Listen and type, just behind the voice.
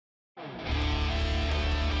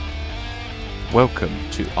Welcome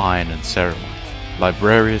to Iron and Ceramite,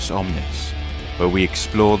 Librarius Omnis, where we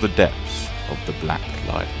explore the depths of the Black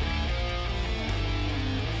Library.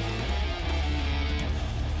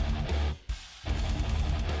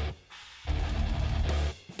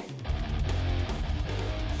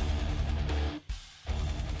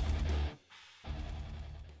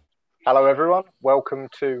 Hello everyone, welcome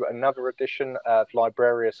to another edition of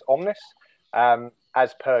Librarius Omnis.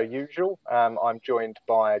 As per usual, I'm joined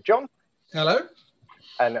by John. Hello.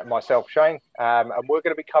 And myself, Shane. And we're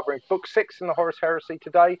going to be covering Book 6 in the Horus Heresy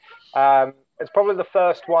today. It's probably the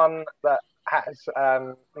first one that has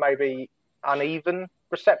maybe uneven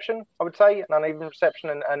reception, I would say, an uneven reception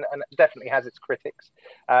and definitely has its critics.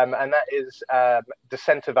 And that is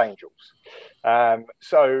Descent of Angels.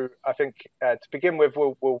 So I think to begin with,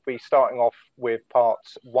 we'll be starting off with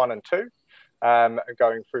parts 1 and 2. And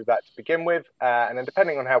going through that to begin with, and then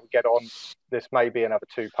depending on how we get on, this may be another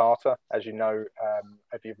two-parter. As you know,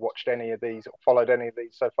 if you've watched any of these or followed any of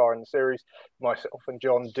these so far in the series, myself and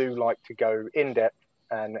John do like to go in depth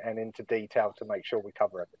and into detail to make sure we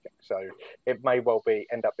cover everything. So it may well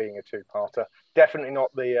end up being a two-parter. Definitely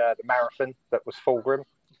not the marathon that was Fulgrim,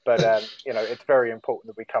 but you know, it's very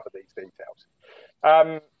important that we cover these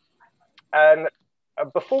details. And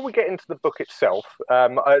before we get into the book itself,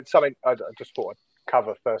 something I just thought I'd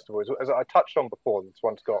cover first of all, as I touched on before, this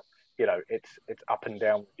one's got, you know, it's up and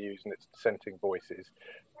down reviews and it's dissenting voices.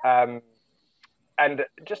 And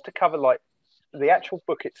just to cover like the actual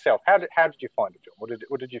book itself, how did you find it, John?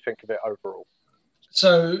 What did you think of it overall?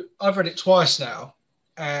 So I've read it twice now,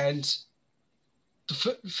 and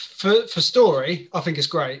for story, I think it's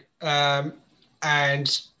great.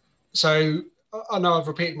 And so I know I've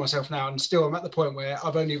repeated myself now, and still I'm at the point where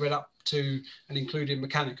I've only read up to and including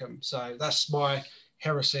Mechanicum. So that's my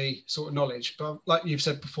heresy sort of knowledge. But like you've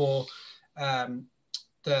said before,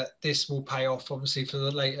 that this will pay off obviously for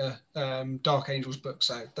the later Dark Angels book.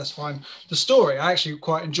 So that's fine. The story I actually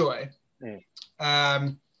quite enjoy.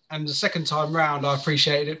 And the second time round, I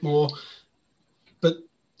appreciated it more. But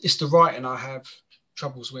it's the writing I have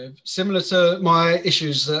troubles with, similar to my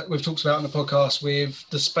issues that we've talked about on the podcast with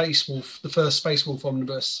the Space Wolf, the first Space Wolf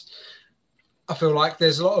omnibus. I feel like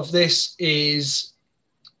there's a lot of this is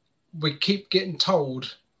we keep getting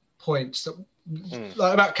told points that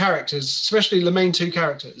like about characters, especially the main two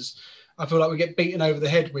characters. I feel like we get beaten over the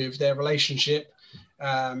head with their relationship,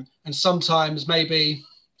 and sometimes maybe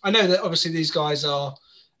I know that obviously these guys are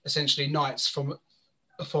essentially knights from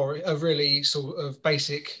a really sort of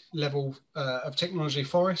basic level of technology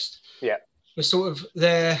forest. Yeah. But sort of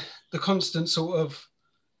the constant sort of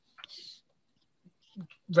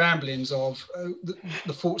ramblings of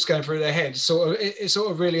the thoughts going through their heads. It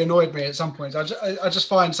sort of really annoyed me at some points. I just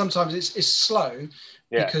find sometimes it's slow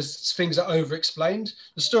because things are over-explained.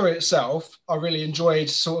 The story itself, I really enjoyed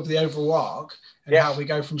sort of the overall arc and how we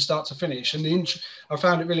go from start to finish. And I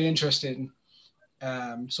found it really interesting.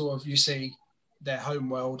 Sort of you see their home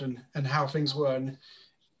world and how things were, and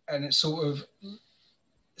it's sort of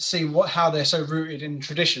see how they're so rooted in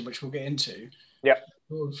tradition, which we'll get into. Yeah,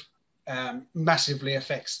 sort of massively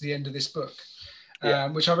affects the end of this book,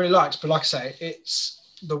 which I really liked. But like I say,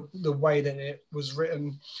 it's the way that it was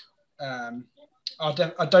written. I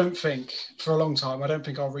don't think for a long time. I don't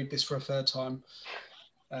think I'll read this for a third time.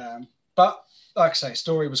 But like I say,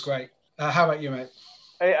 story was great. How about you, mate?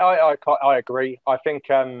 I agree. I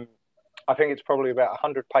think it's probably about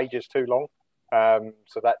 100 pages too long.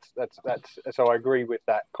 So that's so I agree with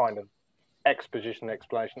that kind of exposition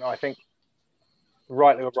explanation. I think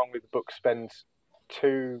rightly or wrongly the book spends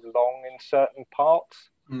too long in certain parts.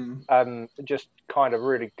 Just kind of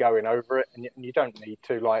really going over it, and you don't need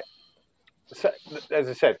to, like, so, as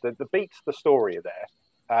I said, the beats, the story are there,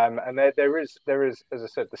 and there is, as I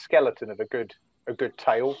said, the skeleton of a good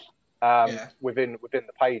tale within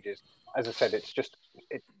the pages. As I said, it's just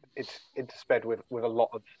it's intersped with a lot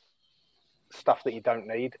of stuff that you don't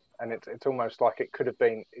need, and it's almost like it could have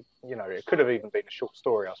been, you know, it could have even been a short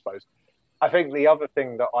story, I suppose. I think the other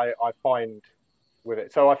thing that I find with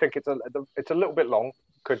it, so I think it's a little bit long,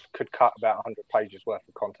 could cut about 100 pages worth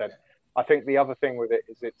of content. I think the other thing with it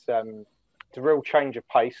is it's a real change of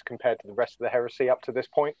pace compared to the rest of the heresy up to this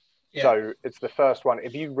point. So it's the first one.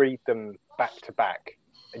 If you read them back to back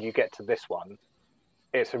and you get to this one,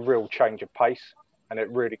 it's a real change of pace. And it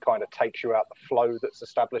really kind of takes you out the flow that's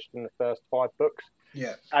established in the first 5 books.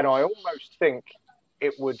 Yeah. And I almost think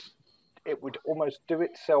it would almost do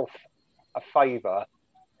itself a favour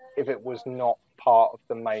if it was not part of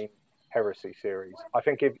the main heresy series. I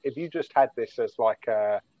think if you just had this as like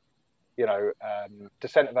a, you know,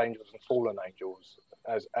 Descent of Angels and Fallen Angels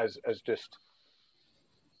as just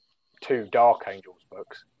two Dark Angels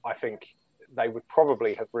books, I think they would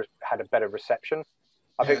probably have had a better reception.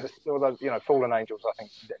 I think, although, you know, Fallen Angels, I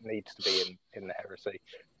think that needs to be in the Heresy.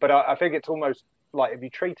 But I think it's almost like if you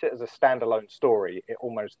treat it as a standalone story, it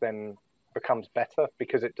almost then becomes better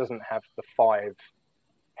because it doesn't have the 5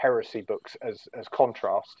 Heresy books as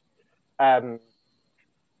contrast. So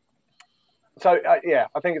I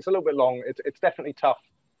think it's a little bit long. It's definitely tough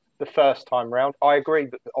the first time round. I agree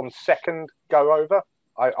that on second go over,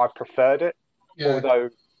 I preferred it, although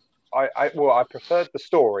I preferred the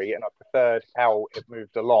story and I preferred how it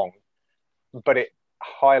moved along, but it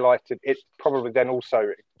probably then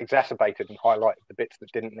also exacerbated and highlighted the bits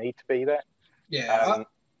that didn't need to be there.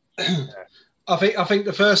 I think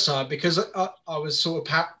the first time, because I was sort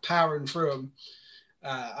of powering through them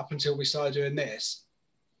up until we started doing this,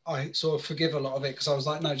 I sort of forgive a lot of it because I was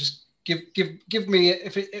like, no, just give me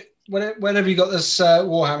whenever you got this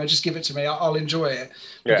Warhammer, just give it to me. I'll enjoy it.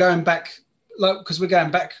 We're going back, because we're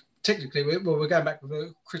going back. Technically, we're going back with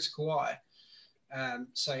a critical eye. I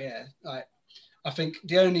think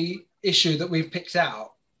the only issue that we've picked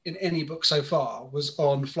out in any book so far was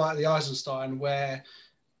on Flight of the Eisenstein, where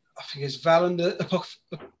I think it's Valen the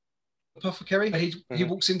apothecary. He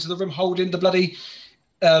walks into the room holding the bloody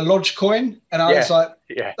lodge coin, and I was like,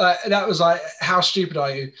 that was like, how stupid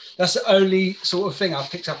are you? That's the only sort of thing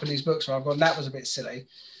I've picked up in these books where I've gone, that was a bit silly.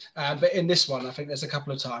 But in this one, I think there's a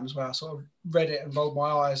couple of times where I sort of read it and rolled my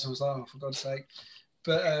eyes and was like, oh, for God's sake.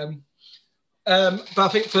 But I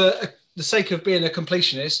think for the sake of being a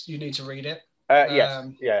completionist, you need to read it. Yes.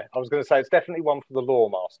 I was going to say it's definitely one for the lore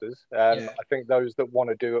masters. I think those that want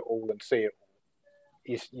to do it all and see it all,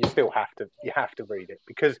 you still have to read it,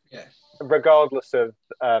 because regardless of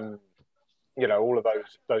you know, all of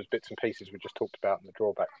those bits and pieces we just talked about and the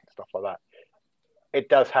drawbacks and stuff like that, it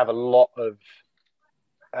does have a lot of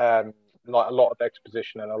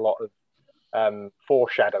exposition and a lot of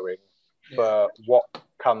foreshadowing for what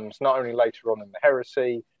comes not only later on in the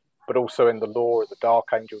Heresy, but also in the lore of the Dark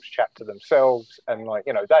Angels chapter themselves. And like,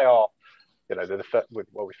 you know, they are, you know, they're the first, well,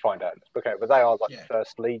 we find out in this book, but they are like the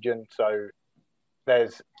first legion. So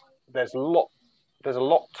there's a lot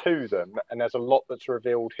to them, and there's a lot that's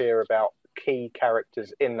revealed here about key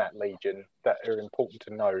characters in that legion that are important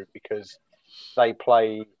to know, because they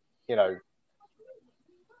play, you know,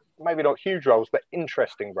 maybe not huge roles, but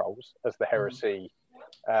interesting roles as the Heresy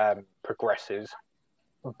progresses,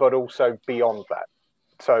 but also beyond that.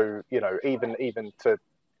 So, you know, even to,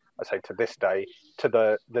 I say to this day, to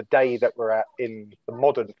the day that we're at in the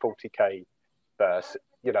modern 40k verse,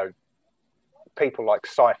 you know, people like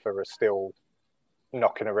Cypher are still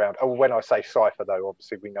knocking around. Oh, when I say Cypher, though,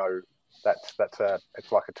 obviously we know that's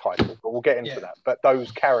it's like a title, but we'll get into that. But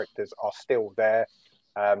those characters are still there,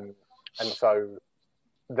 and so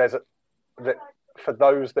for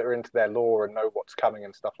those that are into their lore and know what's coming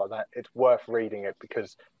and stuff like that, it's worth reading it,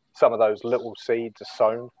 because some of those little seeds are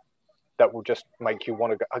sown that will just make you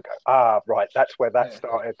want to go, right, that's where that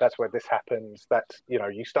started, that's where this happens, that's, you know,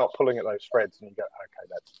 you start pulling at those threads and you go, okay,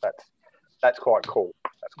 that's quite cool.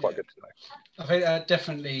 That's quite good to know. I think that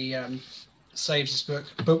definitely saves this book.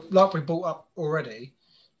 But like we brought up already,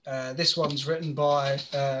 this one's written by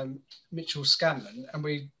Mitchell Scanlon, and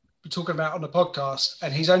we were talking about on the podcast,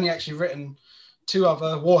 and he's only actually written 2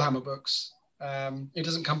 other Warhammer books. He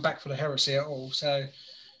doesn't come back for the Heresy at all, so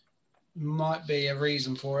might be a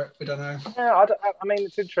reason for it. We don't know. Yeah, I mean,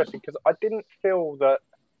 it's interesting because I didn't feel that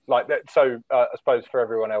like that. So I suppose for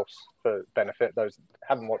everyone else, for benefit, those that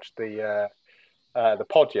haven't watched the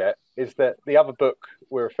pod yet, is that the other book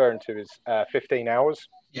we're referring to is 15 Hours.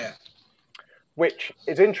 Yeah. Which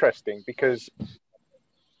is interesting because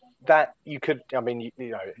that you could, I mean,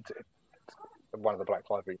 you know, it's one of the Black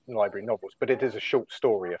Library novels, but it is a short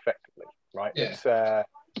story effectively, right? Yeah. It's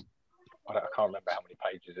I can't remember how many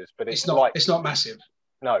pages it is, but it's not massive.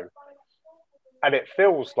 No. And it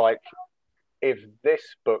feels like if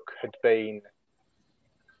this book had been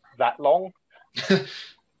that long,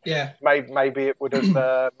 maybe it would have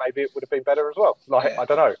been better as well. Like, I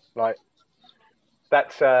don't know. Like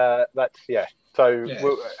that's. So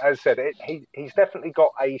as I said, he's definitely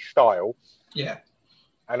got a style. Yeah.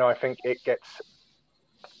 And I think it gets.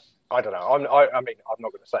 I don't know. I mean, I'm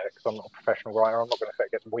not going to say it because I'm not a professional writer. I'm not going to say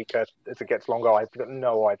it gets weaker as it gets longer. I've got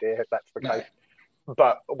no idea if that's the case.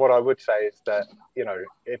 But what I would say is that, you know,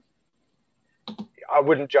 I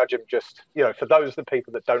wouldn't judge him just, you know, for those of the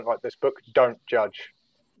people that don't like this book, don't judge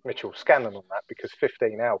Mitchell Scanlon on that, because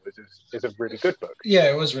 15 Hours is a really good book. Yeah,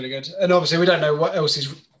 it was really good. And obviously we don't know what else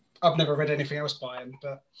I've never read anything else by him,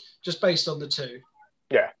 but just based on the 2.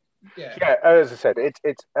 Yeah. As I said,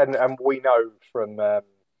 it's and we know from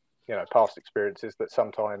past experiences that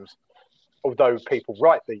sometimes, although people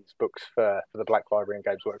write these books for the Black Library and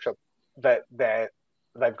Games Workshop, that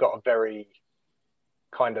they've got a very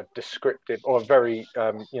kind of descriptive or very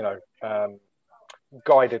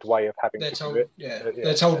guided way of having to do it.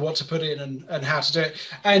 They're told what to put in and how to do it.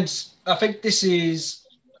 And I think this is,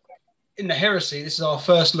 in the Heresy, this is our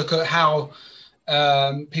first look at how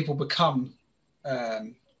people become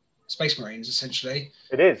Space Marines, essentially.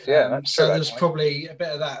 It is, yeah. So there's probably a bit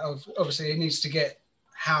of that. Obviously, it needs to get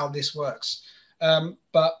how this works.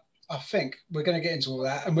 But I think we're going to get into all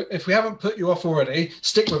that. And if we haven't put you off already,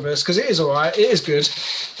 stick with us, because it is all right. It is good.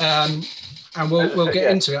 And we'll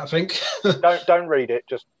get into it, I think. don't read it,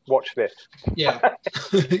 just watch this. Yeah.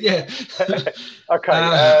 Yeah.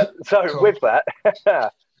 Okay. So cool. With that,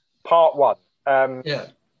 part one. Yeah.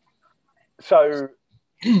 So,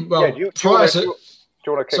 well, do you want to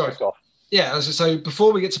kick us off? Yeah. So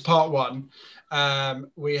before we get to part one,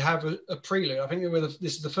 we have a prelude. I think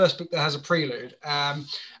this is the first book that has a prelude. And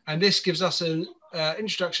this gives us an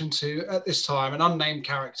introduction to, at this time, an unnamed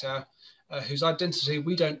character whose identity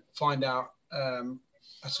we don't find out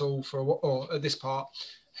at all or at this part,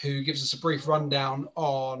 who gives us a brief rundown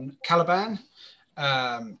on Caliban.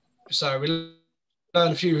 So we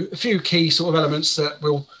learn a few key sort of elements that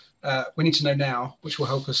we need to know now, which will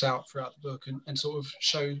help us out throughout the book and sort of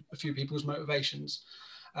show a few people's motivations.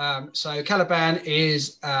 So Caliban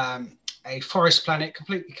is a forest planet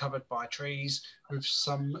completely covered by trees with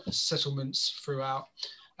some settlements throughout.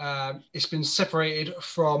 It's been separated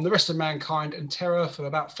from the rest of mankind and Terra for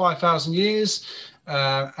about 5,000 years.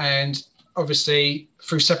 And obviously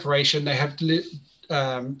through separation, they have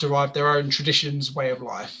derived their own traditions, way of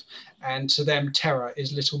life. And to them, Terra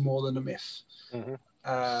is little more than a myth.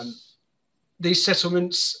 Mm-hmm. These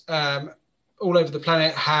settlements all over the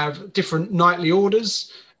planet have different knightly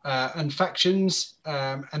orders and factions.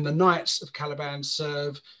 And the Knights of Caliban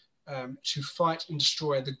serve to fight and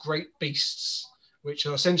destroy the great beasts, which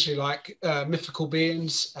are essentially like mythical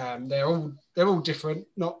beings. They're all different,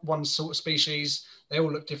 not one sort of species. They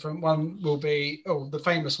all look different. One will be, the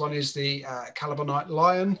famous one is the Calibanite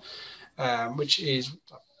lion, which is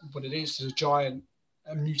what it is, a giant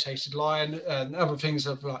mutated lion. And other things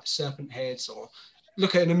have like serpent heads, or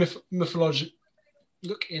look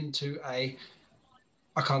into a,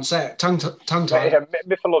 I can't say it, tongue-tied. Yeah,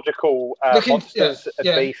 mythological monsters,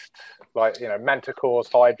 beasts, like,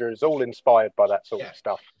 manticores, hydras, all inspired by that sort of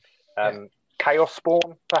stuff. Chaos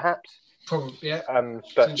spawn, perhaps. Probably, yeah.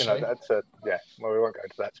 But that's well, we won't go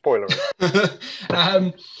into that. Spoiler.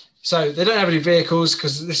 So they don't have any vehicles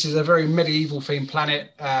because this is a very medieval themed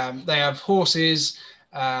planet. They have horses.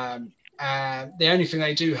 And the only thing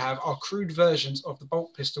they do have are crude versions of the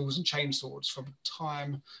bolt pistols and chainswords from a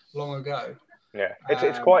time long ago. Yeah,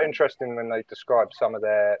 it's quite interesting when they describe some of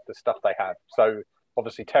the stuff they have. So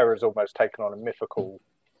obviously Terra's almost taken on a mythical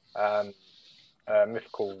kind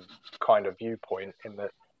of viewpoint, in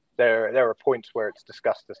that there are points where it's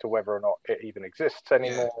discussed as to whether or not it even exists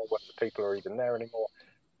anymore, whether the people are even there anymore.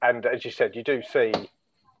 And as you said, you do see,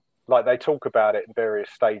 like, they talk about it in various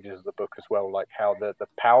stages of the book as well, like how the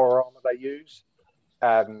power armor they use,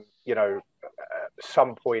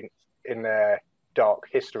 some point in their dark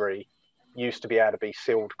history used to be able to be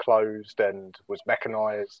sealed closed and was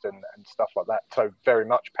mechanized and stuff like that. So very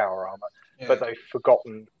much power armor, but they've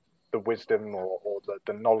forgotten the wisdom or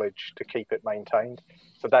the knowledge to keep it maintained.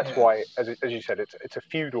 So that's why, as you said, it's a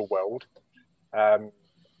feudal world.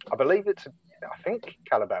 I believe I think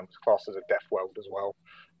Caliban was classed as a death world as well.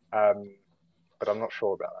 But I'm not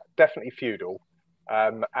sure about that. Definitely feudal.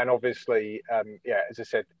 And obviously, as I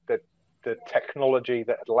said, the technology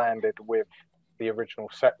that had landed with the original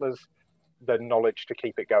settlers, the knowledge to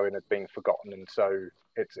keep it going had been forgotten, and so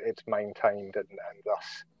it's maintained and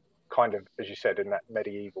thus kind of, as you said, in that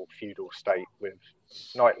medieval feudal state with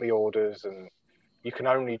knightly orders, and you can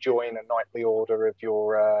only join a knightly order if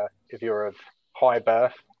you're of high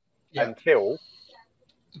birth until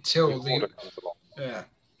the order comes along.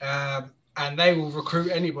 Yeah. And they will recruit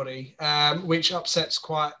anybody, which upsets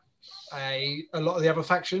quite a lot of the other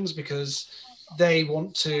factions, because they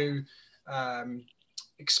want to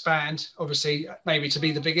expand, obviously, maybe to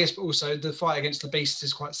be the biggest, but also the fight against the beasts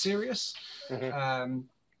is quite serious. Mm-hmm.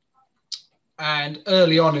 And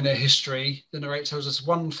early on in their history, the narrator tells us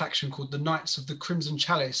one faction called the Knights of the Crimson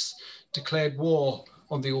Chalice declared war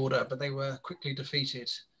on the Order, but they were quickly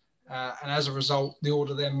defeated. And as a result, the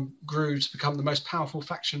Order then grew to become the most powerful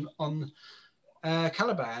faction on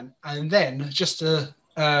Caliban. And then, just to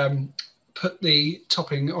put the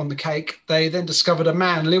topping on the cake, they then discovered a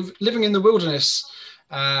man living in the wilderness.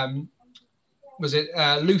 Was it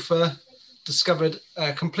Luther discovered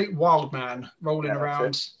a complete wild man rolling Yeah,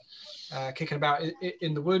 around, kicking about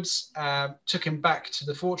in the woods. Took him back to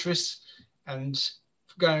the fortress, and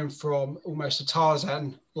going from almost a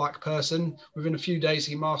Tarzan-like person, within a few days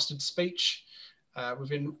he mastered speech.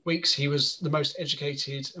 Within weeks, he was the most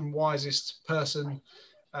educated and wisest person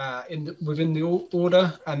within the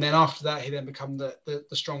order, and then after that, he then became the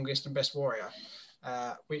strongest and best warrior,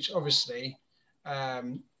 which obviously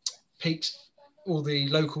piqued all the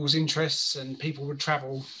locals' interests, and people would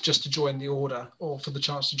travel just to join the order or for the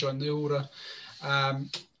chance to join the order,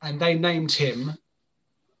 and they named him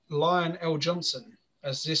Lion L. Johnson,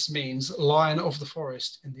 as this means Lion of the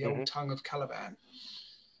Forest in the old tongue of Caliban.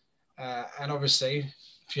 And obviously,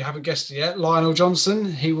 if you haven't guessed it yet, Lionel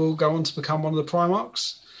Johnson, he will go on to become one of the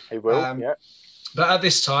Primarchs. He will, yeah. But at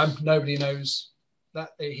this time, nobody knows that.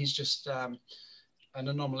 He's just an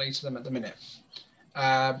anomaly to them at the minute.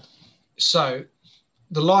 So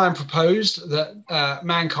the Lion proposed that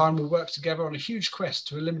mankind will work together on a huge quest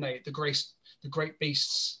to eliminate the great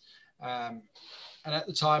beasts. And at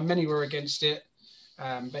the time, many were against it.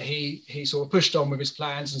 But he sort of pushed on with his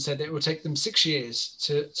plans and said that it would take them 6 years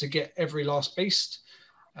to get every last beast.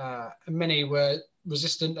 And many were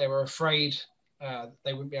resistant. They were afraid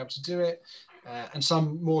they wouldn't be able to do it. And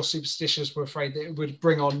some more superstitious were afraid that it would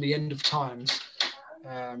bring on the end of times.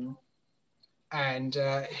 And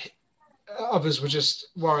others were just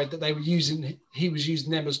worried that he was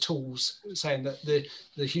using them as tools, saying that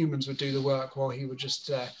the humans would do the work while he would just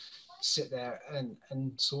sit there and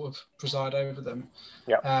sort of preside over them.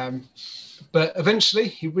 Yeah. But eventually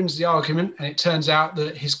he wins the argument, and it turns out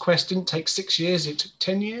that his quest didn't take 6 years, it took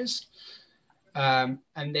 10 years. And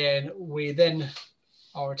then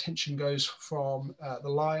our attention goes from the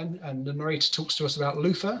lion, and the narrator talks to us about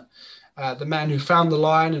Luther, the man who found the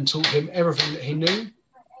lion and taught him everything that he knew.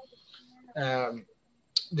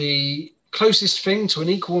 The closest thing to an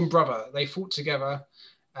equal and brother. They fought together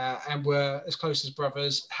and were as close as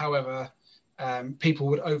brothers. However, people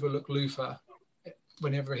would overlook Luther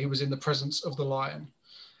whenever he was in the presence of the lion.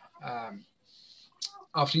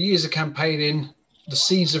 After years of campaigning, the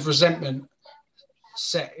seeds of resentment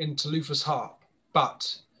set into Luther's heart.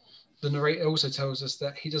 But the narrator also tells us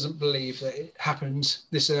that he doesn't believe that it happened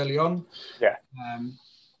this early on. Yeah.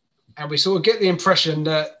 And we sort of get the impression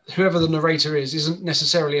that whoever the narrator is isn't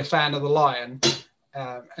necessarily a fan of the lion.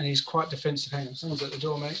 And he's quite defensive. Hang on, someone's at the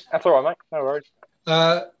door, mate. That's all right, mate. No worries.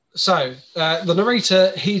 So the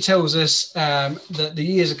narrator, he tells us that the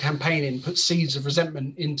years of campaigning put seeds of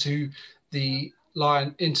resentment into the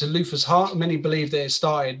lion, into Luther's heart. Many believe that it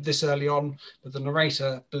started this early on, but the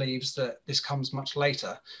narrator believes that this comes much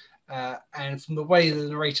later. And from the way the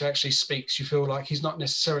narrator actually speaks, you feel like he's not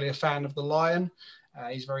necessarily a fan of the lion.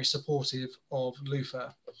 He's very supportive of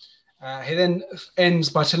Luther. He then ends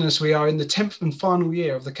by telling us we are in the 10th and final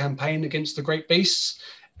year of the campaign against the great beasts,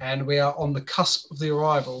 and we are on the cusp of the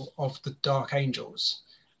arrival of the Dark Angels.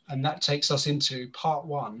 And that takes us into part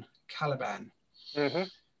 1, Caliban.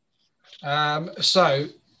 So,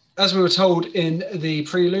 as we were told in the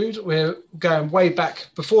prelude, we're going way back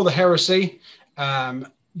before the heresy.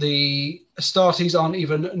 The Astartes aren't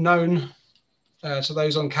even known to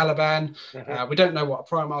those on Caliban. We don't know what a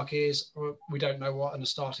Primarch is, or we don't know what an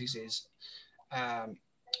Astartes is.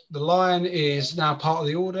 The Lion is now part of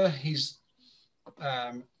the Order. He's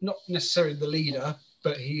not necessarily the leader,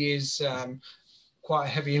 but he is quite a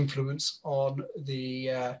heavy influence on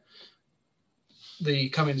the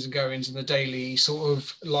comings and goings and the daily sort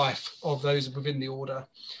of life of those within the Order.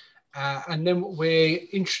 And then we're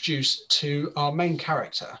introduced to our main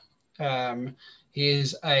character. He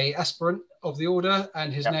is an aspirant of the Order,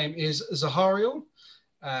 and his name is Zahariel.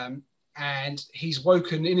 And he's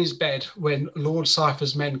woken in his bed when Lord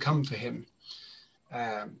Cypher's men come for him.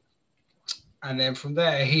 And then from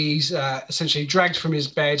there, he's essentially dragged from his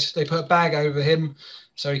bed. They put a bag over him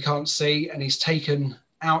so he can't see, and he's taken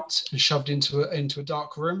out and shoved into a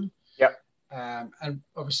dark room. And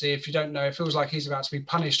obviously, if you don't know, it feels like he's about to be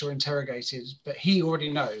punished or interrogated, but he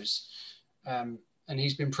already knows. And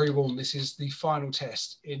he's been pre-warned. This is the final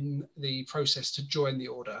test in the process to join the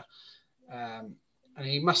Order. And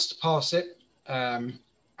he must pass it.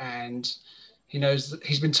 And he knows that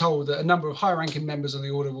he's been told that a number of high-ranking members of the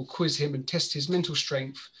Order will quiz him and test his mental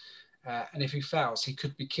strength. And if he fails, he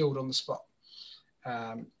could be killed on the spot.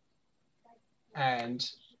 And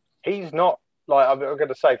he's not, like, I'm going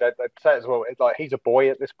to say that say as well. Like, he's a boy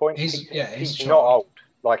at this point. He's not old.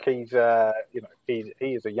 Like, he's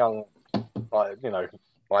he is a young,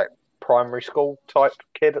 like primary school type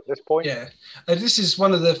kid at this point. Yeah, this is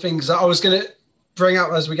one of the things that I was going to bring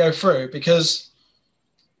up as we go through, because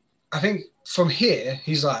I think from here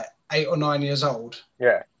he's like 8 or 9 years old.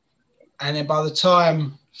 Yeah. And then by the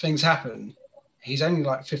time things happen, he's only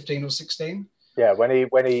like 15 or 16. Yeah,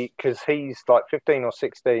 because he's like 15 or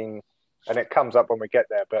 16, and it comes up when we get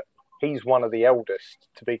there, but he's one of the eldest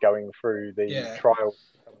to be going through the trial.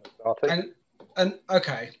 And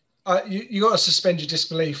okay, you got to suspend your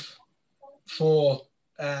disbelief to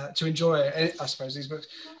enjoy it, I suppose, these books.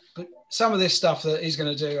 But some of this stuff that he's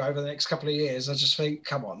going to do over the next couple of years, I just think,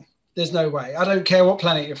 come on. There's no way. I don't care what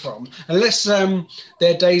planet you're from, unless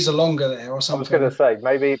their days are longer there or something. I was going to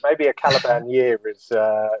say maybe a Caliban year is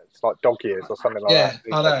it's like dog years or something like that.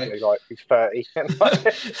 Yeah, I know. Like he's 30.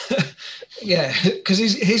 Yeah, because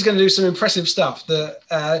he's going to do some impressive stuff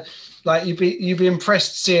that like you'd be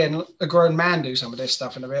impressed seeing a grown man do some of this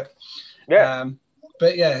stuff in a bit. Yeah.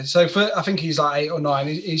 But yeah, so I think he's like 8 or 9.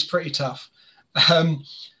 He's pretty tough.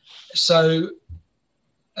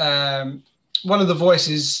 One of the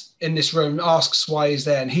voices in this room asks why he's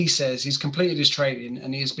there, and he says he's completed his training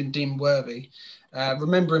and he has been deemed worthy.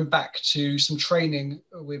 Remembering back to some training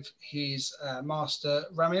with his master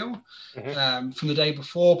Ramiel from the day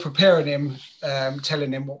before, preparing him,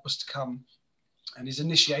 telling him what was to come, and his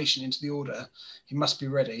initiation into the order. He must be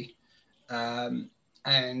ready.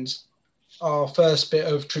 And our first bit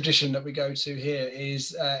of tradition that we go to here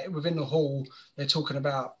is within the hall. They're talking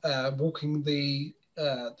about walking the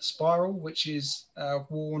spiral, which is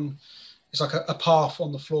worn. It's like a path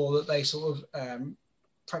on the floor that they sort of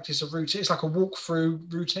practice a routine. It's like a walk-through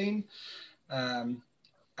routine, and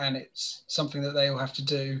it's something that they all have to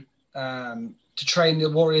do to train the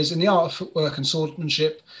warriors in the art of footwork and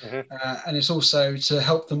swordsmanship, and it's also to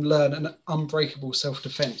help them learn an unbreakable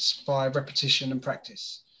self-defense by repetition and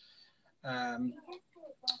practice.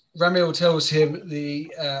 Ramiel tells him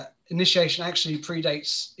the initiation actually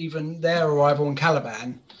predates even their arrival in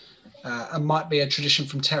Caliban and might be a tradition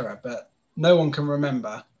from Terra, but no one can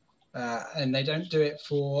remember. And they don't do it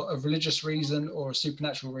for a religious reason or a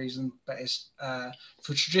supernatural reason, but it's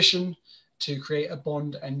for tradition to create a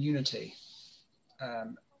bond and unity.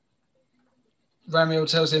 Ramiel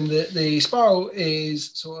tells him that the spiral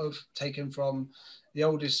is sort of taken from the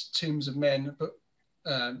oldest tombs of men, but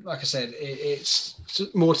like I said, it's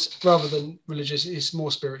more, rather than religious, it's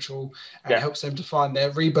more spiritual, and it helps them to find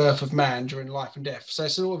their rebirth of man during life and death. So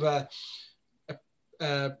it's sort of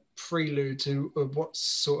a prelude to what's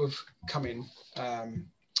sort of coming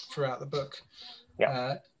throughout the book.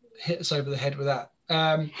 Hit us over the head with that.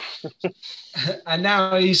 And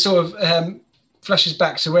now he sort of flashes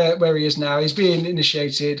back to where he is now. He's being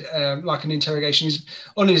initiated like an interrogation. He's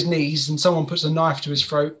on his knees and someone puts a knife to his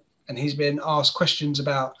throat, and he's been asked questions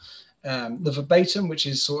about the verbatim, which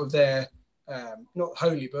is sort of their, not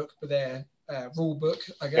holy book, but their rule book,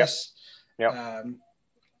 I guess.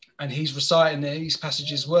 And he's reciting these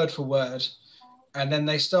passages word for word. And then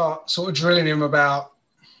they start sort of drilling him about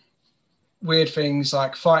weird things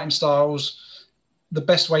like fighting styles, the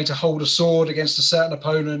best way to hold a sword against a certain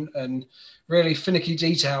opponent, and really finicky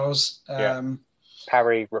details.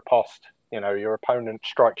 Parry, riposte. You know, your opponent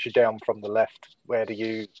strikes you down from the left. Where do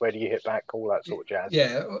you hit back? All that sort of jazz.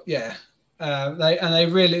 They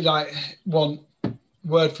really want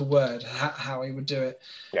word for word how he would do it.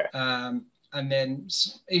 And then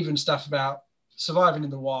even stuff about surviving in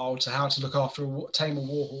the wild to how to look after tame a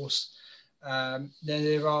warhorse.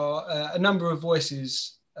 There are a number of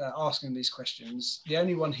voices asking these questions. The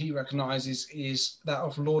only one he recognises is that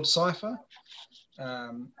of Lord Cypher,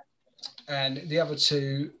 and the other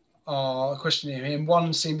two are questioning him.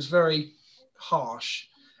 One seems very harsh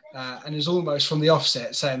and is almost from the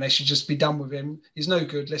offset saying they should just be done with him. He's no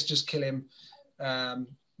good. Let's just kill him.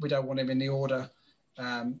 We don't want him in the order.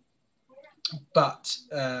 But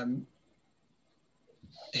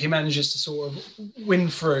he manages to sort of win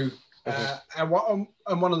through. And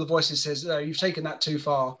one of the voices says, "You've taken that too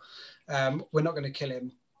far. We're not going to kill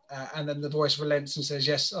him." And then the voice relents and says,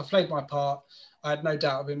 "Yes, I've played my part. I had no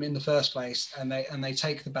doubt of him in the first place." And they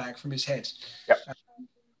take the bag from his head.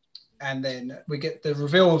 And then we get the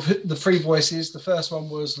reveal of the three voices. The first one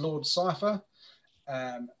was Lord Cypher.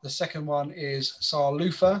 The second one is Sar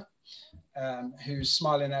Luther, who's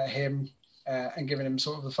smiling at him and giving him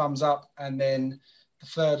sort of the thumbs up. And then the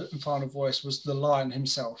third and final voice was the Lion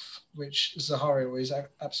himself, which Zahariel is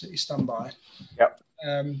absolutely stunned by.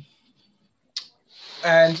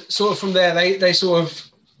 And sort of from there, they sort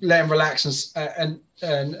of let him relax and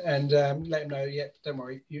let him know, yeah, don't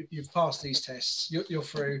worry, you've passed these tests, you're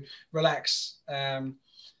through, relax.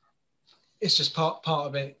 It's just part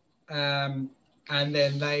of it. And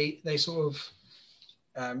then they sort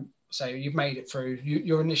of say, you've made it through,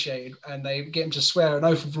 you're initiated, and they get him to swear an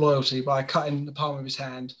oath of loyalty by cutting the palm of his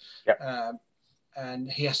hand. and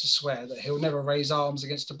he has to swear that he'll never raise arms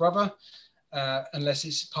against a brother unless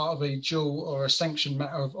it's part of a duel or a sanctioned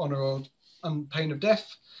matter of honour or on pain of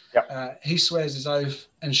death. Yep. He swears his oath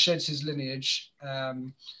and sheds his lineage.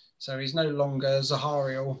 So he's no longer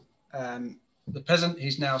Zahariel, the peasant.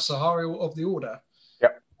 He's now Zahariel of the Order.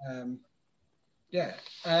 Yep.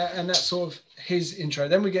 And that's sort of his intro.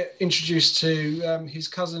 Then we get introduced to his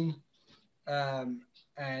cousin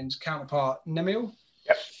and counterpart Nemiel.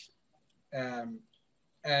 Yep.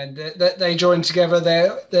 And they join together.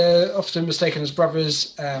 They're often mistaken as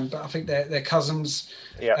brothers, but I think they're cousins.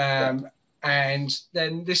 Yeah. And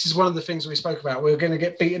then this is one of the things we spoke about. We're going to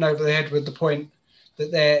get beaten over the head with the point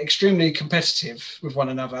that they're extremely competitive with one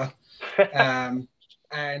another. But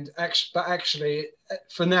actually,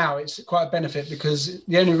 for now, it's quite a benefit because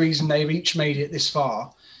the only reason they've each made it this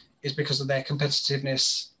far is because of their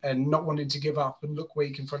competitiveness and not wanting to give up and look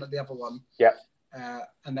weak in front of the other one. Yeah.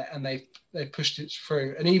 And they pushed it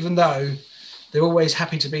through. And even though they're always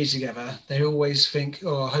happy to be together, they always think,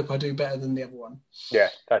 "Oh, I hope I do better than the other one." Yeah,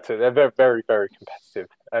 that's it. They're very, very, very competitive.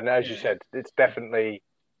 And as you said, it's definitely,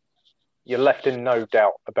 you're left in no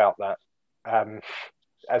doubt about that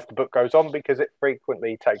as the book goes on, because it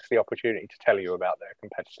frequently takes the opportunity to tell you about their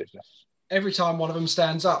competitiveness. Every time one of them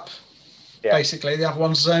stands up, basically, the other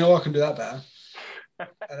one's saying, "Oh, I can do that better."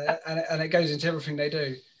 and it goes into everything they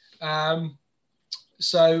do.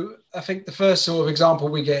 So I think the first sort of example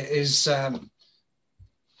we get is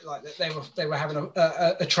like they were having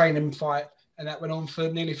a training fight, and that went on for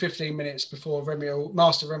nearly 15 minutes before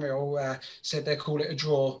Master Remiel said they call it a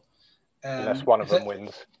draw. Unless one of them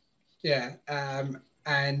wins. Yeah.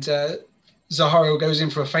 And Zahariel goes in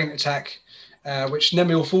for a feint attack, which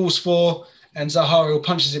Nemiel falls for, and Zahariel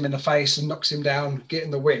punches him in the face and knocks him down, getting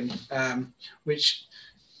the win, which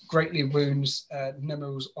greatly wounds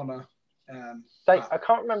Nemiel's honour. I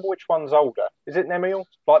can't remember which one's older. Is it Nemiel?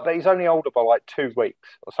 Like, he's only older by like 2 weeks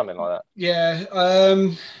or something like that. Yeah.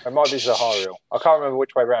 It might be Zahariel. I can't remember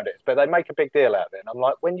which way around it is, but they make a big deal out of it. And I'm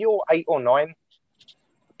like, when you're 8 or 9,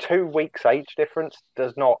 2 weeks age difference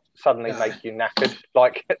does not suddenly make you knackered.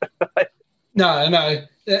 Like, no,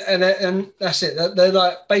 and that's it. They're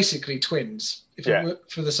like basically twins.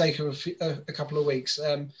 For the sake of a couple of weeks.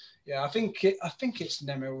 I think it's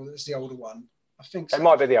Nemiel that's the older one. I think so. It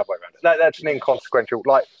might be the other way around. That's an inconsequential.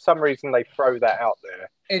 Like, for some reason they throw that out there.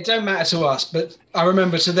 It don't matter to us, but I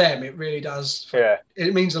remember to them it really does.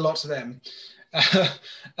 It means a lot to them.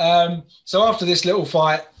 So after this little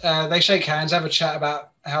fight, they shake hands, have a chat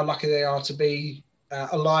about how lucky they are to be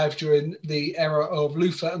alive during the era of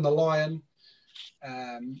Luther and the Lion.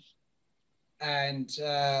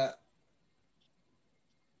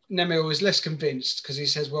 Nemiel is less convinced because he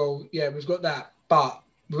says, "Well, yeah, we've got that, but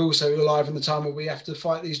we're also alive in the time where we have to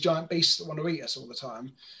fight these giant beasts that want to eat us all the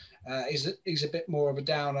time." He's a bit more of a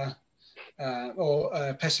downer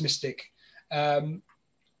or pessimistic. And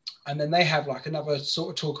then they have like another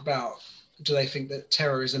sort of talk about, do they think that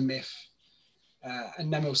terror is a myth?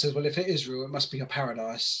 And Nemiel says, "Well, if it is real, it must be a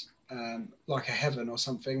paradise, like a heaven or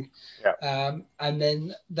something." Yeah. And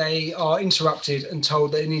then they are interrupted and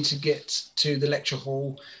told they need to get to the lecture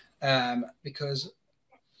hall because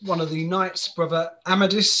one of the knights, brother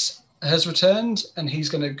Amadis, has returned, and he's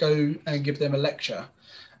going to go and give them a lecture.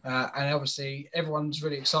 And obviously, everyone's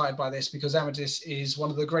really excited by this because Amadis is one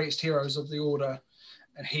of the greatest heroes of the Order,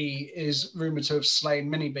 and he is rumoured to have slain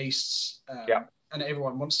many beasts. And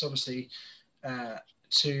everyone wants to obviously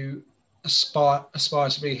to aspire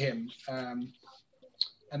to be him.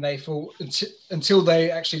 And they thought until they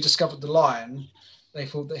actually discovered the Lion, they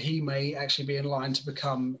thought that he may actually be in line to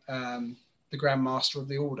become the Grand Master of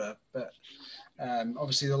the Order, but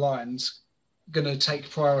obviously the Lion's going to take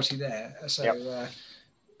priority there. So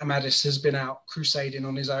Amadis has been out crusading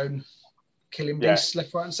on his own, killing beasts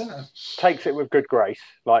left, right, and centre. Takes it with good grace,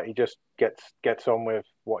 like he just gets on with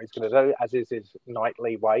what he's going to do, as is his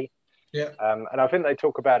knightly way. Yeah. And I think they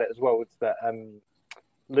talk about it as well. It's that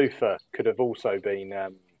Luther could have also been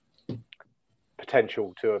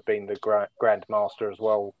potential to have been the Grand Master as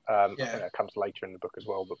well. I think that comes later in the book as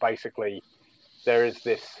well. But basically, there is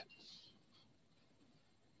this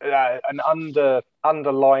an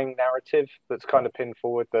underlying narrative that's kind of pinned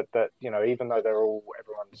forward that even though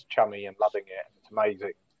everyone's chummy and loving it and it's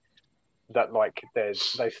amazing, that like they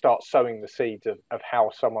start sowing the seeds of how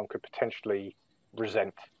someone could potentially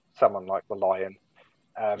resent someone like the Lion,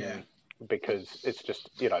 because it's just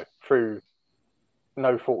through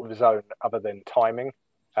no fault of his own other than timing.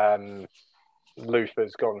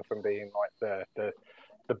 Luther's gone from being like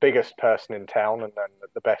the biggest person in town and then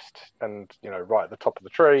the best and right at the top of the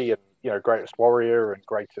tree and greatest warrior and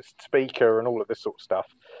greatest speaker and all of this sort of stuff,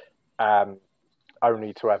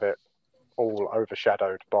 only to have it all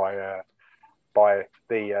overshadowed by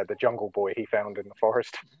the jungle boy he found in the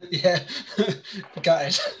forest. Yeah,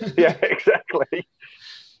 gutted. Yeah, exactly.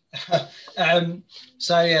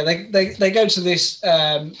 So yeah, they go to this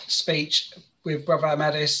speech with Brother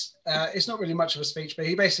Amadis. It's not really much of a speech, but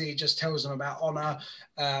he basically just tells them about honor.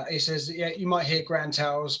 He says, yeah, you might hear grand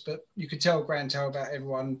tales, but you could tell grand tale about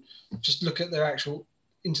everyone. Just look at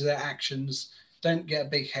into their actions. Don't get a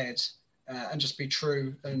big head, and just be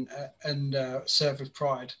true and serve with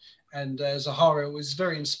pride. And Zahariel is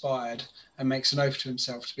very inspired and makes an oath to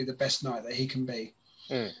himself to be the best knight that he can be.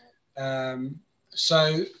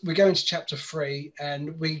 So we go into chapter 3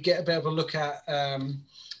 and we get a bit of a look at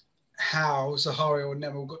how Zahariel and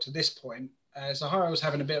Nemil got to this point. Zahariel was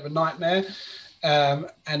having a bit of a nightmare,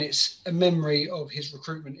 and it's a memory of his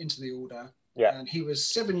recruitment into the order. Yeah. And he was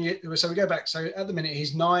 7 years. So we go back. So at the minute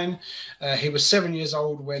he's 9. He was 7 years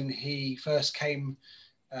old when he first came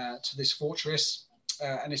to this fortress.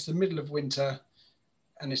 And it's the middle of winter,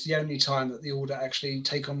 and it's the only time that the Order actually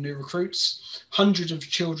take on new recruits. Hundreds of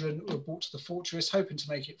children were brought to the fortress, hoping to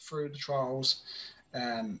make it through the trials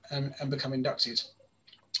and become inducted.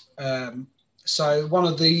 So one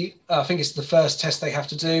of the, I think it's the first test they have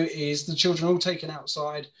to do, is the children are all taken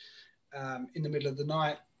outside in the middle of the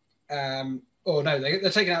night. Or no, they're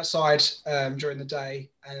taken outside during the day,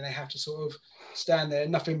 and they have to sort of stand there,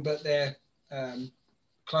 nothing but their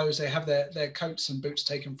clothes. They have their coats and boots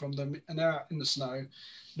taken from them, and they're out in the snow,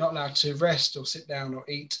 not allowed to rest or sit down or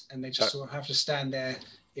eat, and they just sort of have to stand there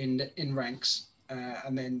in ranks.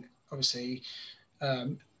 And then obviously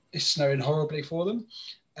it's snowing horribly for them.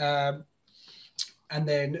 And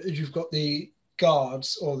then you've got the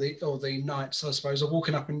guards or the knights, I suppose, are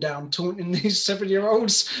walking up and down taunting these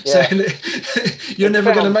 7-year-olds, Yeah. saying you're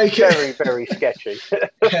never going to make it. Very, very sketchy.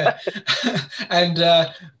 Yeah.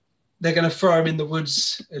 And they're going to throw them in the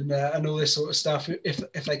woods and all this sort of stuff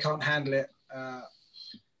if they can't handle it.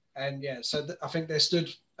 And yeah, so I think they're stood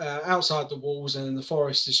outside the walls, and the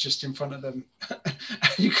forest is just in front of them.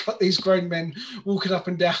 And you've got these grown men walking up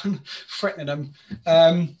and down, threatening them.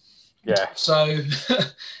 Yeah. So,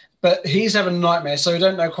 but he's having a nightmare, so we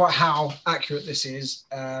don't know quite how accurate this is.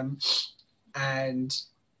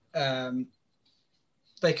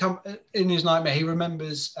 They come in his nightmare. He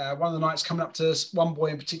remembers one of the knights coming up to one boy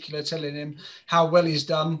in particular, telling him how well he's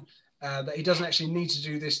done, that he doesn't actually need to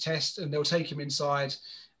do this test, and they'll take him inside.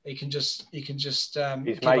 He can just give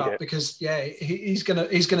up because he's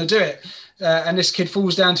gonna do it. And this kid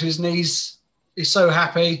falls down to his knees. He's so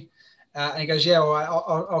happy, and he goes, "Yeah, all right,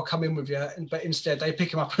 I'll come in with you." But instead, they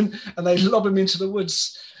pick him up and they lob him into the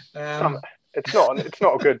woods. It's not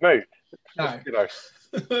a good move. No. You know.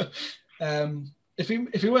 If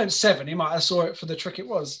he weren't 7, he might have saw it for the trick it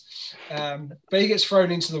was. But he gets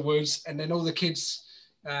thrown into the woods, and then all the kids'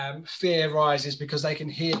 fear rises because they can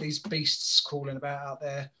hear these beasts calling about out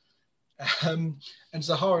there. And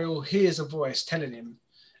Zahariel hears a voice telling him,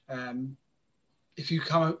 if you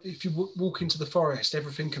walk into the forest,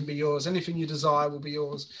 everything can be yours. Anything you desire will be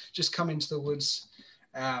yours. Just come into the woods.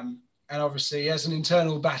 And obviously he has an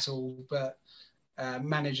internal battle, but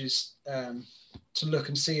manages to look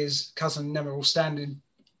and see his cousin Nemil standing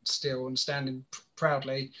still and standing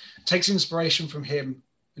proudly, takes inspiration from him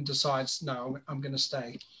and decides, no, I'm going to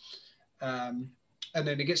stay. And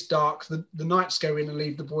then it gets dark. The knights go in and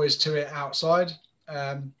leave the boys to it outside.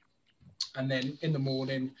 And then in the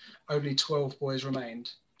morning, only 12 boys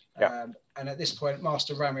remained. Yeah. And at this point,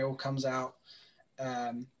 Master Ramiel comes out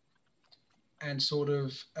and sort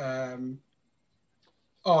of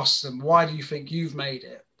asks them, why do you think you've made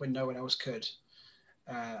it when no one else could?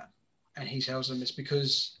 And he tells them it's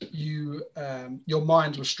because your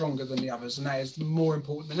mind was stronger than the others, and that is more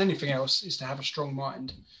important than anything else, is to have a strong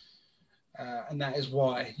mind. And that is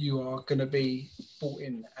why you are going to be brought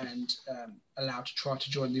in and allowed to try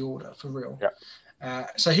to join the order for real. Yeah.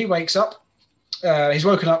 So he wakes up. He's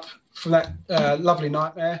woken up from that lovely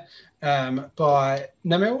nightmare by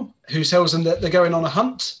Nemil, who tells them that they're going on a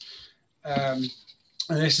hunt. And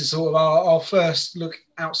this is sort of our first look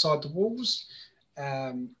outside the walls.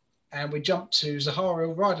 And we jump to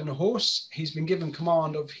Zahariel riding a horse. He's been given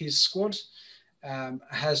command of his squad,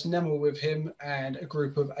 has Nemil with him and a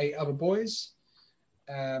group of 8 other boys.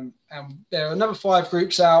 And there are another 5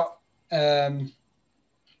 groups out,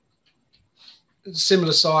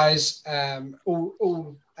 similar size,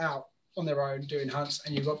 all out on their own doing hunts.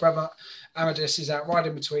 And you've got Brother Amadis is out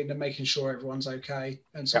riding between them, making sure everyone's okay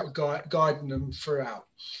and sort of guiding them throughout.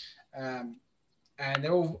 And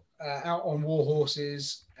they're all out on war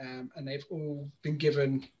horses, and they've all been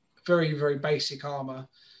given very, very basic armor.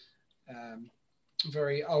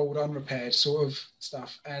 very old, unrepaired sort of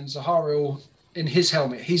stuff. And Zahariel, in his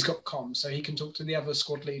helmet, he's got comms, so he can talk to the other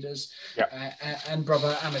squad leaders and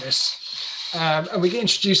brother Amadis. And we get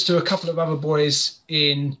introduced to a couple of other boys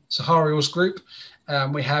in Zahariel's group.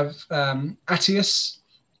 We have Attius,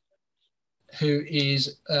 who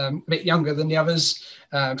is a bit younger than the others,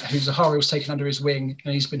 who Zahariel's taken under his wing,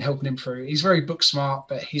 and he's been helping him through. He's very book smart,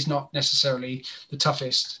 but he's not necessarily the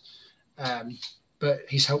toughest. But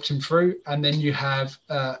he's helped him through. And then you have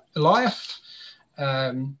Eliath,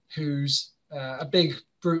 who's a big,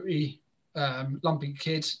 brutey, lumpy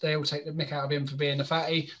kid. They all take the mick out of him for being a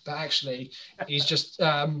fatty, but actually he's just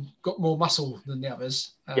got more muscle than the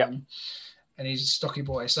others. And he's a stocky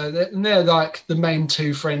boy. So they're like the main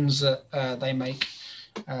two friends that they make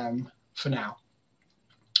for now.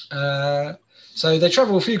 So they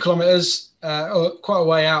travel a few kilometers, or quite a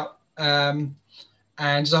way out.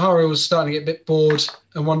 And Zahariel was starting to get a bit bored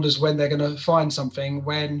and wonders when they're going to find something,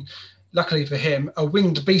 when, luckily for him, a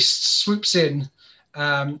winged beast swoops in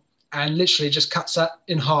and literally just cuts that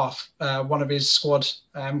in half, one of his squad,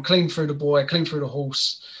 clean through the boy, clean through the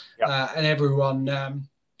horse, and everyone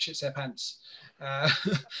shits their pants.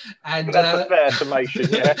 And that's a fair summation,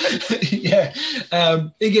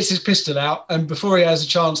 he gets his pistol out, and before he has a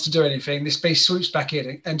chance to do anything, this beast swoops back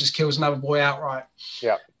in and just kills another boy outright.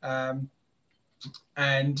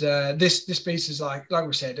 And this beast is like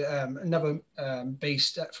we said, another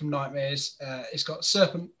beast from Nightmares. It's got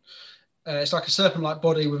serpent. It's like a serpent-like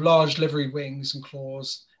body with large livery wings and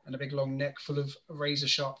claws, and a big long neck full of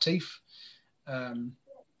razor-sharp teeth. And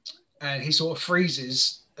he sort of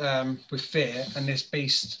freezes with fear, and this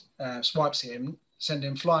beast swipes at him, sending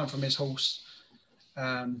him flying from his horse,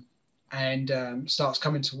 and starts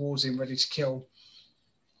coming towards him, ready to kill.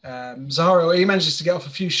 Zahariel, he manages to get off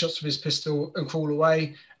a few shots with his pistol and crawl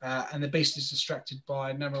away, and the beast is distracted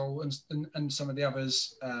by Nemeril and some of the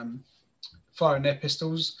others firing their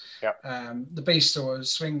pistols. The beast sort of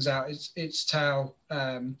swings out its tail,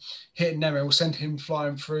 hitting Nemeril, sending him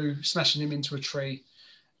flying through, smashing him into a tree,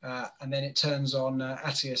 and then it turns on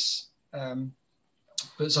Attius. But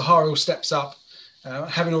Zahariel steps up,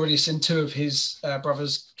 having already seen two of his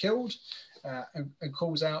brothers killed, and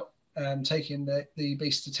calls out, taking the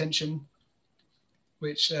beast's attention,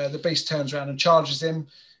 which the beast turns around and charges him,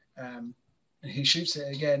 and he shoots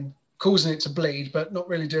it again, causing it to bleed, but not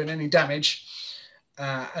really doing any damage.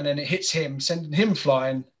 And then it hits him, sending him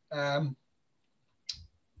flying.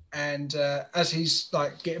 And as he's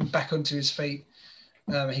like getting back onto his feet,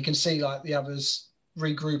 he can see like the others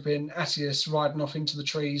regrouping, Attius riding off into the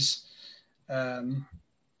trees on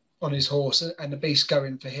his horse, and the beast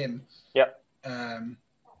going for him.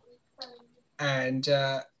 And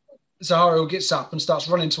Zahariel gets up and starts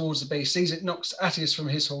running towards the beast, sees it, knocks Attius from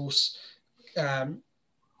his horse.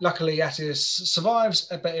 Luckily, Attius survives,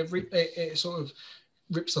 but it sort of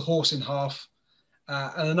rips the horse in half.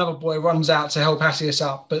 And another boy runs out to help Attius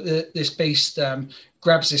up, but this beast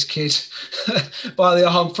grabs this kid by the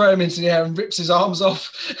arm, throws him into the air and rips his arms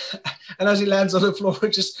off. And as he lands on the floor,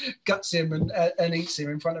 it just guts him and eats him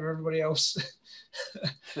in front of everybody else.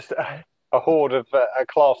 Just a horde of a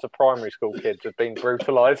class of primary school kids have been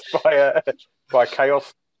brutalised by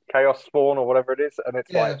chaos spawn or whatever it is, and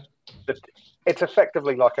it's like it's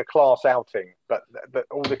effectively like a class outing, but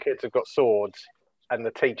all the kids have got swords and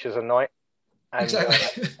the teacher's a knight. And,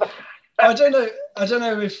 exactly. I don't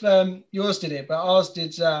know if yours did it, but ours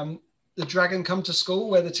did. The dragon come to school,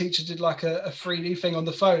 where the teacher did like a 3D thing on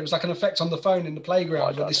the phone. It was like an effect on the phone in the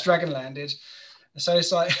playground where this dragon landed. So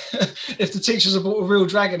it's like if the teachers had brought a real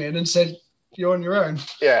dragon in and said, "You're on your own."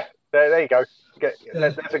 Yeah, there you go.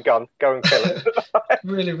 There's a gun. Go and kill it.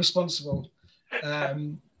 Really responsible.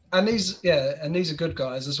 And these are good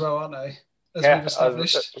guys as well, aren't they? As we've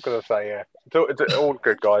established. I was going to say, it's all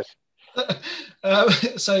good guys.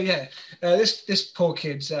 This poor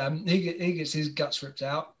kid, he gets his guts ripped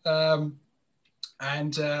out, and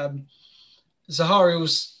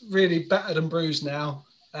Zahariel's really battered and bruised now.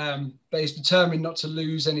 But he's determined not to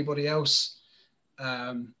lose anybody else,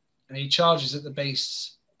 and he charges at the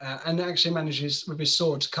beasts and actually manages with his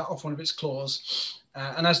sword to cut off one of its claws.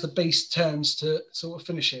 And as the beast turns to sort of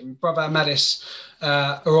finish him, Brother Amadis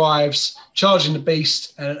arrives, charging the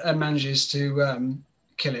beast, and manages to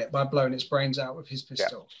kill it by blowing its brains out with his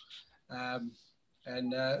pistol.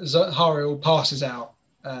 And Zahariel passes out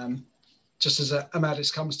just as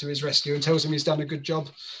Amadis comes to his rescue and tells him he's done a good job.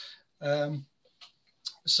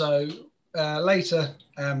 So later,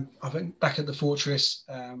 I think back at the fortress,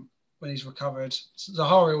 when he's recovered,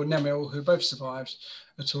 Zahariel and Nemil, who both survived,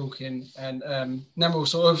 are talking, and Nemil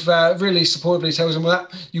sort of really supportively tells him, well,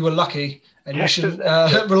 that you were lucky, and you shouldn't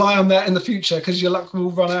rely on that in the future because your luck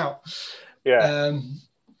will run out. Yeah.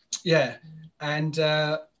 Yeah. And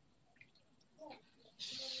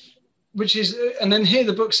which is, and then here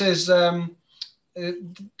the book says,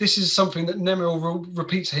 this is something that Nemil will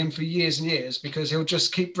repeat to him for years and years, because he'll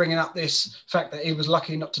just keep bringing up this fact that he was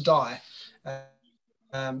lucky not to die.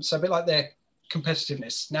 So a bit like their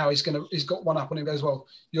competitiveness. Now he's got one up on him. Goes, well,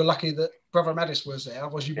 you're lucky that Brother Madis was there,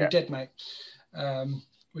 otherwise you'd be dead, mate.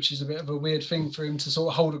 Which is a bit of a weird thing for him to sort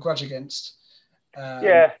of hold a grudge against.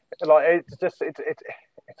 Like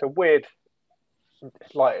it's a weird,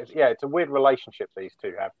 it's a weird relationship these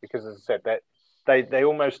two have, because as I said, that they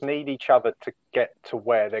almost need each other to get to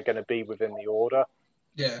where they're going to be within the order.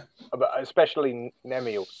 Yeah, but especially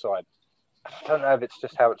Nemil's side. I don't know if it's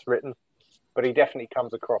just how it's written, but he definitely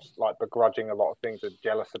comes across like begrudging a lot of things and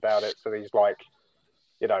jealous about it. So he's like,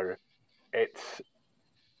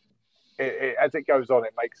 as it goes on,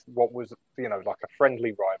 it makes what was, like a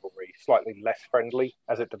friendly rivalry slightly less friendly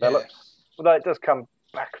as it develops. Yeah. Although it does come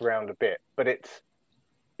back around a bit, but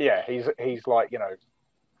he's like,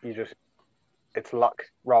 it's luck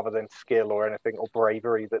rather than skill or anything, or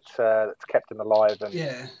bravery that's kept him alive. And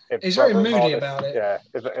he's very moody about it.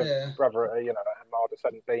 If Brother, Amardis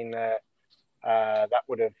hadn't been there, that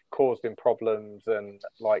would have caused him problems, and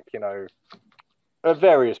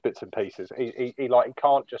various bits and pieces. He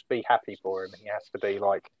can't just be happy for him. He has to be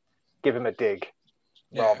like, give him a dig,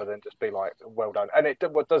 rather than just be like, well done. And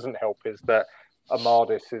what doesn't help is that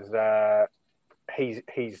Amardis is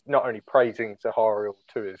he's not only praising Zahariel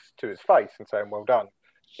to his face and saying well done,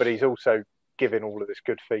 but he's also giving all of this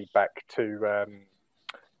good feedback to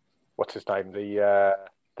what's his name, the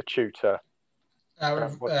tutor,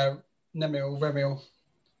 Remil.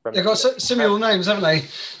 They've got similar names, haven't they?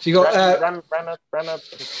 So you got Rama,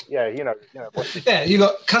 you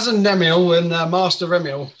got cousin Nemil and Master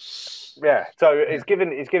Remil. Yeah, so he's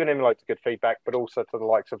giving him like good feedback, but also to the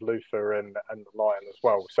likes of Luther and the Lion as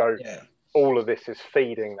well. So all of this is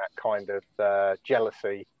feeding that kind of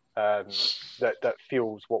jealousy that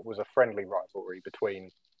fuels what was a friendly rivalry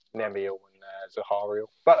between Nemil and Zahariel.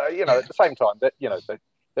 But at the same time, that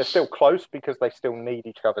they're still close because they still need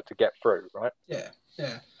each other to get through, right?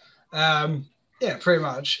 Pretty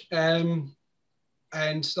much. And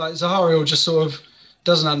like Zahariel just sort of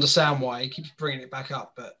doesn't understand why he keeps bringing it back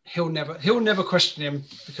up, but he'll never question him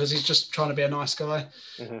because he's just trying to be a nice guy.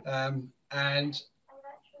 Mm-hmm. And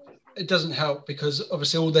it doesn't help because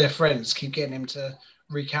obviously all their friends keep getting him to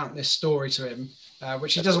recount this story to him,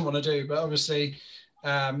 which he doesn't want to do. But obviously,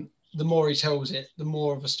 the more he tells it, the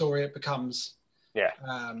more of a story it becomes. Yeah.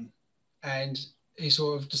 And he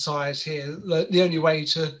sort of decides here the only way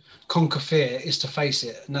to conquer fear is to face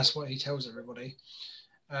it, and that's what he tells everybody.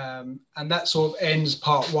 And that sort of ends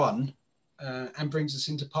part 1 and brings us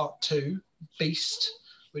into part 2, Beast,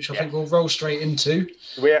 which I think we'll roll straight into.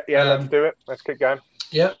 Let's do it. Let's keep going.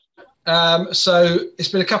 Yeah. So it's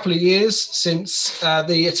been a couple of years since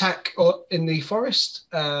the attack in the forest.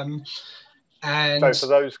 And so for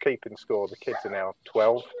those keeping score, the kids are now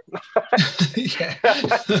 12.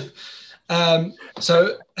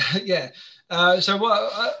 So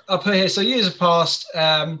what I put here, so years have passed.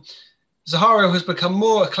 Zahariel has become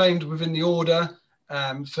more acclaimed within the order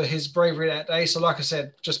for his bravery that day. So like I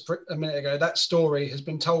said just a minute ago, that story has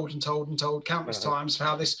been told countless times of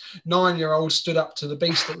how this 9-year-old stood up to the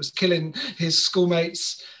beast that was killing his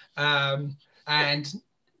schoolmates. And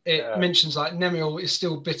it mentions like Nemil is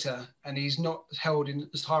still bitter and he's not held in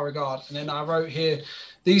as high regard. And then I wrote here,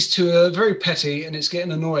 these two are very petty and it's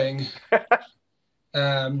getting annoying.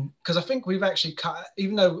 Because I think we've actually cut,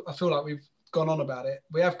 even though I feel like we've gone on about it,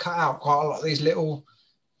 we have cut out quite a lot of these little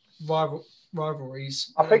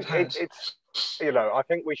rivalries. I think it's I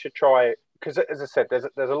think we should try, because as I said, there's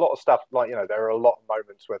a lot of stuff, like there are a lot of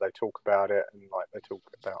moments where they talk about it, and like they talk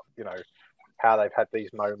about how they've had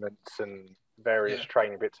these moments and various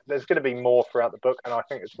training bits. There's going to be more throughout the book, and I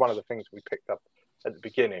think it's one of the things we picked up at the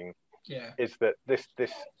beginning is that this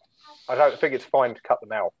I don't think it's fine to cut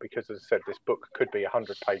them out, because as I said, this book could be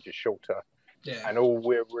 100 pages shorter. And all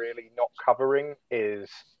we're really not covering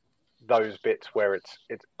is those bits where it's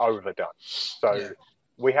overdone. So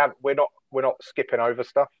we're not skipping over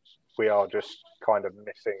stuff. We are just kind of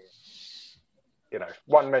missing.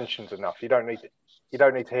 One mention's enough. You don't need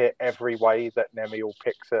to hear every way that Nemil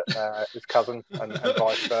picks at his cousin and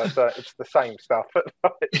vice versa. It's the same stuff.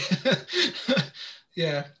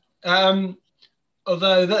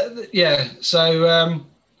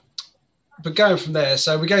 but going from there,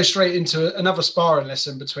 so we go straight into another sparring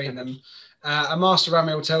lesson between them. And Master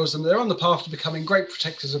Ramiel tells them they're on the path to becoming great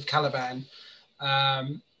protectors of Caliban.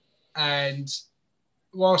 And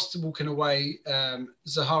whilst walking away,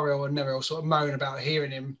 Zahariel and Neril sort of moan about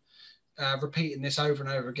hearing him repeating this over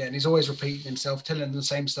and over again. He's always repeating himself, telling them the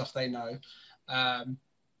same stuff they know.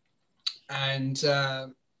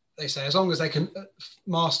 They say as long as they can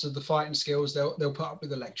master the fighting skills, they'll put up with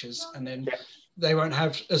the lectures, and then they won't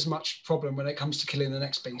have as much problem when it comes to killing the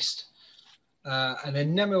next beast. And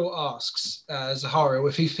then Nemil asks Zahariel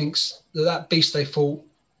if he thinks that beast they fought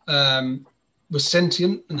was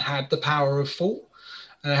sentient and had the power of thought.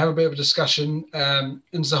 And they have a bit of a discussion. And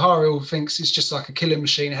Zahariel thinks it's just like a killing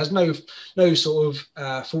machine. It has no sort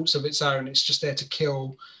of thoughts of its own. It's just there to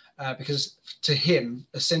kill. Because to him,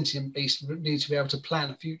 a sentient beast would need to be able to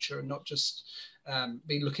plan a future and not just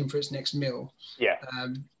be looking for its next meal. Yeah.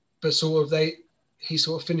 But he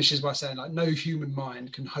sort of finishes by saying, like, no human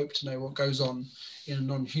mind can hope to know what goes on in a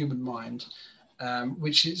non-human mind,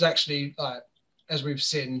 which is actually, as we've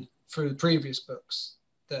seen through the previous books,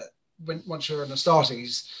 that once you're an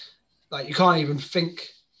Astartes, like, you can't even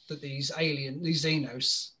think that these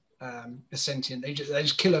Xenos, are sentient. They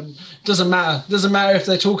just kill them. Doesn't matter if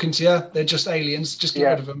they're talking to you. They're just aliens. Just get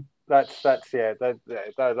rid of them. That's those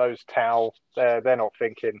Tau. They're not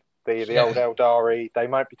thinking. The old Eldari. They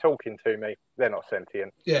might be talking to me. They're not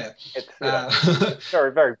sentient. Yeah, it's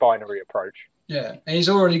very, very binary approach. Yeah, and he's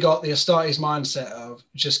already got the Astartes mindset of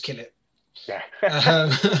just kill it. Yeah.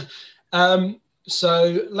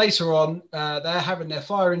 So later on, they're having their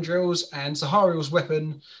firing drills, and Zahariel's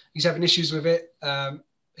weapon, he's having issues with it.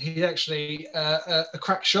 He's actually a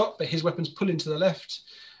crack shot, but his weapon's pulling to the left.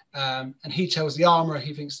 And he tells the armorer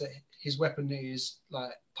he thinks that his weapon is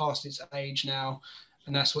like past its age now,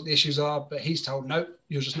 and that's what the issues are. But he's told, nope,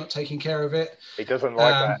 you're just not taking care of it. He doesn't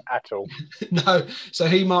like that at all. No. So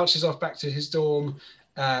he marches off back to his dorm,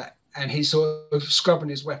 and he's sort of scrubbing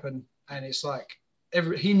his weapon. And it's like,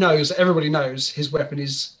 everybody knows his weapon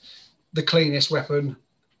is the cleanest weapon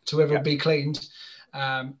to ever be cleaned.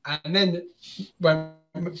 And then, won't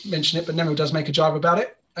mention it, but Nemil does make a jibe about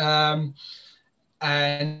it. And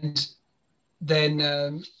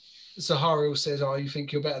then Zahariel says, oh, you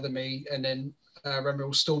think you're better than me? And then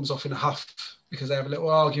Ramiel storms off in a huff because they have a little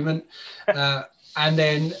argument. And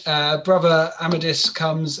then brother Amadis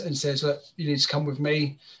comes and says, look, you need to come with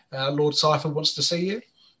me. Lord Cypher wants to see you.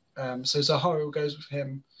 So Zahariel goes with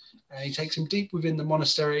him, and he takes him deep within the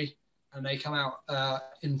monastery, and they come out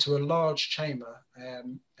into a large chamber,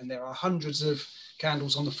 and there are hundreds of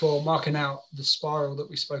candles on the floor marking out the spiral that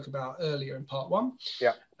we spoke about earlier in part 1.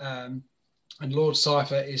 Yeah. And Lord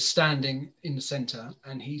Cypher is standing in the center,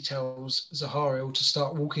 and he tells Zahariel to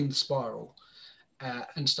start walking the spiral,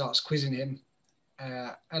 and starts quizzing him.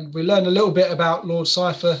 And we learn a little bit about Lord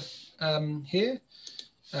Cypher here.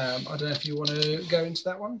 I don't know if you want to go into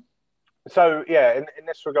that one. So, yeah, in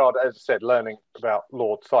this regard, as I said, learning about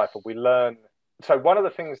Lord Cypher, we learn... So one of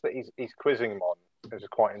the things that he's quizzing him on is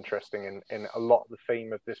quite interesting, in a lot of the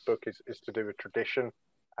theme of this book is to do with tradition,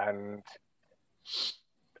 and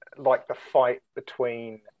like the fight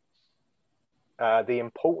between the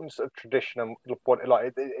importance of tradition and what,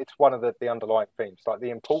 like, it's one of the underlying themes, like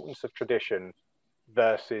the importance of tradition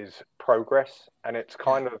versus progress. And it's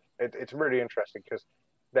kind of, it's really interesting because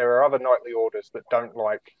there are other knightly orders that don't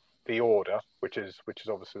like the order, which is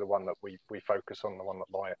obviously the one that we focus on, the one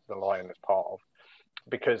that the Lion is part of,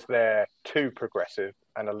 because they're too progressive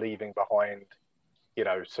and are leaving behind,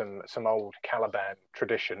 some old Caliban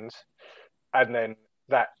traditions. And then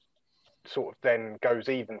that sort of then goes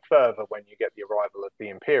even further when you get the arrival of the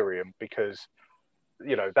Imperium, because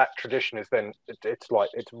that tradition is then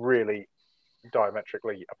it's really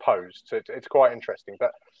diametrically opposed. So it's quite interesting.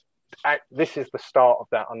 But this is the start of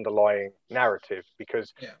that underlying narrative,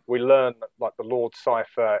 because we learn that, like, the Lord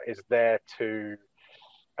Cypher is there to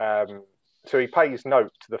so he pays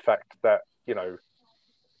note to the fact that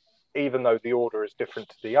even though the order is different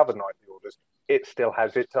to the other knightly orders, it still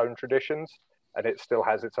has its own traditions, and it still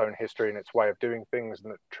has its own history and its way of doing things,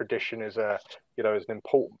 and that tradition is is an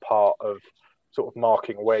important part of sort of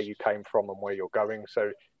marking where you came from and where you're going.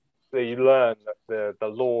 So you learn that the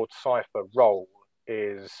Lord Cypher role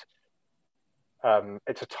is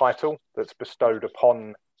it's a title that's bestowed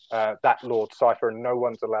upon that Lord Cypher, and no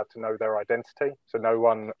one's allowed to know their identity. So no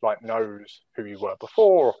one knows who you were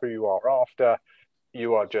before or who you are after.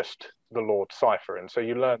 You are just the Lord Cypher. And so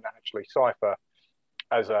you learn that actually Cypher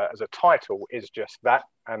as a title is just that,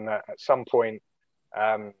 and that at some point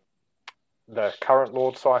the current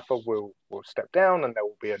Lord Cypher will step down, and there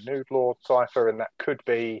will be a new Lord Cypher, and that could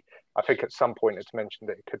be, I think at some point it's mentioned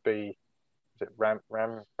that it could be Is it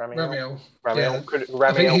Ramiel? Ramiel. Ramiel. Yeah.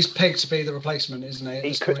 I think he's pegged to be the replacement, isn't he?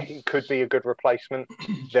 He could be a good replacement.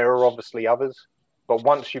 There are obviously others, but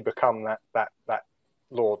once you become that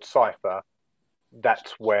Lord Cypher,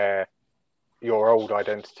 that's where your old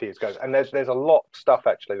identity is goes. And there's a lot of stuff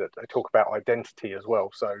actually that they talk about identity as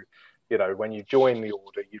well. So, you know, when you join the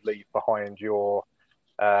order, you leave behind your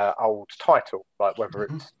old title, like whether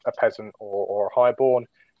it's a peasant or a highborn.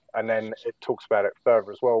 And then it talks about it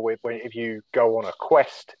further as well. If you go on a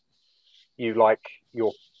quest, you're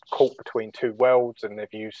caught between two worlds, and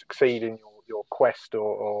if you succeed in your quest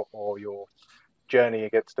or your journey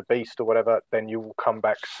against the beast or whatever, then you will come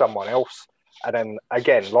back someone else. And then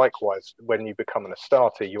again, likewise, when you become an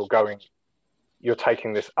Astarte, you're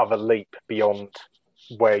taking this other leap beyond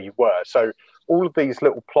where you were. So all of these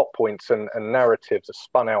little plot points and narratives are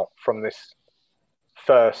spun out from this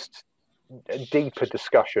first deeper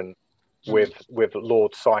discussion with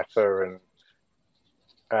Lord Cypher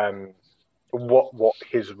and what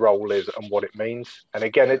his role is and what it means. And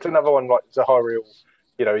again, it's another one like Zahariel,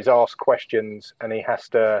 you know, he's asked questions and he has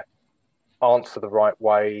to answer the right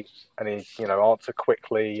way, and he, you know, answer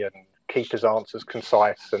quickly and keep his answers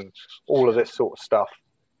concise and all of this sort of stuff.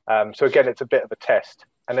 So again, it's a bit of a test.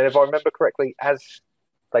 And then if I remember correctly, as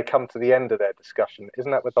they come to the end of their discussion,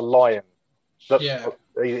 isn't that with the lion?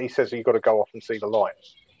 He says you've got to go off and see the lion.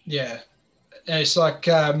 Yeah. It's like,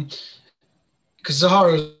 because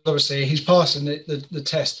Zahara, obviously, he's passing the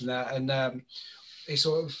test and that, and he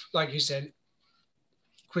sort of, like you said,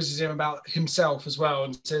 quizzes him about himself as well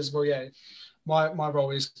and says, well, yeah, my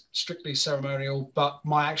role is strictly ceremonial, but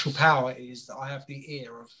my actual power is that I have the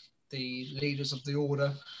ear of the leaders of the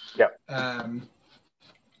order. Yeah.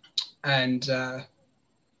 And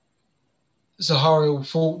Zahariel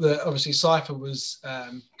thought that obviously Cypher was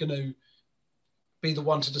going to be the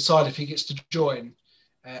one to decide if he gets to join.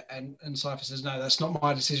 And Cypher says, no, that's not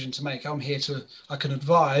my decision to make. I can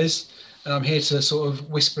advise, and I'm here to sort of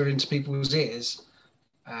whisper into people's ears.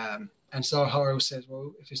 And Zahariel says,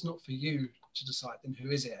 well, if it's not for you to decide, then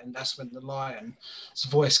who is it? And that's when the lion's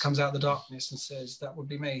voice comes out of the darkness and says, that would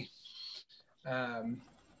be me. And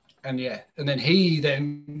then he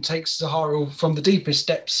then takes Zahariel from the deepest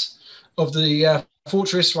depths of the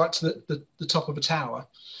fortress right to the top of a tower.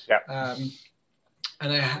 Yeah.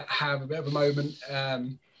 And they have a bit of a moment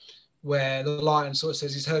where the lion sort of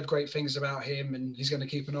says he's heard great things about him and he's going to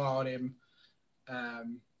keep an eye on him.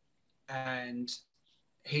 And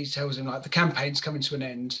he tells him, like, the campaign's coming to an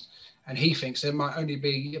end, and he thinks there might only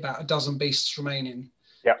be about a dozen beasts remaining.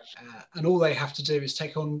 Yeah. And all they have to do is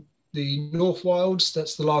take on the North Wilds.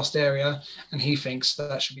 That's the last area, and he thinks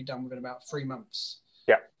that should be done within about 3 months.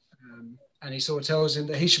 Yeah. And he sort of tells him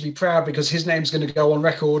that he should be proud because his name's going to go on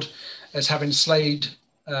record as having slayed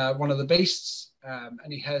one of the beasts,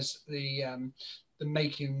 and he has the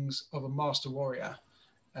makings of a master warrior,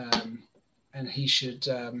 and he should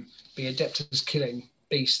be adept at killing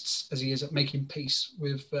beasts as he is at making peace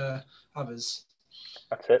with others.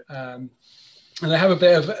 That's it. And they have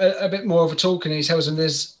a bit more of a talk, and he tells him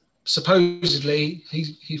there's supposedly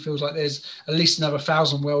he feels like there's at least another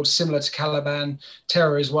 1,000 worlds similar to Caliban.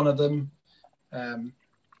 Terra is one of them,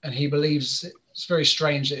 and he believes it's very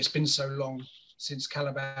strange that it's been so long since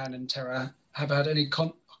Caliban and Terra have had any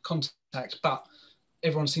contact, but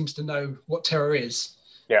everyone seems to know what Terra is.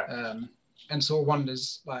 Yeah. And sort of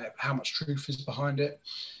wonders like how much truth is behind it.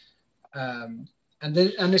 And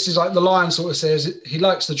this is like the lion sort of says he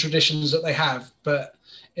likes the traditions that they have, but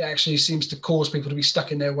it actually seems to cause people to be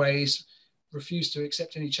stuck in their ways, refuse to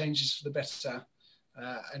accept any changes for the better.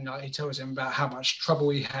 And he tells him about how much trouble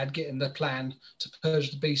he had getting the plan to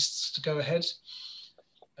purge the beasts to go ahead.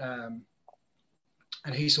 And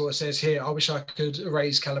he sort of says here, I wish I could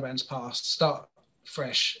erase Caliban's past, start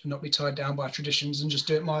fresh and not be tied down by traditions and just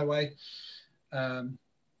do it my way. And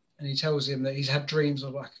he tells him that he's had dreams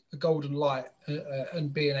of like a golden light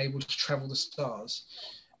and being able to travel the stars,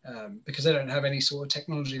 because they don't have any sort of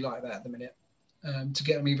technology like that at the minute to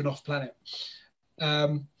get them even off planet.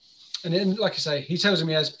 And then, like I say, he tells him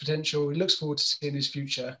he has potential. He looks forward to seeing his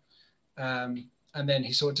future. And then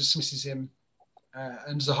he sort of dismisses him.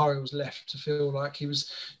 And Zahariel was left to feel like he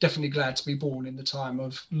was definitely glad to be born in the time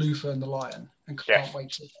of Luther and the Lion and can't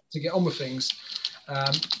wait to get on with things.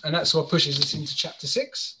 And that sort of pushes us into chapter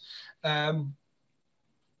 6. And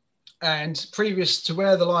previous to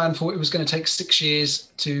where the Lion thought it was going to take 6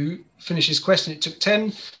 years to finish his quest, and it took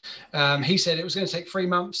 10, he said it was going to take 3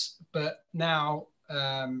 months, but now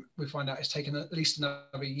we find out it's taken at least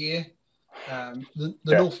another year. The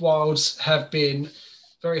North Wilds have been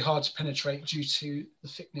very hard to penetrate due to the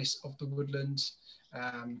thickness of the woodlands.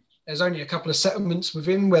 there's only a couple of settlements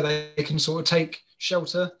within where they can sort of take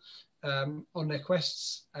shelter on their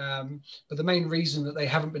quests. But the main reason that they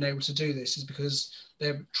haven't been able to do this is because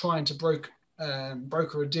they're trying to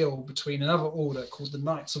broker a deal between another order called the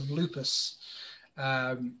Knights of Lupus.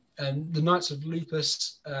 And the Knights of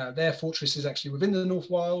Lupus, their fortress is actually within the North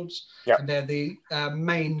Wilds, and they're the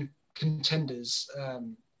main contenders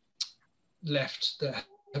left that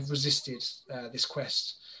have resisted this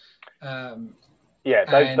quest.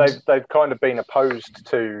 They've kind of been opposed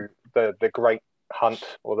to the great hunt,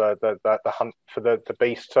 or the hunt for the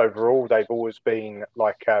beasts overall. They've always been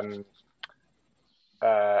like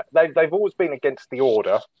they've always been against the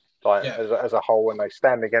order, as a whole, and they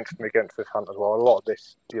stand against this hunt as well. A lot of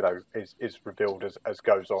this, is revealed as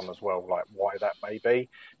goes on as well, like why that may be.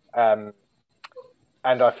 And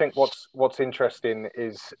I think what's interesting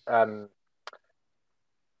is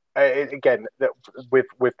again, that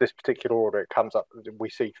with this particular order, it comes up. We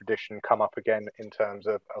see tradition come up again in terms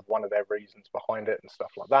of one of their reasons behind it and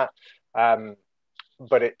stuff like that.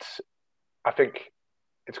 But I think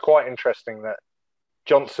it's quite interesting that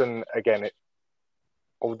Johnson, again,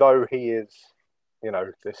 although he is,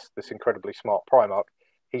 this incredibly smart Primarch,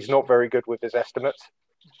 he's not very good with his estimates.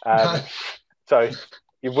 So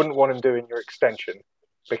you wouldn't want him doing your extension,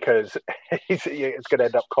 because it's going to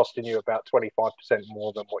end up costing you about 25%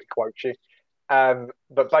 more than what he quotes you.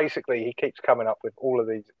 But basically, he keeps coming up with all of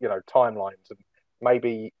these, timelines, and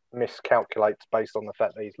maybe miscalculates based on the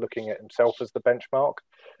fact that he's looking at himself as the benchmark.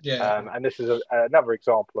 And this is another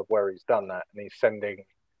example of where he's done that, and he's sending,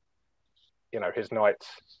 his knights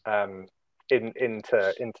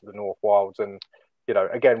into the North Wilds. And,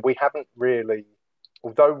 again, we haven't really,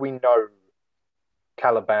 although we know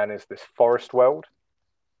Caliban is this forest world,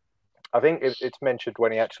 I think it's mentioned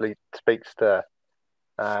when he actually speaks to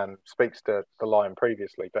the Lion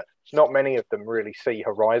previously, but not many of them really see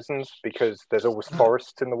horizons because there's always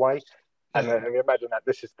forests in the way. And you imagine that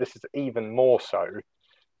this is even more so.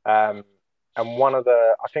 And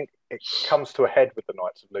I think it comes to a head with the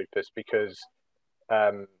Knights of Lupus because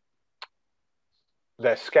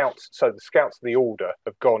their scouts. So the scouts of the Order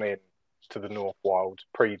have gone in to the North Wilds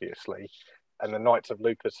previously, and the Knights of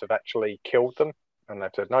Lupus have actually killed them, and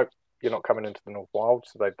they've said, nope, you're not coming into the North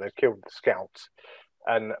Wilds. So they've killed the scouts.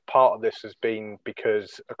 And part of this has been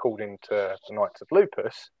because, according to the Knights of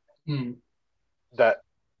Lupus, that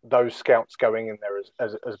those scouts going in there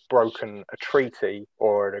has broken a treaty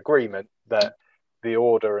or an agreement that the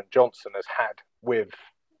Order and Johnson has had with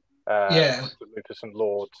Lupus and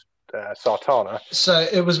Lord Sartana. So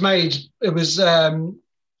it was because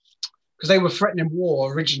they were threatening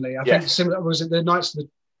war originally. I think similar, was it the Knights of the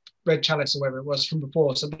Red Chalice or whatever it was from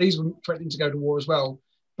before? So these were threatening to go to war as well,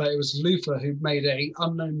 but it was Luther who made a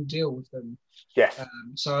unknown deal with them.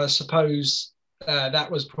 So I suppose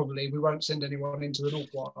that was probably, we won't send anyone into the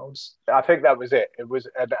North Wilds. I think that was it. It was,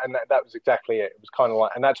 and that was exactly it. It was kind of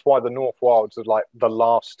like, and that's why the North Wilds are like the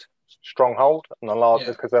last stronghold, and the last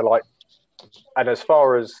because they're like. And as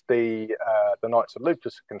far as the Knights of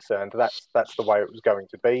Lupus are concerned, that's the way it was going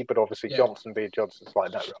to be. But obviously, Johnson being Johnson's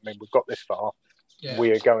like, no, I mean, we've got this far.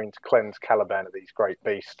 We are going to cleanse Caliban of these great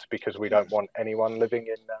beasts because we don't want anyone living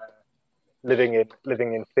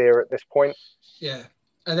in fear at this point. Yeah,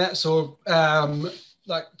 and that sort of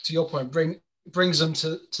like to your point, brings them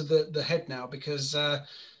to the head now, because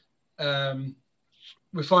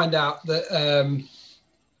we find out that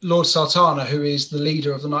Lord Sartana, who is the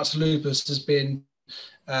leader of the Knights of Lupus, has been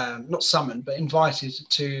not summoned, but invited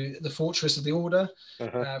to the fortress of the Order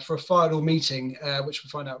for a final meeting, which we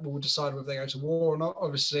find out will decide whether they go to war or not.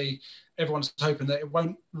 Obviously, everyone's hoping that it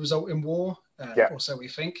won't result in war, or so we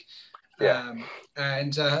think.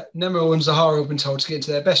 And Nemo and Zahara have been told to get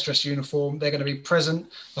into their best dress uniform. They're going to be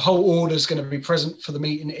present. The whole order is going to be present for the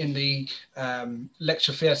meeting in the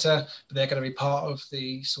lecture theatre, but they're going to be part of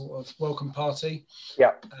the sort of welcome party.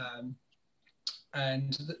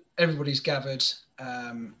 Everybody's gathered,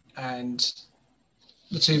 and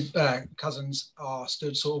the two cousins are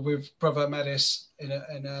stood sort of with Brother Madis in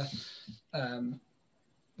a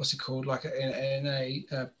what's it called, like in a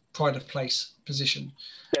pride of place position.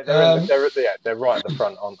 They're right at the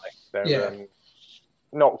front, aren't they? They're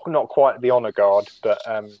not quite the honour guard, but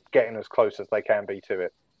getting as close as they can be to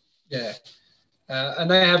it.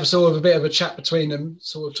 And they have sort of a bit of a chat between them,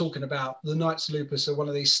 sort of talking about the Knights of Lupus are one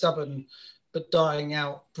of these stubborn but dying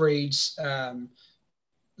out breeds.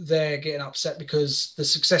 They're getting upset because the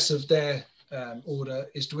success of their order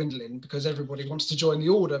is dwindling, because everybody wants to join the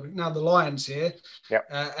Order. But now the Lion's here,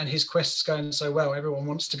 and his quest is going so well, everyone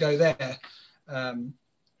wants to go there.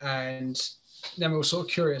 And then we're sort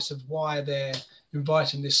of curious of why they're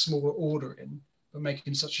inviting this smaller order in. but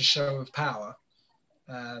making such a show of power.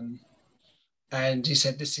 And he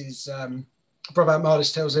said, this is, Brother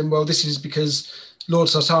Mardis tells him, well, this is because Lord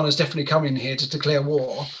Sartana is definitely coming here to declare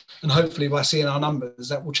war, and hopefully by seeing our numbers,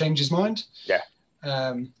 that will change his mind. Yeah.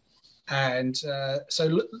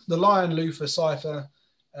 So the Lion, Luther, Cypher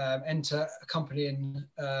enter accompanying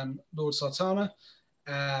Lord Sartana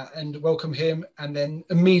and welcome him. And then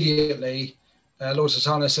immediately Lord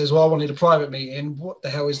Sartana says, well, I wanted a private meeting. What the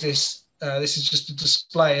hell is this? This is just a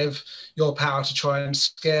display of your power to try and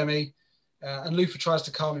scare me. And Luther tries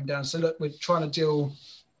to calm him down. So look, we're trying to deal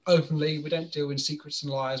openly. We don't deal in secrets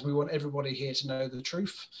and lies. We want everybody here to know the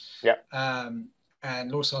truth. Yeah.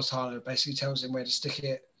 And Lord Sartana basically tells him where to stick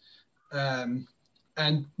it, and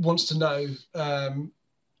wants to know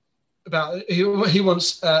about. He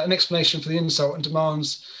wants an explanation for the insult and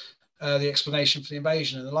demands the explanation for the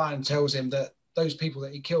invasion. And the Lion tells him that those people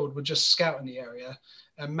that he killed were just scouting the area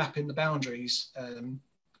and mapping the boundaries.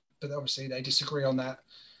 But obviously they disagree on that.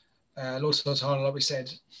 Lord Sultana, like we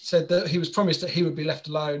said that he was promised that he would be left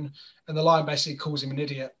alone, and the Lion basically calls him an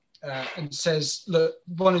idiot and says, look,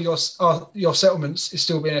 one of your settlements is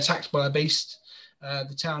still being attacked by a beast,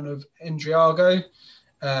 the town of Endriago,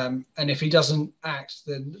 and if he doesn't act,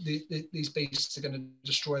 then these beasts are going to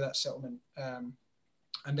destroy that settlement, and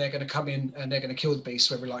they're going to come in and they're going to kill the beast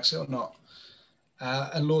whether he likes it or not.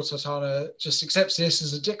 And Lord Sultana just accepts this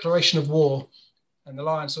as a declaration of war, and the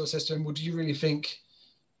Lion sort of says to him, well, do you really think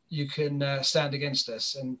you can stand against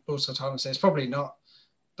us? And Lord Sultana says, probably not,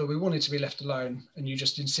 but we wanted to be left alone, and you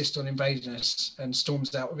just insist on invading us, and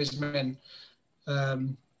storms out with his men.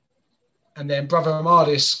 And then Brother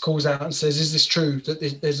Amardis calls out and says, is this true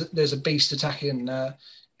that there's a beast attacking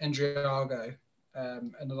Endriago?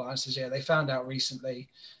 And the Lion says, yeah, they found out recently,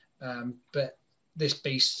 but this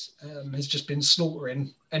beast has just been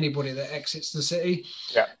slaughtering anybody that exits the city.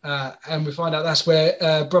 Yeah. And we find out that's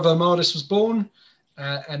where Brother Amardis was born.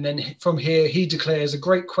 And then from here, he declares a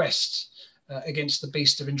great quest against the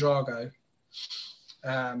beast of Indrago.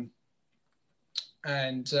 What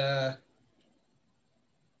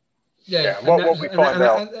we find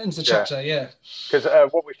out ends the chapter. Yeah, because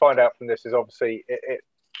what we find out from this is obviously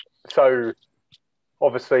so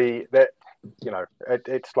obviously that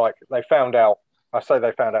it's like they found out. I say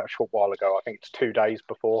they found out a short while ago. I think it's 2 days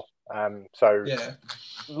before. So yeah,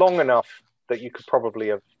 long enough that you could probably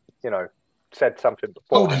have said something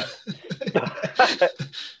before.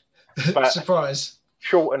 But surprise.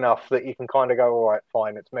 Short enough that you can kind of go, all right,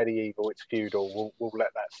 fine, it's medieval, it's feudal, we'll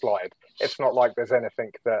let that slide. It's not like there's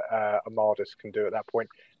anything that Amardis can do at that point.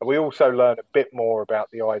 And we also learn a bit more about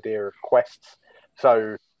the idea of quests.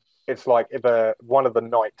 So it's like if one of the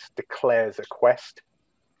knights declares a quest,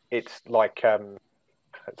 it's like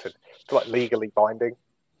legally binding.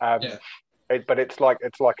 But it's like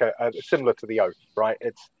a similar to the oath, right?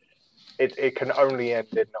 It can only end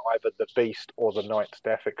in either the beast or the knight's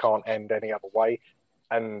death. It can't end any other way.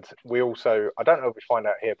 And we also, I don't know if we find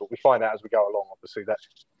out here, but we find out as we go along, obviously, that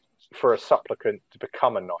for a supplicant to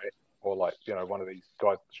become a knight, or one of these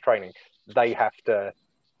guys that's training, they have to,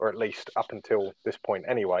 or at least up until this point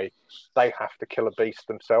anyway, they have to kill a beast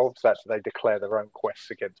themselves. They declare their own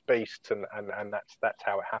quests against beasts, and that's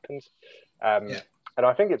how it happens. And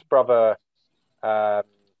I think it's Brother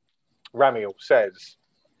Ramiel says,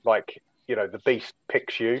 the beast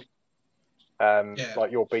picks you.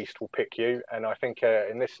 Like your beast will pick you, and I think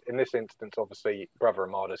in this instance, obviously, Brother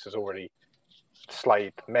Amardis has already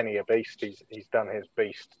slayed many a beast. He's done his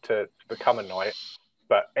beast to become a knight,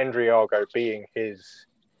 but Endriago being his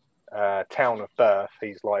town of birth,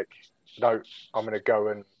 he's like, no, I'm going to go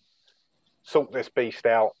and sort this beast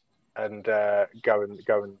out and go and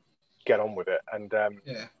get on with it. And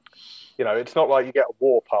it's not like you get a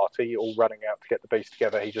war party all running out to get the beast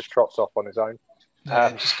together. He just trots off on his own.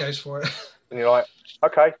 Just goes for it. And you're like,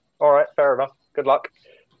 okay, all right, fair enough. Good luck.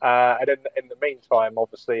 And in the meantime,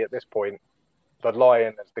 obviously, at this point, the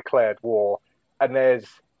Lion has declared war. And I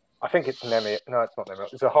think it's Nemir. No, it's not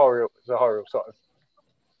Nemir. It's a horrible sort of,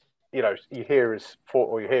 you hear his thought,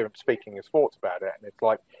 or you hear him speaking his thoughts about it. And it's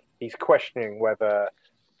like he's questioning whether,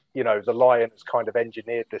 the Lion has kind of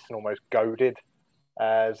engineered this and almost goaded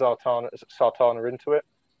Sartana into it.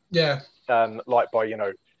 Yeah. By,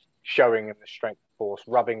 showing him the strength of force,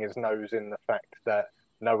 rubbing his nose in the fact that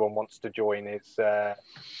no one wants to join his,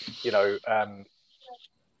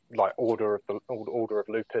 order of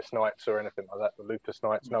Lupus Knights or anything like that. The Lupus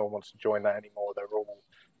Knights, no one wants to join that anymore. They're all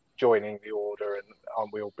joining the order, and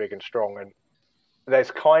aren't we all big and strong? And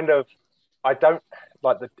there's kind of, I don't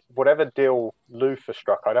like whatever deal Luther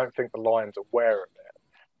struck. I don't think the Lion's aware of it,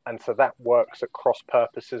 and so that works at cross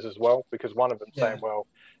purposes as well. Because one of them saying, well,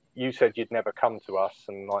 you said you'd never come to us,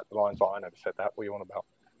 and like the line's like, I never said that. What are you on about?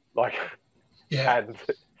 Like, Yeah. and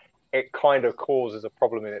it kind of causes a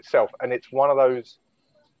problem in itself. And it's one of those,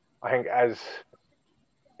 I think, as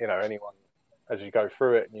you know, anyone, as you go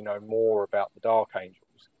through it and you know more about the Dark Angels,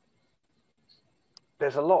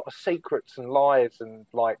 there's a lot of secrets and lies and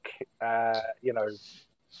like, you know,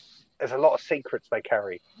 there's a lot of secrets they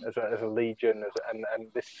carry as a legion, and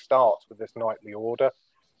this starts with this knightly order,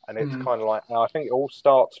 and it's kind of like, I think it all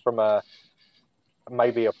starts from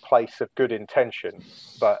maybe a place of good intention,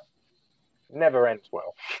 but never ends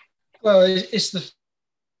well. Well, it's the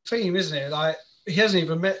theme, isn't it? Like, he hasn't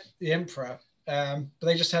even met the Emperor, but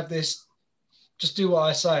they just have this, just do what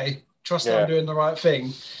I say, trust that I'm doing the right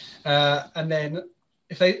thing. And then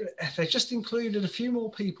if they just included a few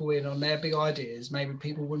more people in on their big ideas, maybe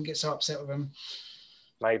people wouldn't get so upset with them.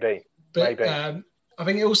 Maybe. I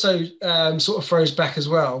think it also sort of throws back as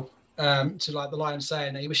well to like the Lion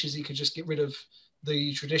saying that he wishes he could just get rid of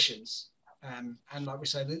the traditions. And like we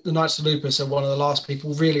say, the Knights of Lupus are one of the last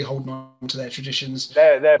people really holding on to their traditions.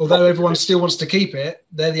 Although everyone still wants to keep it,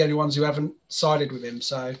 they're the only ones who haven't sided with him.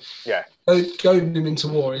 So goading him into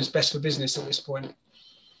war is best for business at this point.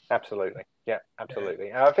 Absolutely. Yeah, absolutely.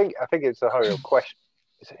 And I think it's the whole question.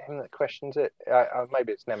 Is it him that questions it?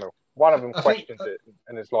 Maybe it's Nemil. One of them questions it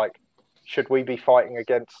and is like, should we be fighting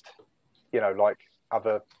against, you know, like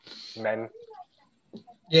other men?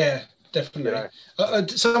 Yeah, definitely. You know?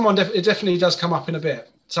 It definitely does come up in a bit.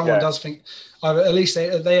 Someone does think, at least they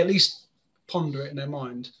at least ponder it in their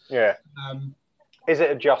mind. Yeah. Is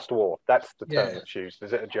it a just war? That's the term that's used.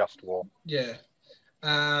 Is it a just war? Yeah.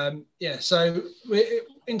 So we're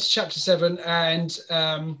into chapter 7, and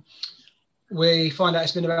we find out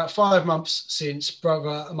it's been about 5 months since Brother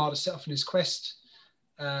Armada set off on his quest,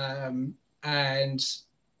 and it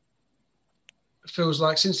feels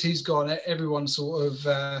like since he's gone, everyone sort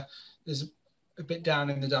of there's a bit down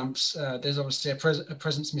in the dumps. There's obviously a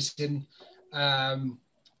presence missing,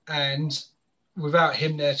 and without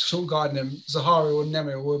him there sort of guiding them, Zahario and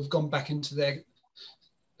Nemil have gone back into their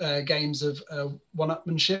games of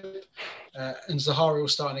one-upmanship, and Zahario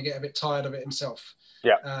starting to get a bit tired of it himself.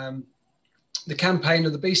 Yeah. The campaign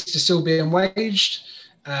of the Beast is still being waged,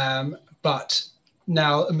 but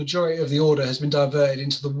now a majority of the Order has been diverted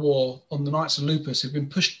into the war on the Knights of Lupus, who've been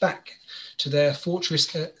pushed back to their fortress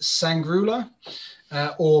Sangrula,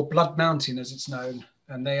 or Blood Mountain as it's known,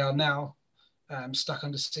 and they are now stuck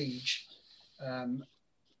under siege.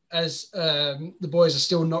 As the boys are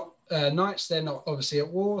still not knights, they're not obviously at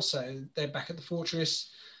war, so they're back at the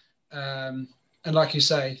fortress. And like you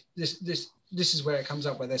say, this is where it comes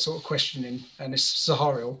up, where they're sort of questioning, and it's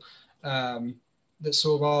Zahario that's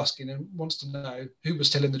sort of asking and wants to know who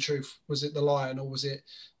was telling the truth. Was it the Lion or was it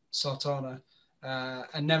Sartana?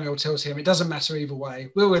 And Nemil tells him it doesn't matter either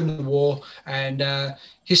way. We'll win the war, and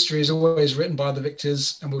history is always written by the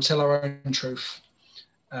victors, and we'll tell our own truth.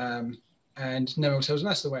 And Nemil tells him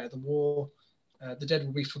that's the way of the war. The dead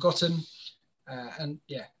will be forgotten. And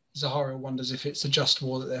Zahario wonders if it's a just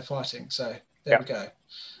war that they're fighting. So there we go.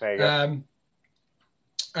 There you go.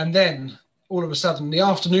 And then all of a sudden, the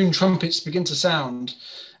afternoon trumpets begin to sound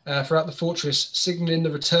throughout the fortress, signaling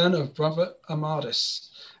the return of Brother Amadis.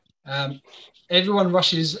 Everyone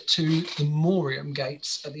rushes to the Morium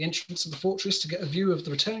gates at the entrance of the fortress to get a view of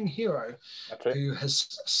the returning hero who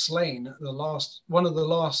has slain one of the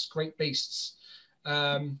last great beasts.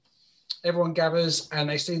 Everyone gathers and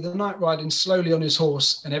they see the knight riding slowly on his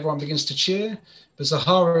horse, and everyone begins to cheer. But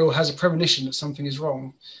Zahario has a premonition that something is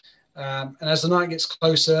wrong. And as the knight gets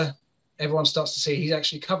closer, everyone starts to see he's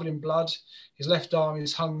actually covered in blood. His left arm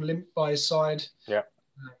is hung limp by his side. Yeah.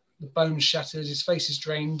 The bones shattered. His face is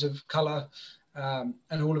drained of colour.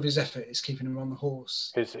 And all of his effort is keeping him on the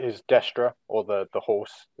horse. His destra, or the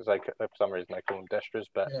horse, because for some reason they call them destras,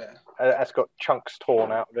 but that's got chunks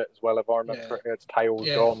torn out of it as well. If I remember, its tail's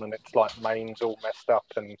gone and it's like mane's all messed up,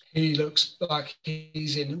 and he looks like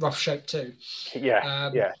he's in rough shape too.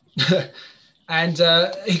 And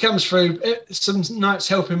he comes through. Some knights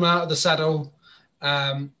help him out of the saddle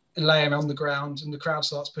and lay him on the ground, and the crowd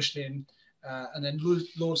starts pushing in. And then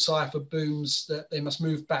Lord Cypher booms that they must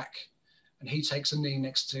move back. And he takes a knee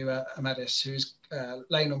next to Amadis, who's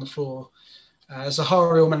laying on the floor.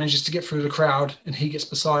 Zahario manages to get through the crowd, and he gets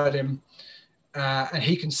beside him. And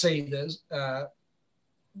he can see that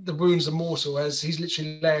the wounds are mortal, as he's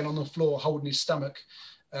literally laying on the floor, holding his stomach,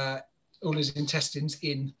 all his intestines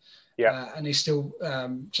in. And he's still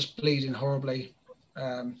just bleeding horribly.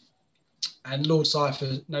 And Lord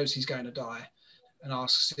Cypher knows he's going to die and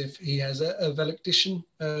asks if he has a Velecdition.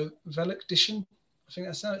 I think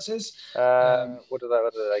that's how it says. What do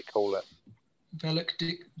they call it?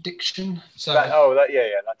 valediction. So that's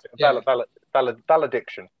it.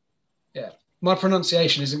 Valediction. Yeah, my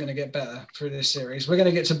pronunciation isn't going to get better through this series. We're going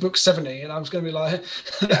to get to book 70, and I'm just going to be like,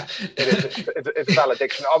 yeah, it is. It's a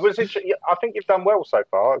valediction. I think you've done well so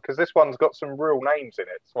far because this one's got some real names in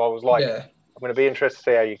it. So I was like, yeah. I'm going to be interested to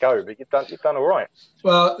see how you go, but you've done all right.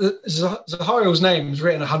 Well, Zahariel's name is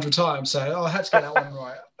written 100 times, so I had to get that one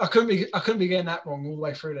right. I couldn't be getting that wrong all the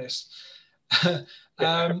way through this. Fair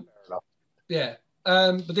enough. Yeah.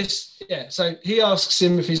 But this, so he asks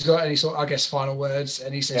him if he's got any sort of, I guess, final words,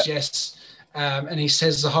 and he says yes. And he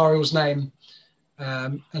says Zahariel's name,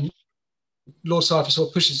 and Lord Cypher sort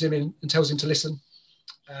of pushes him in and tells him to listen.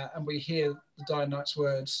 And we hear the Dying Knight's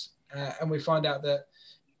words, and we find out that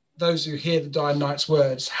those who hear the Dying Knight's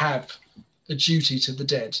words have a duty to the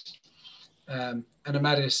dead. And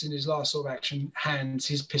Amadis, in his last sort of action, hands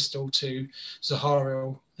his pistol to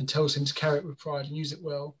Zahariel and tells him to carry it with pride and use it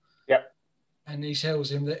well. Yep. And he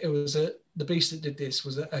tells him that it was the beast that did this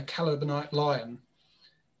was a Calibanite lion.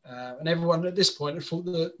 And everyone at this point had thought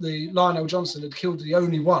that the Lionel Johnson had killed the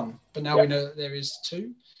only one, but now we know that there is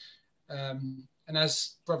two. And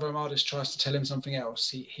as Brother Amadis tries to tell him something else,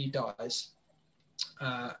 he dies.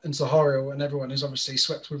 And Zahariel and everyone is obviously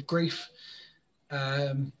swept with grief.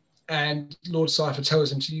 And Lord Cypher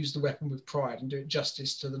tells him to use the weapon with pride and do it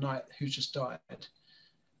justice to the knight who's just died.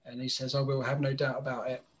 And he says, I will have no doubt about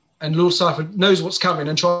it. And Lord Cypher knows what's coming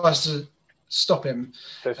and tries to stop him.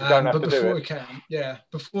 So you don't have but to before do he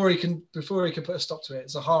can, before he can put a stop to it,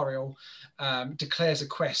 Zahariel declares a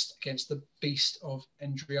quest against the beast of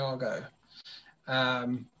Endriago.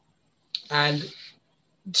 And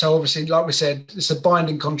so obviously, like we said, it's a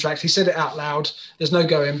binding contract. He said it out loud. There's no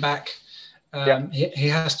going back. He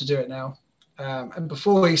has to do it now. And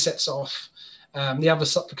before he sets off, the other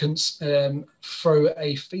supplicants throw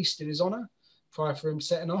a feast in his honour prior for him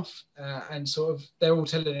setting off. And sort of they're all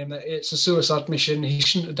telling him that it's a suicide mission. He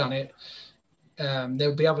shouldn't have done it.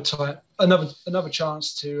 There'll be another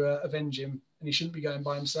chance to avenge him, and he shouldn't be going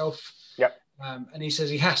by himself. Yep. And he says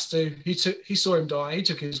he has to. He saw him die. He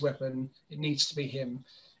took his weapon. It needs to be him.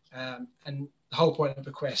 And the whole point of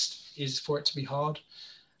the quest is for it to be hard.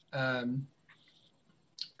 And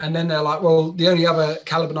then they're like, well, the only other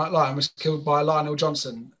Calibanite lion was killed by Lionel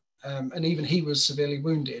Johnson. And even he was severely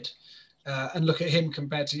wounded. And look at him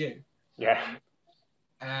compared to you. Yeah.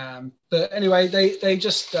 But anyway, they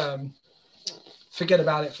just forget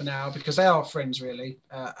about it for now because they are friends, really.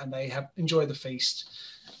 And they enjoy the feast.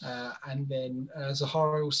 And then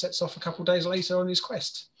Zahariel sets off a couple of days later on his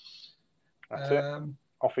quest. That's it.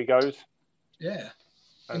 Off he goes. Yeah.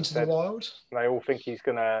 Into the wild. They all think he's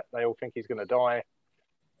gonna die.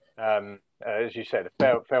 As you said,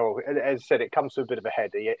 Ferrell, as I said, it comes to a bit of a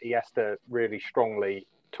head. He has to really strongly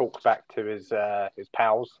talk back to his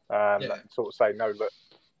pals and sort of say, no, look,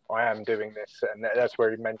 I am doing this. And that's where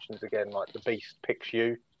he mentions again, like, the beast picks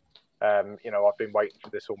you. I've been waiting for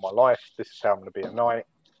this all my life. This is how I'm going to be a knight.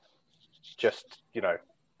 Just,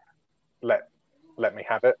 let me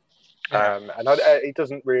have it. And he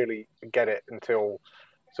doesn't really get it until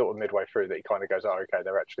sort of midway through that he kind of goes, oh, okay,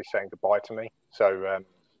 they're actually saying goodbye to me. So,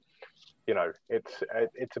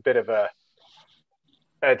 it's a bit of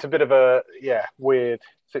a weird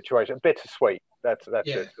situation, bittersweet. That's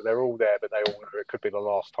it. So they're all there, but they all know it could be the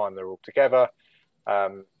last time they're all together.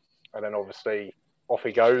 And then obviously off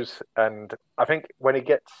he goes. And I think when he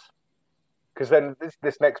gets, because then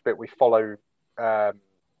this next bit we follow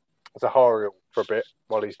Zahariel for a bit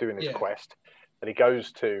while he's doing his quest, and he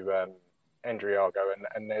goes to Endriago,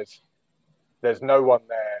 and there's no one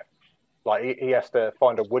there. Like he has to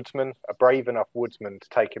find a woodsman, a brave enough woodsman to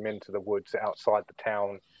take him into the woods outside the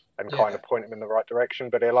town and kind of point him in the right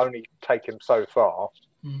direction. But he'll only take him so far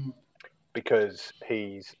because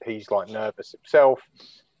he's like nervous himself,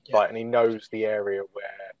 and he knows the area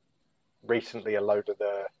where recently a load of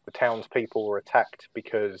the townspeople were attacked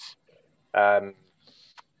because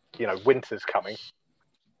winter's coming,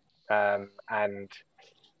 and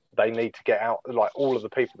they need to get out. Like all of the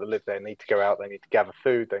people that live there need to go out. They need to gather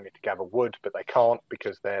food. They need to gather wood, but they can't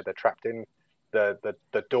because they're trapped in the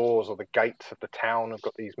doors or the gates of the town. Have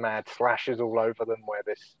got these mad slashes all over them, where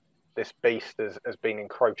this beast has been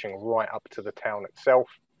encroaching right up to the town itself.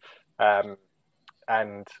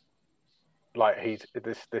 And like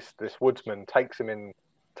this woodsman takes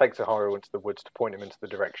Zahariel into the woods to point him into the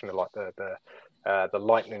direction of like the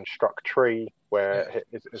lightning struck tree, where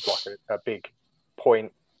it's like a big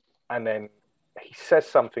point. And then he says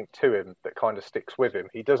something to him that kind of sticks with him.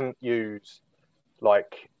 He doesn't use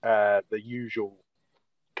like the usual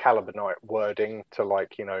Calibanite wording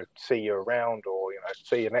to see you around or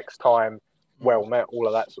see you next time. well met, all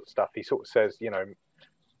of that sort of stuff. He sort of says, you know,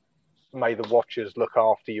 may the Watchers look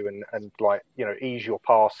after you and like, you know, ease your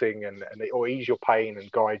passing or ease your pain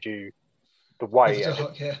and guide you the way.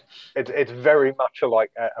 It's very much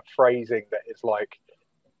like a phrasing that is like,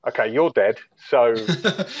 okay, you're dead, so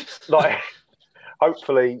like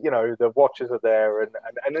hopefully, you know, the Watchers are there, and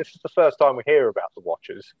this is the first time we hear about the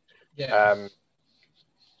Watchers.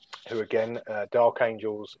 Who again, Dark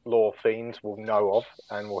Angels lore fiends will know of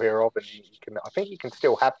and will hear of, and I think you can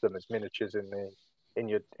still have them as miniatures in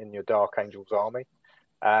your Dark Angels army.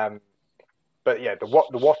 But yeah, the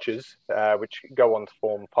Watchers, which go on to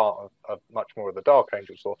form part of much more of the Dark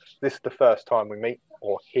Angels lore. This is the first time we meet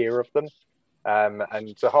or hear of them. And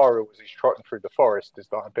Zahariel, as he's trotting through the forest, is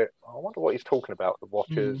like a bit, I wonder what he's talking about, the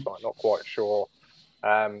Watchers, like not quite sure.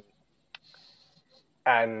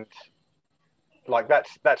 And like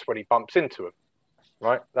that's when he bumps into them,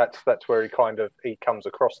 right? That's where he comes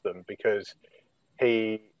across them, because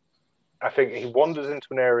I think he wanders into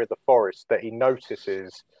an area of the forest that he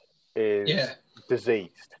notices is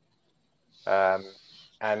diseased.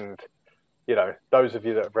 And you know, those of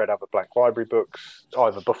you that have read other Black Library books,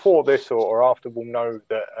 either before this or after, will know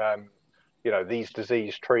that you know, these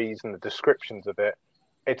diseased trees and the descriptions of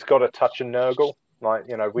it's got a touch of Nurgle. Like,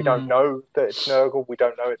 you know, we don't know that it's Nurgle, we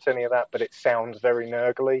don't know it's any of that, but it sounds very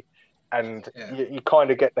Nurgly. And you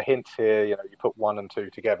kind of get the hints here, you know, you put 1 and 2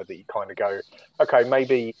 together that you kind of go, okay,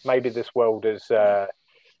 maybe this world has got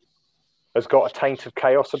a taint of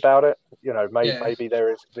chaos about it. You know, maybe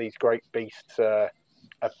there is these great beasts,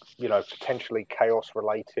 you know, potentially chaos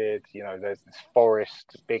related. You know, there's this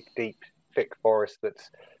forest, big, deep, thick forest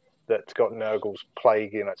that's got Nurgle's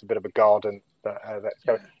plague. You know, it's a bit of a garden.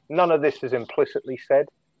 None of this is implicitly said,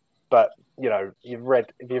 but you know, if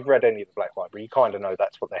you've read any of the Black Library, you kind of know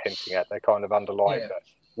that's what they're hinting at. They kind of underline that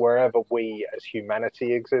wherever we as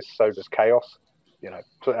humanity exist, so does chaos. You know,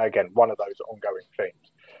 so again, one of those ongoing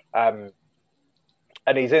themes.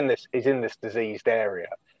 And he's in this diseased area,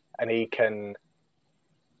 and he can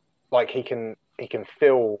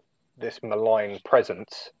feel this malign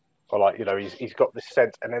presence, or like, you know, he's got this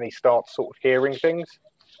sense, and then he starts sort of hearing things.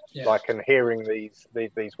 Like, and hearing these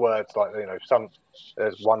words, like, you know,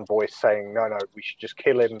 there's one voice saying, no, we should just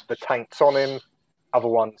kill him, the taint's on him. Other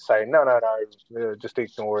ones saying, no, just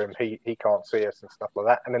ignore him, he can't see us and stuff like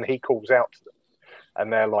that. And then he calls out to them,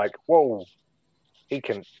 and they're like, whoa,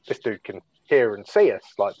 this dude can hear and see us.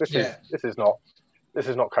 Like, this is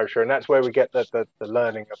not kosher. And that's where we get the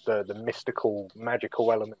learning of the mystical,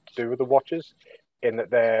 magical element to do with the Watchers, in that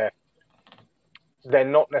they're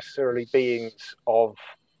not necessarily beings of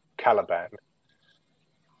Caliban,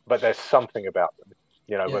 but there's something about them,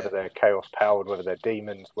 you know, whether they're chaos powered, whether they're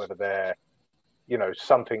demons, whether they're, you know,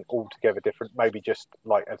 something altogether different, maybe just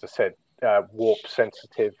like, as I said, warp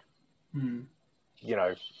sensitive, you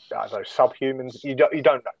know, those subhumans. You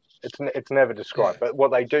don't know. It's never described, but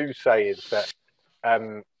what they do say is that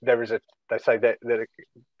they say that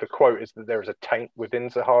the quote is that there is a taint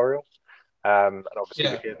within Zahariel, and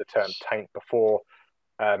obviously we hear the term taint before.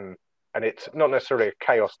 And it's not necessarily a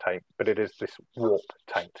chaos taint, but it is this warp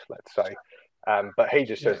taint, let's say. But he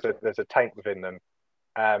just says that there's a taint within them.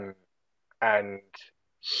 And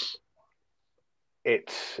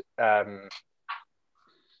it's,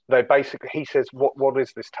 they basically, he says, what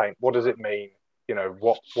is this taint? What does it mean? You know,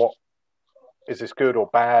 what is this, good or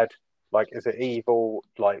bad? Like, is it evil?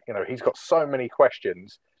 Like, you know, he's got so many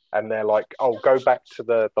questions, and they're like, oh, go back to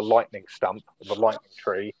the lightning stump, the lightning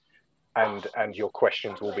tree, and your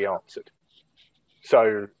questions will be answered.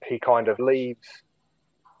 So he kind of leaves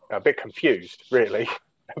a bit confused, really,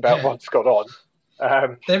 about what's gone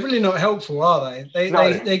on. They're really not helpful, are they?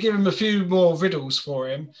 They give him a few more riddles for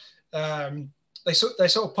him. They sort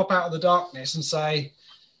of pop out of the darkness and say,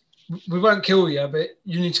 we won't kill you, but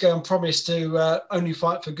you need to go and promise to only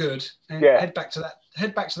fight for good, and head back to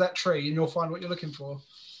that tree, and you'll find what you're looking for.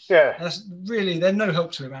 Yeah, and that's really, they're no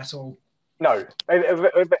help to him at all. No, as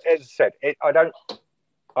I said,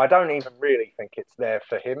 I don't even really think it's there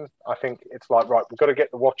for him. I think it's like, right, we've got to get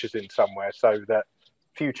the Watchers in somewhere, so that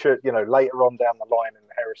future, you know, later on down the line in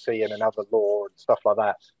heresy and another lore and stuff like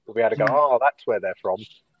that, we'll be able to go, oh, that's where they're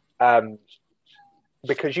from.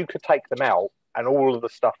 Because you could take them out, and all of the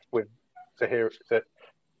stuff with Zahariel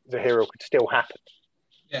could still happen.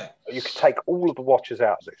 Yeah, you could take all of the Watchers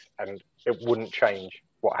out of this, and it wouldn't change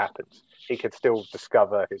what happens. He could still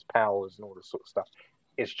discover his powers and all this sort of stuff.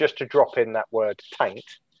 It's just to drop in that word taint,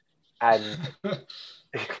 and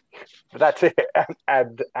that's it.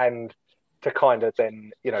 And to kind of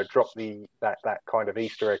then, you know, drop that kind of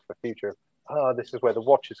Easter egg for future. Oh, this is where the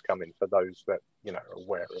Watchers come in, for those that, you know, are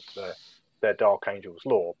aware of their Dark Angels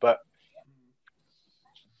lore. But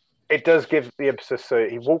it does give the emphasis. So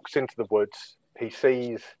he walks into the woods. He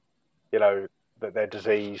sees, that they're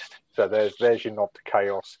diseased. So there's your nod to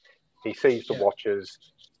chaos. He sees the Watchers.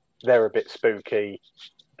 They're a bit spooky.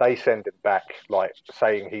 They send him back, like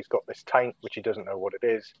saying he's got this taint, which he doesn't know what it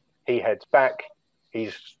is. He heads back.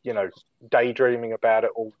 He's, daydreaming about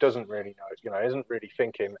it all. Doesn't really know. Isn't really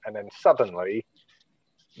thinking. And then suddenly,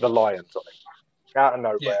 the lion's on him out of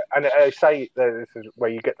nowhere. Yeah. And I say that this is where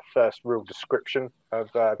you get the first real description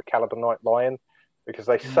of the Calibanite lion, because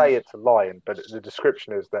they say it's a lion, but the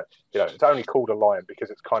description is that it's only called a lion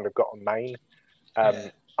because it's kind of got a mane.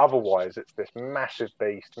 Otherwise, it's this massive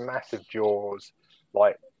beast, massive jaws,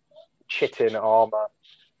 like chitin armor,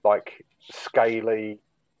 like scaly,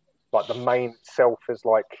 like the mane itself is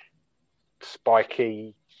like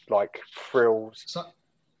spiky, like frills. So,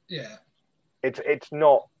 yeah. It's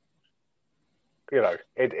not,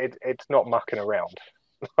 it's not mucking around.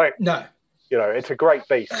 Like, no, it's a great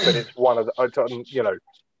beast, but it's one of the,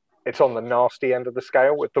 it's on the nasty end of the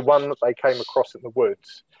scale. With the one that they came across in the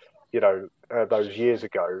woods, those years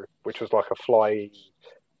ago, which was like a fly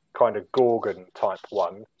kind of Gorgon type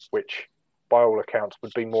one, which by all accounts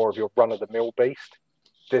would be more of your run of the mill beast.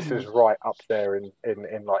 This is right up there in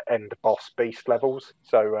like end boss beast levels.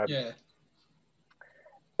 So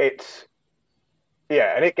it's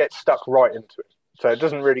and it gets stuck right into it. So it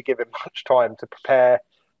doesn't really give him much time to prepare.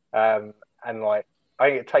 And like, I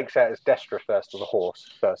think it takes out his Destra first, or the horse,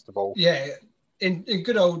 first of all. Yeah, in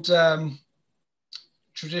good old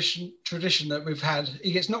tradition that we've had,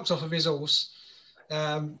 he gets knocked off of his horse,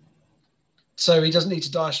 so he doesn't need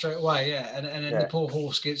to die straight away. Yeah, and then the poor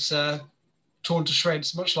horse gets torn to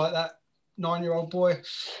shreds, much like that 9-year-old boy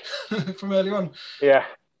from early on. Yeah,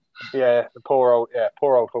 the poor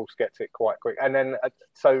old horse gets it quite quick. And then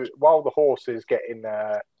so while the horse is getting,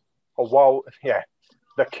 the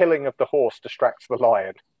killing of the horse distracts the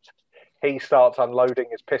lion, he starts unloading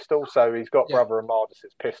his pistol. So he's got Brother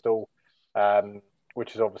Amadis's pistol,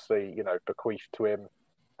 which is obviously bequeathed to him.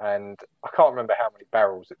 And I can't remember how many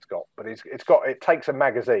barrels it's got, but it takes a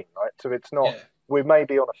magazine, right? So it's not. We may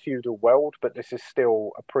be on a feudal world, but this is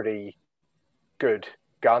still a pretty good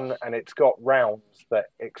gun, and it's got rounds that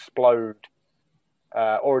explode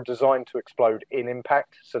or are designed to explode in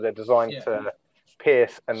impact. So they're designed to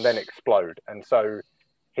pierce and then explode. And so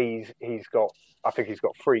he's got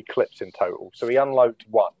 3 clips in total. So he unloads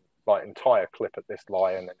one like entire clip at this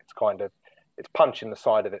lion, and it's punching the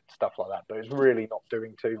side of it, stuff like that. But it's really not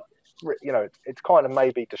doing too. It's kind of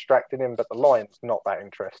maybe distracting him, but the lion's not that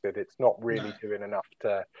interested. It's not really doing enough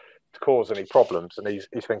to cause any problems. And he's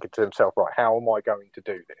thinking to himself, right, how am I going to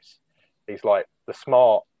do this? He's like, the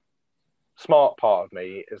smart part of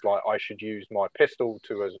me is like, I should use my pistol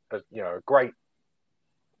to as a great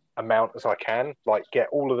amount as I can, like get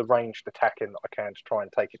all of the ranged attack in that I can to try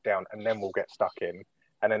and take it down, and then we'll get stuck in.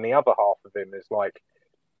 And then the other half of him is like,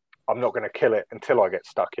 I'm not going to kill it until I get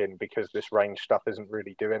stuck in, because this range stuff isn't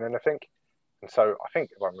really doing anything. And so I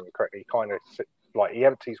think, if I remember correctly, he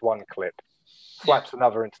empties one clip, flaps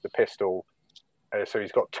another into the pistol, so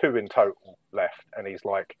he's got 2 in total left, and he's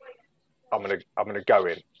like, I'm gonna go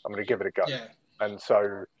in, I'm gonna give it a go. And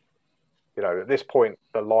so at this point,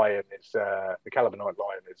 the lion is the Calibanite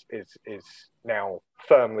lion is now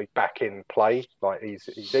firmly back in play. Like he's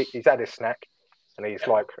had his snack, and he's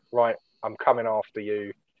like, right, I'm coming after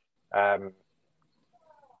you. And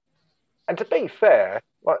to be fair,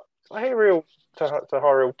 like Tahariel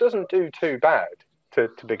doesn't do too bad to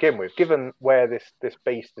begin with, given where this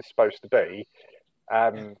beast is supposed to be.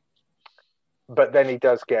 But then he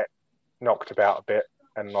does get knocked about a bit,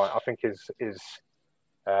 and like I think his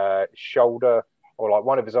shoulder or like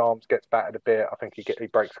one of his arms gets battered a bit. I think he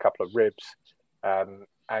breaks a couple of ribs, and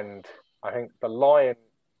I think the lion.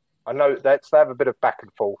 I know they have a bit of back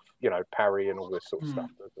and forth, parry and all this sort of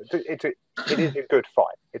stuff. It is a good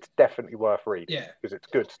fight. It's definitely worth reading because it's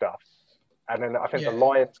good stuff. And then I think the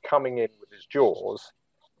lion's coming in with his jaws,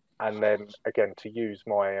 and then again, to use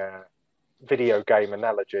my video game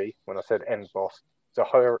analogy when I said end boss,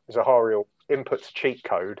 Zahariel inputs cheat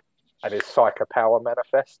code and his psycho power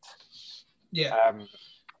manifests. And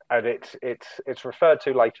it's referred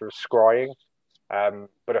to later as scrying,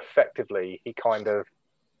 but effectively he kind of.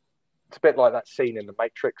 It's a bit like that scene in The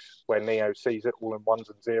Matrix where Neo sees it all in ones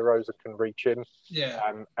and zeros and can reach in.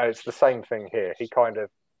 And it's the same thing here. He kind of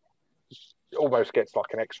almost gets like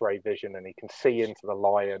an X-ray vision, and he can see into the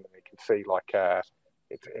lion, and he can see like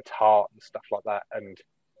its heart and stuff like that. And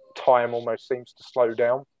time almost seems to slow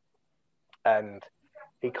down. And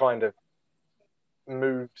he kind of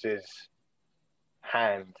moves his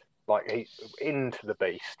hand like into the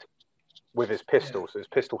beast with his pistol. So his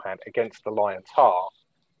pistol hand against the lion's heart.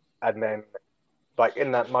 and then like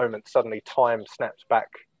in that moment, suddenly time snaps back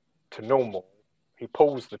to normal. He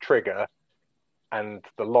pulls the trigger, and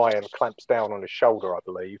the lion clamps down on his shoulder, I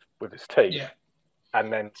believe, with his teeth. Yeah.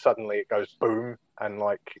 And then suddenly it goes boom, and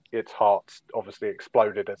like its heart's obviously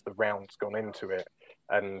exploded as the round's gone into it.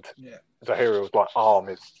 And Zahiriel's like arm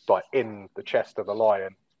is like in the chest of the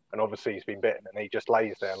lion, and obviously he's been bitten, and he just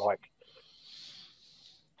lays there like,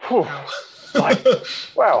 whew, like,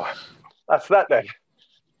 wow, that's that then.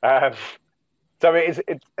 So it is.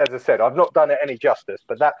 As I said, I've not done it any justice,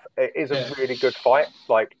 but it is a really good fight.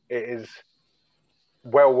 Like, it is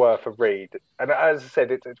well worth a read. And as I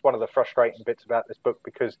said, it's one of the frustrating bits about this book,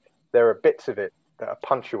 because there are bits of it that are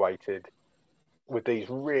punctuated with these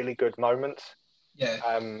really good moments.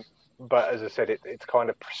 Yeah. But as I said, it's kind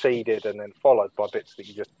of preceded and then followed by bits that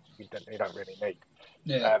you don't really need.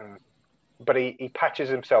 Yeah. But he patches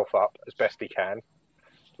himself up as best he can,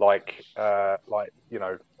 like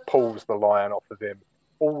pulls the lion off of him.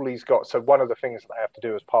 All he's got. So one of the things that they have to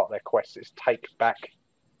do as part of their quest is take back,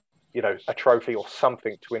 a trophy or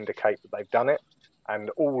something to indicate that they've done it. And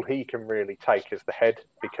all he can really take is the head,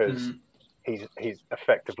 because he's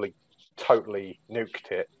effectively totally nuked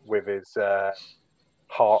it with his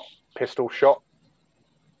heart pistol shot.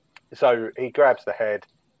 So he grabs the head,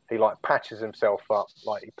 he like patches himself up,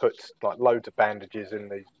 like he puts like loads of bandages in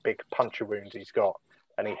these big puncture wounds he's got,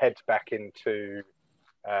 and he heads back into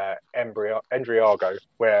Endriago,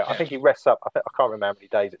 where I think he rests up. I can't remember how many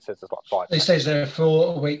days it says. There's like 5 He days. stays there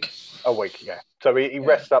for a week. A week, yeah. So he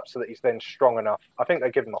rests up so that he's then strong enough. I think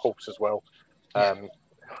they give him a horse as well. Another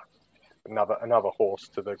horse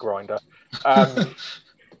to the grinder.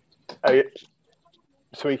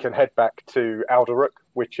 So he can head back to Alderuk,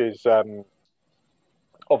 which is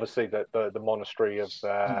obviously the monastery of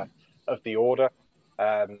the Order,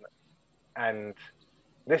 and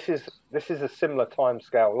this is a similar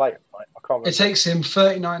timescale later. Right? I can't remember. It takes him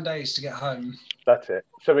 39 days to get home. That's it.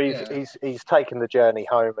 So he's taken the journey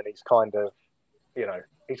home, and he's kind of,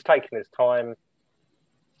 he's taken his time,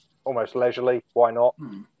 almost leisurely. Why not?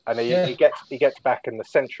 And he gets back, and the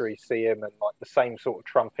sentries see him, and like the same sort of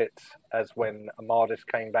trumpets as when Amadis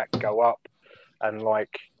came back go up, and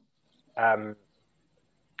like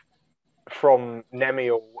from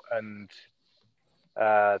Nemiel and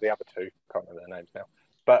the other two, can't remember their names now,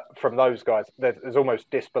 but from those guys, there's almost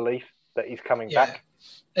disbelief that he's coming back.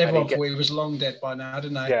 Everyone thought he was long dead by now,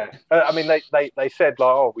 didn't they? Yeah, I mean they said like,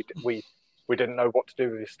 oh, we didn't know what to do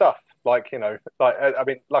with his stuff. Like, I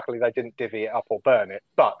mean, luckily they didn't divvy it up or burn it,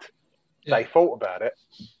 but they thought about it.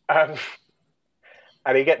 And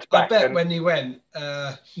he gets back. I bet when he went,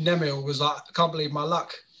 Nemiel was like, I can't believe my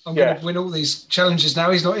luck. I'm going to win all these challenges now.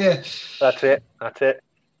 He's not here. That's it.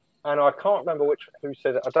 And I can't remember who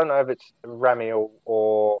said it. I don't know if it's Ramiel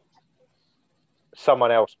or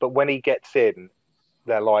someone else, but when he gets in,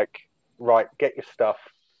 they're like, right, get your stuff.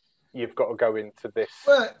 You've got to go into this.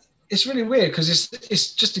 Well, it's really weird because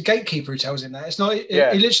it's just a gatekeeper who tells him that. It's not. He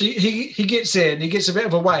literally he gets in, he gets a bit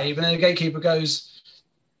of a wave, and then the gatekeeper goes,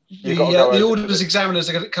 the orders examiners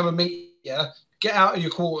are going to come and meet you. Get out of your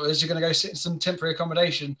quarters. You're going to go sit in some temporary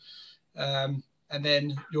accommodation, and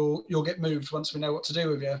then you'll get moved once we know what to do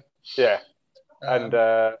with you. Yeah. And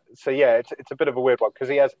it's a bit of a weird one because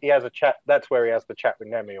he has a chat. That's where he has the chat with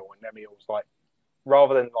Nemiel, and Nemiel's like,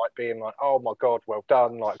 rather than like being like, oh my God, well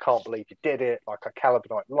done, like I can't believe you did it, like a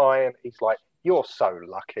Calibanite lion, he's like, you're so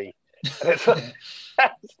lucky. And it's like,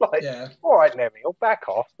 all right, Nemiel, back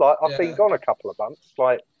off. Like I've been gone a couple of months.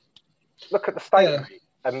 Like, look at the state of me.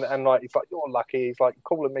 And like he's like, you're lucky. He's like,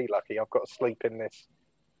 calling me lucky. I've got to sleep in this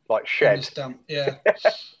like shed. In this dump. Yeah.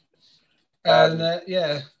 And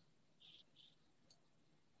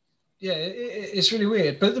it's really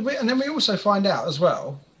weird. But and then we also find out as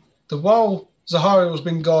well that while Zahariel's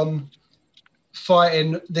been gone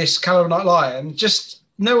fighting this Calibanite lion,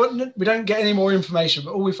 we don't get any more information,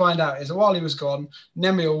 but all we find out is that while he was gone,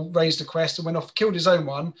 Nemiel raised a quest and went off, killed his own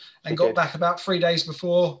one, and got back about 3 days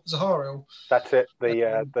before Zahariel. That's it.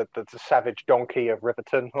 The savage donkey of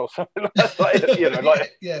Riverton or something like that.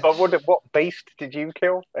 What beast did you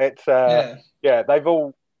kill? It's they've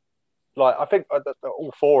all, like, I think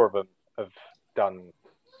all 4 of them have done.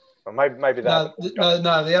 Or maybe that.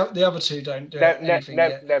 The other 2 don't do anything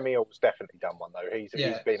yet. Nemiel's definitely done one though. He's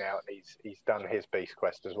been out and he's done his beast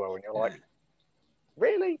quest as well. And you're like,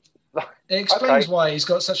 really? It explains why he's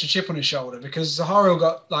got such a chip on his shoulder, because Zahariel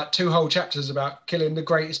got like 2 whole chapters about killing the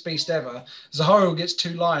greatest beast ever. Zahariel gets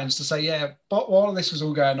 2 lines to say, but while this was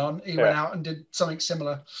all going on, he went out and did something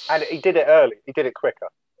similar. And he did it early. He did it quicker.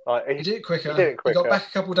 He did it quicker. He got back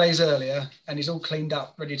a couple of days earlier, and he's all cleaned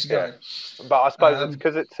up, ready to go. But I suppose it's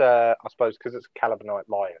because it's a Calibanite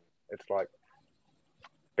lion. It's like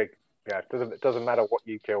big. Yeah, it doesn't matter what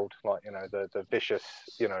you killed. Like, you know, the vicious,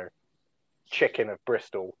 you know, chicken of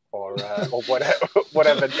Bristol or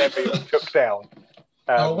whatever Neville took down.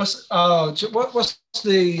 What's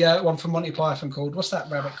the one from Monty Python called? What's that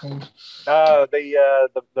rabbit called?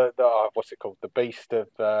 What's it called? The Beast of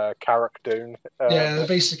Carrickdoon. The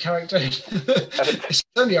Beast of Carrickdoon. It's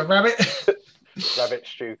only a rabbit. Rabbit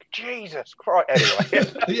stew. Jesus Christ.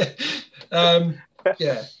 Anyway.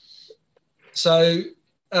 Yeah. So,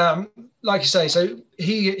 like you say, so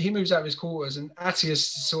he moves out of his quarters, and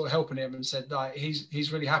Attius is sort of helping him and said like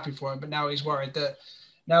he's really happy for him, but now he's worried that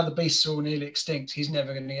now the beasts are all nearly extinct, he's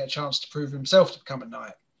never going to get a chance to prove himself to become a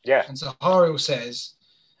knight. Yeah. And so Hariel says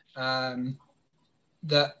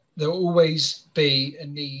that there will always be a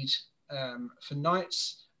need for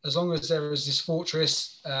knights as long as there is this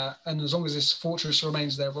fortress, and as long as this fortress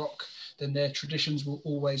remains their rock, then their traditions will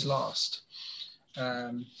always last.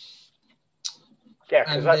 Because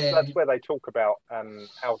that's where they talk about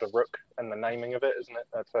Alderrook and the naming of it, isn't it?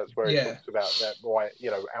 That's where it talks about that. Why,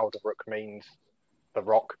 you know, Alderrook means the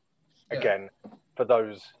rock. Again, for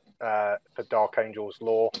those for Dark Angel's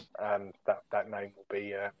lore, that name will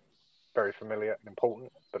be very familiar and important.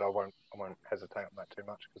 But I won't hesitate on that too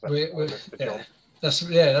much because that's for John.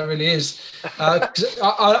 That really is.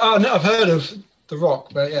 I've heard of the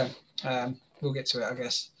rock, but we'll get to it, I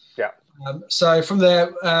guess. Yeah. So from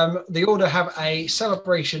there, the Order have a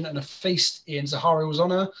celebration and a feast in Zahariel's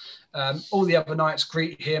honour. All the other knights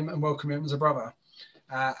greet him and welcome him as a brother.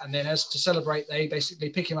 And then as to celebrate, they basically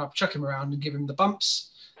pick him up, chuck him around and give him the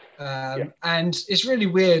bumps. And it's really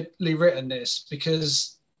weirdly written, this,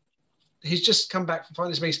 because he's just come back from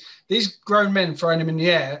fighting this beast. These grown men throwing him in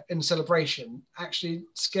the air in the celebration actually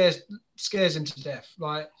scares him to death.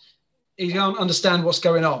 Like, he can't understand what's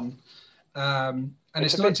going on. And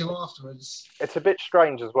it's not until afterwards. It's a bit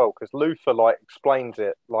strange as well, because Luther explains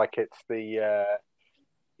it like it's the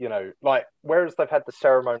you know, like, whereas they've had the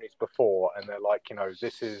ceremonies before and they're like, you know,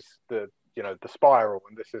 this is the, you know, the spiral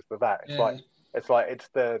and this is the that. It's it's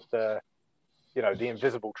the you know, the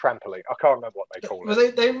invisible trampoline. I can't remember what they call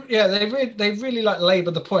it. They really labour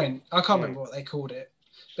the point. I can't remember what they called it.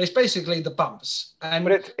 But it's basically the bumps.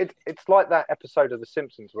 But it's like that episode of The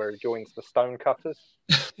Simpsons where he joins the Stonecutters.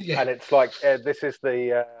 And it's like, this is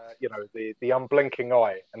the, you know, the unblinking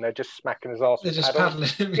eye, and they're just smacking his ass with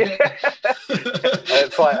paddles. Paddling. And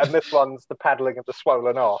it's like, and this one's the paddling of the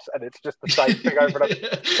swollen arse, and it's just the same thing over and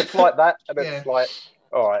over. It's like that, and it's like,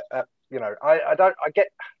 all right, you know, I get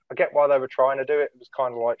why they were trying to do it. It was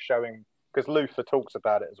kind of like showing, because Luther talks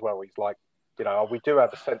about it as well. He's like, you know, we do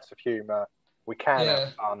have a sense of humour. We can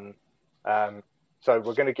have fun. So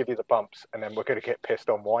we're going to give you the bumps, and then we're going to get pissed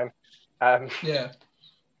on wine. I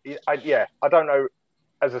don't know.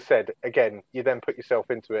 As I said, again, you then put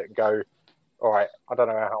yourself into it and go, all right, I don't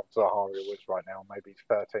know how Zahariel is right now. Maybe he's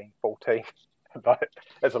 13, 14. But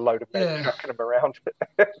there's a load of men chucking him around.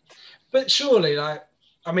 But surely, I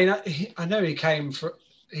know he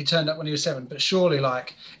turned up when he was 7, but surely,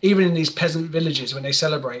 even in these peasant villages when they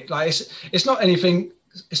celebrate, it's not anything.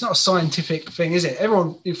 It's not a scientific thing, is it?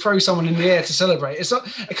 Everyone, you throw someone in the air to celebrate. It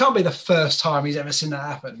can't be the first time he's ever seen that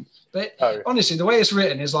happen. But honestly, the way it's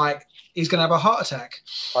written is like he's going to have a heart attack.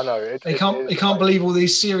 I know. He can't believe all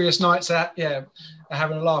these serious nights are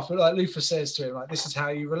having a laugh. But like Luther says to him, this is how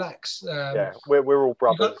you relax. We're all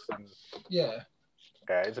brothers.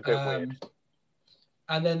 It's a bit weird.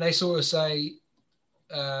 And then they sort of say,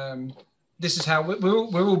 this is how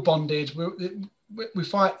we're all bonded. We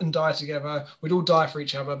fight and die together. We'd all die for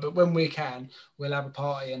each other, but when we can, we'll have a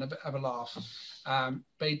party and have a laugh.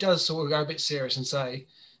 But he does sort of go a bit serious and say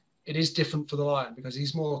it is different for the lion because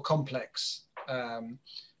he's more complex and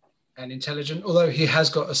intelligent. Although he has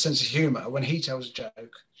got a sense of humour, when he tells a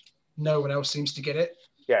joke, no one else seems to get it.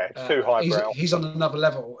 Yeah, it's too highbrow. He's on another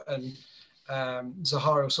level, and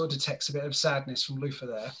Zahariel sort of detects a bit of sadness from Luther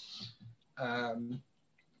there.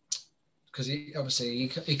 Because he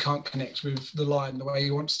can't connect with the lion the way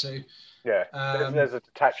he wants to. Yeah, there's a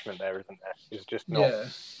detachment there, isn't there? He's just not.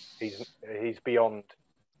 Yeah. He's beyond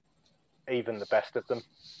even the best of them.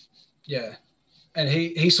 Yeah, and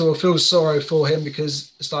he sort of feels sorrow for him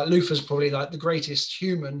because it's like Luther's probably the greatest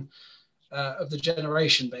human of the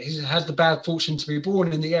generation, but he's had the bad fortune to be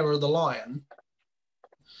born in the era of the lion.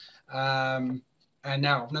 And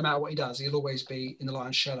now, no matter what he does, he'll always be in the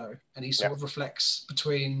lion's shadow, and he sort of reflects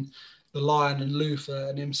between the lion and Luther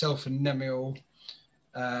and himself and Nemiel.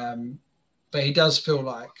 But he does feel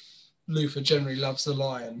like Luther generally loves the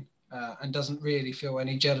lion and doesn't really feel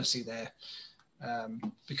any jealousy there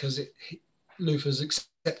because Luther's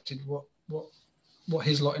accepted what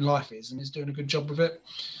his lot in life is and is doing a good job with it.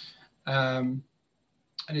 And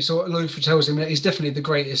he sort of Luther tells him that he's definitely the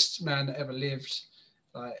greatest man that ever lived.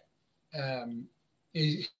 Like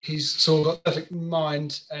he's sort of got a perfect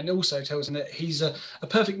mind, and also tells him that he's a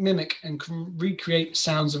perfect mimic and can recreate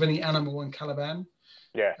sounds of any animal in Caliban.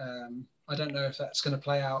 Yeah. I don't know if that's going to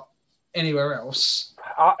play out anywhere else.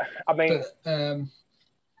 I mean, but,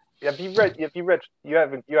 have you read? You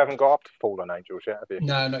haven't got up to Fallen Angels yet, have you?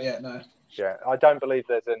 No, not yet. No. Yeah, I don't believe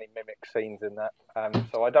there's any mimic scenes in that.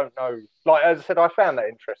 So I don't know. Like as I said, I found that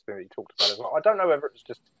interesting that you talked about it as well. I don't know whether it's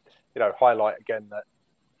just, highlight again that,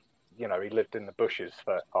 he lived in the bushes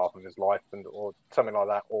for half of his life or something like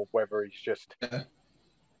that, or whether he's just, I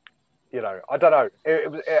don't know. It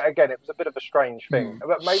was a bit of a strange thing.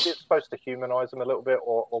 But maybe it's supposed to humanize him a little bit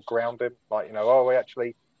or ground him. Like, we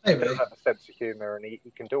actually maybe have a sense of humor and he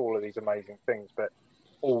can do all of these amazing things, but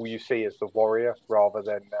all you see is the warrior rather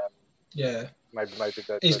than. Maybe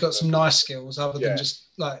he's got some nice skills other than just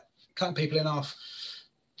like cutting people in half.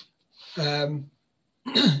 So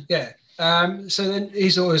then he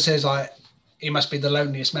sort of says like he must be the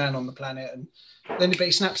loneliest man on the planet, and then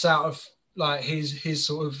he snaps out of like his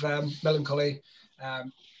sort of melancholy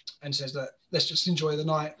and says that let's just enjoy the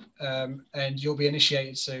night and you'll be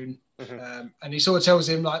initiated soon. And he sort of tells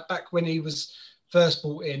him like back when he was first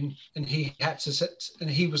brought in and he had to sit and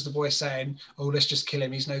he was the voice saying, oh, let's just kill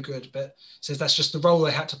him, he's no good, but says that's just the role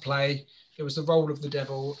they had to play. It was the role of the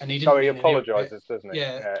devil, and he didn't. So he apologizes, doesn't he?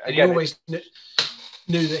 Yeah, and he always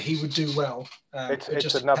knew that he would do well. It's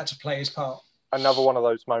just had to play his part. Another one of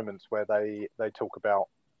those moments where they talk about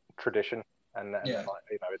tradition and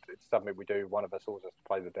it's something we do. One of us always has to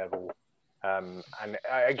play the devil, and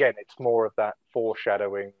again, it's more of that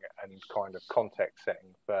foreshadowing and kind of context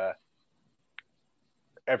setting for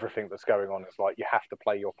everything that's going on. It's like you have to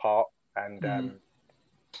play your part, and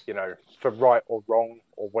for right or wrong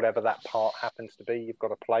or whatever that part happens to be, you've got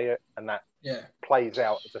to play it, and that plays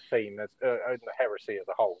out as a theme as in the heresy as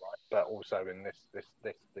a whole, right? But also in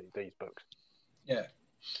these books. Yeah.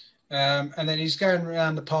 And then he's going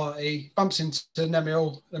around the party, bumps into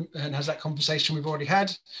Nemiel and has that conversation we've already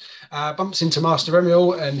had. Bumps into Master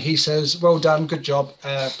Remiel and he says, well done, good job,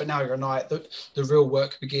 but now you're a knight. The real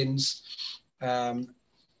work begins.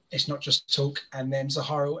 It's not just talk. And then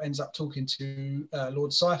Zahariel ends up talking to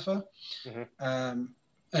Lord Cypher.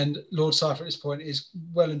 And Lord Cypher at this point is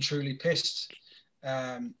well and truly pissed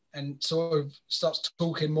and sort of starts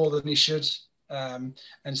talking more than he should. And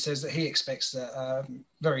says that he expects that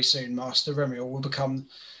very soon Master Remiel will become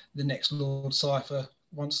the next Lord Cypher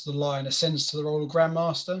once the line ascends to the role of Grand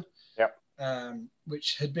Master,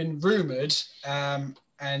 which had been rumoured. And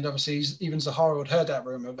obviously even Zahariel had heard that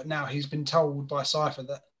rumour, but now he's been told by Cypher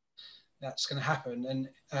that that's going to happen.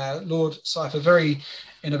 And Lord Cypher,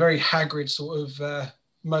 in a very Hagrid sort of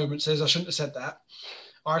moment, says, I shouldn't have said that.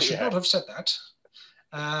 I should not have said that.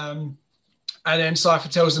 And then Cypher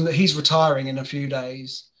tells them that he's retiring in a few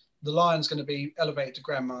days. The Lion's going to be elevated to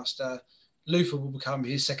Grandmaster. Luther will become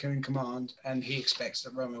his second in command, and he expects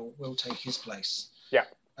that Remiel will take his place. Yeah.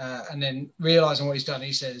 And then realising what he's done,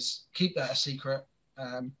 he says, keep that a secret.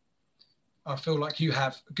 I feel like you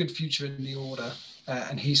have a good future in the Order.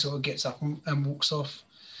 And he sort of gets up and walks off.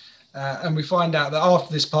 And we find out that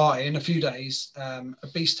after this party, in a few days, a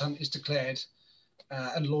beast hunt is declared.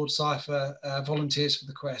 And Lord Cypher volunteers for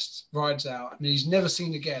the quest, rides out, and he's never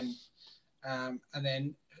seen again. And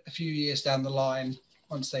then a few years down the line,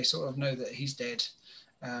 once they sort of know that he's dead,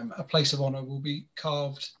 a place of honour will be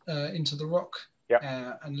carved into the rock,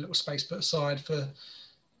 and a little space put aside for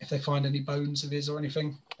if they find any bones of his or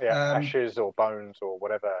anything. Yeah, ashes or bones or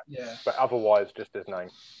whatever. Yeah. But otherwise, just his name.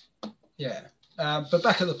 Yeah. But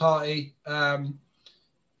back at the party,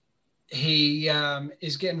 he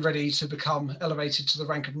is getting ready to become elevated to the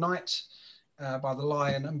rank of knight by the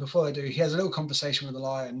Lion. And before they do, he has a little conversation with the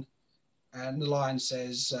Lion. And the Lion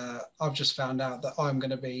says, I've just found out that I'm going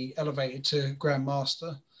to be elevated to Grand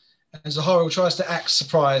Master. And Zahariel tries to act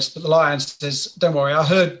surprised, but the Lion says, don't worry, I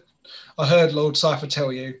heard Lord Cypher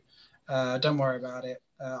tell you. Don't worry about it.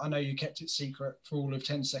 I know you kept it secret for all of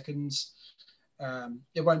 10 seconds.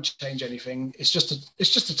 It won't change anything. It's just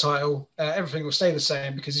a title. Everything will stay the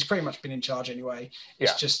same because he's pretty much been in charge anyway.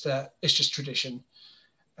 It's just tradition.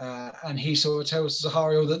 And he sort of tells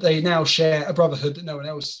Zahariel that they now share a brotherhood that no one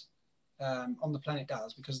else on the planet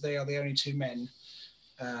does, because they are the only two men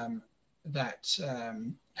that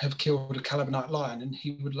have killed a Calibanite lion, and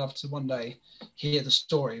he would love to one day hear the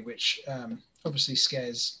story, which obviously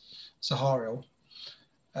scares Zahariel.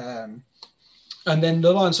 And then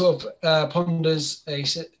the Lion sort of ponders, he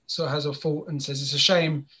sort of has a thought and says it's a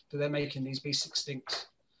shame that they're making these beasts extinct.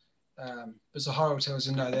 But Zahariel tells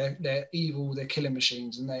him, no, they're evil, they're killing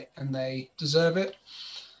machines, and they deserve it.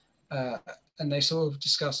 And they sort of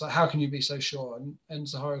discuss, like, how can you be so sure? And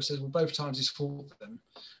Zahariel says, well, both times he's fought them,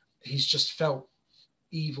 he's just felt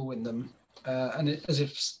evil in them, as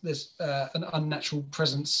if there's an unnatural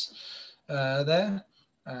presence there.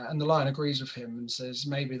 And the lion agrees with him and says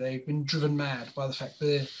maybe they've been driven mad by the fact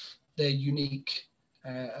they're unique,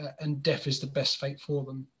 and death is the best fate for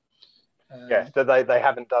them. Yeah, so they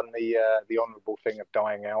haven't done the honourable thing of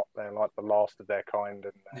dying out. They're like the last of their kind,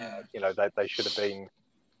 and they should have been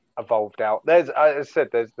evolved out. There's, as I said,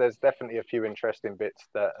 there's definitely a few interesting bits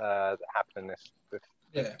that happen in this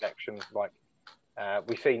section. Like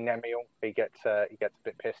we see Nemiel, he gets a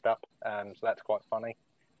bit pissed up, so that's quite funny.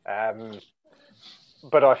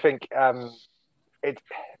 But I think it's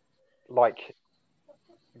like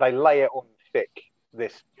they lay it on thick,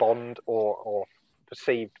 this bond or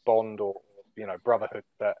perceived bond or brotherhood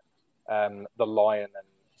that the lion and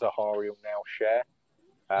Zahariel now share.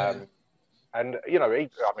 And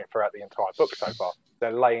throughout the entire book so far,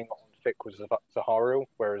 they're laying it on thick with Zahariel,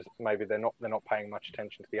 whereas maybe they're not paying much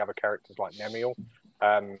attention to the other characters like Nemiel,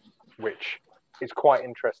 which is quite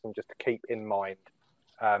interesting just to keep in mind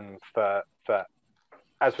for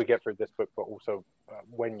as we get through this book, but also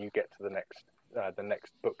when you get to the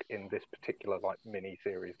next book in this particular mini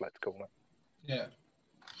series, let's call it.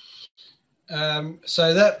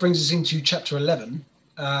 So that brings us into chapter 11,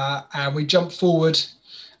 and we jump forward.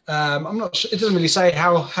 I'm not sure, it doesn't really say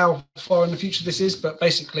how far in the future this is, but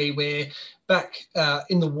basically we're back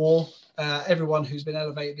in the war. Everyone who's been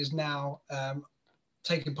elevated is now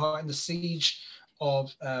taking part in the siege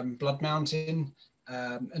of Blood Mountain,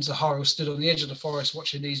 and Zahariel stood on the edge of the forest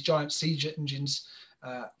watching these giant siege engines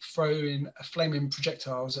throwing flaming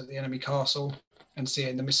projectiles at the enemy castle and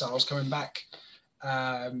seeing the missiles coming back.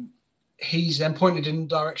 He's then pointed in the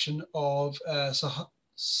direction of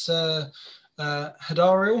Sir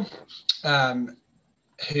Hadariel,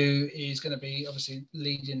 who is going to be obviously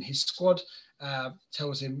leading his squad.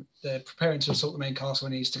 Tells him they're preparing to assault the main castle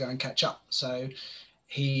and he needs to go and catch up. So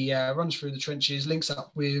he runs through the trenches, links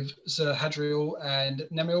up with Sir Hadriel and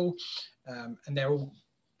Nemiel, and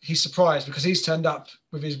he's surprised because he's turned up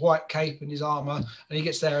with his white cape and his armor, and he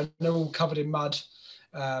gets there and they're all covered in mud,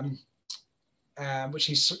 which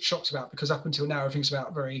he's shocked about because up until now everything's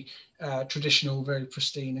about very traditional, very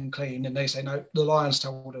pristine and clean. And they say, no, the lions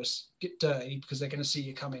told us, get dirty because they're going to see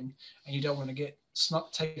you coming and you don't want to get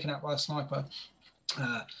taken out by a sniper.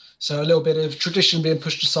 So a little bit of tradition being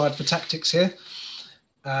pushed aside for tactics here,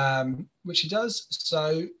 which he does.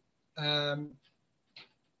 So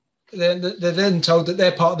they're then told that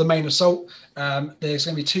they're part of the main assault. There's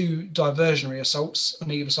going to be 2 diversionary assaults on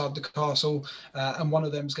either side of the castle, and one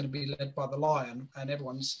of them is going to be led by the lion. And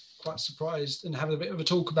everyone's quite surprised and having a bit of a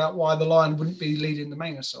talk about why the lion wouldn't be leading the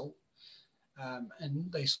main assault. And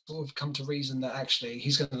they sort of come to reason that actually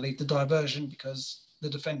he's going to lead the diversion because the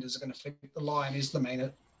defenders are going to think the lion is the main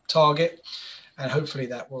target, and hopefully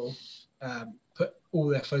that will put all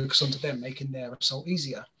their focus onto them, making their assault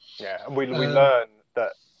easier. Yeah, and we learn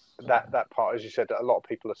that part, as you said, that a lot of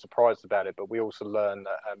people are surprised about it, but we also learn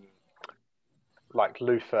that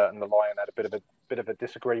Luther and the lion had a bit of a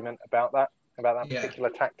disagreement about that particular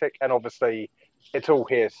tactic. And obviously it's all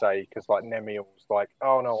hearsay because Nemiel's like,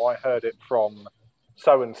 oh no, I heard it from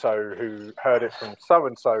so and so who heard it from so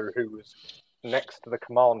and so who was next to the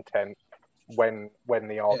command tent when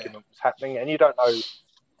the argument was happening. And you don't know,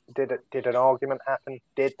 did an argument happen?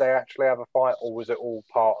 Did they actually have a fight, or was it all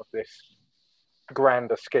part of this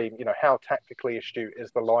grander scheme? How tactically astute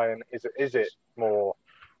is the lion? Is it more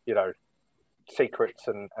secrets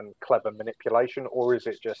and clever manipulation, or is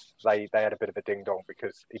it just they had a bit of a ding dong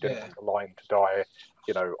because he didn't want the lion to die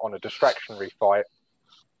on a distractionary fight?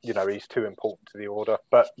 He's too important to the order.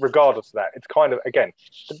 But regardless of that, it's kind of, again,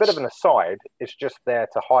 it's a bit of an aside. It's just there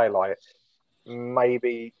to highlight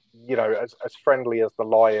maybe as friendly as the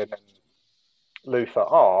lion and Luther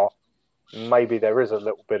are, maybe there is a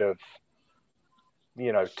little bit of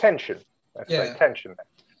tension. Let's say tension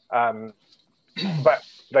there. But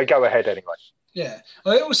they go ahead anyway. Yeah.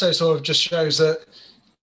 Well, it also sort of just shows that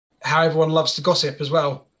how everyone loves to gossip as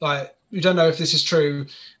well. We don't know if this is true.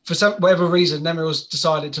 For whatever reason, Nemiel's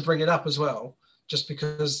decided to bring it up as well, just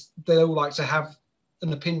because they all like to have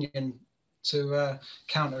an opinion to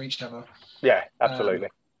counter each other. Yeah, absolutely.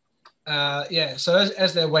 So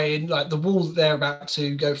as they're weighing, the wall that they're about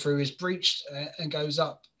to go through is breached and goes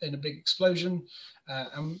up in a big explosion.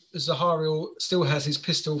 And Zahariel still has his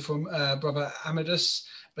pistol from brother Amadus,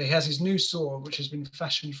 but he has his new sword, which has been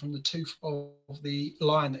fashioned from the tooth of the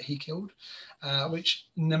lion that he killed, which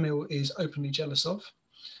Nemiel is openly jealous of.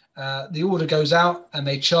 The order goes out and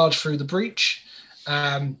they charge through the breach.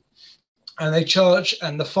 And they charge,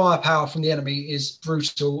 and the firepower from the enemy is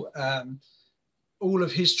brutal. All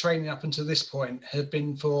of his training up until this point had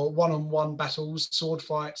been for one-on-one battles, sword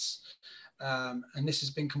fights. And this has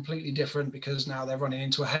been completely different because now they're running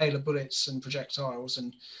into a hail of bullets and projectiles,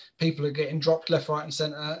 and people are getting dropped left, right, and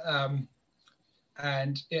centre.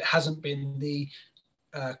 And it hasn't been the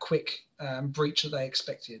quick breach that they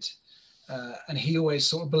expected. And he always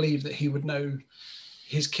sort of believed that he would know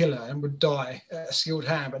his killer and would die at a skilled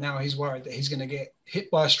hand, but now he's worried that he's going to get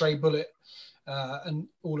hit by a stray bullet and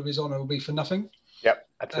all of his honour will be for nothing. Yep,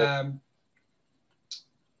 that's it.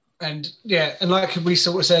 And yeah, and like we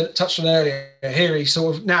sort of touched on earlier, here he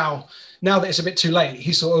sort of now that it's a bit too late,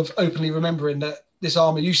 he's sort of openly remembering that this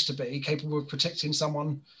armor used to be capable of protecting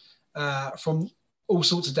someone from all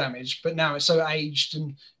sorts of damage, but now it's so aged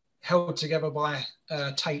and held together by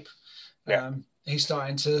tape. Yeah. He's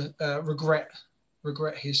starting to regret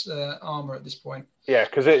his armor at this point. Yeah,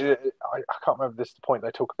 because I can't remember this the point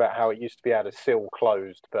they talk about how it used to be able to seal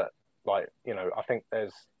closed, but like, you know, I think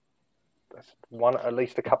there's one, at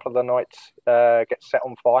least a couple of the knights get set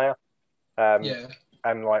on fire.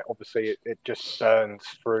 And like obviously it just burns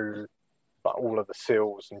through like all of the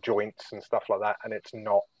seals and joints and stuff like that, and it's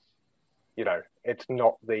not, you know, it's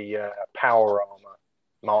not the power armor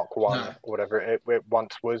Mark 1 or whatever it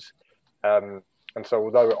once was. And so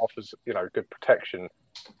although it offers, you know, good protection,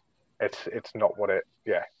 it's not what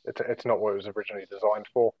it's not what it was originally designed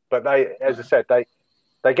for. But they, as I said,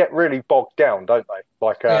 they get really bogged down, don't they?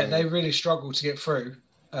 Like they really struggle to get through.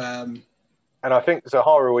 And I think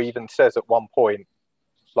Zaharu even says at one point,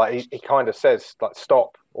 like he kind of says like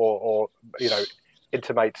stop or you know,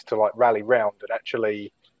 intimates to like rally round, and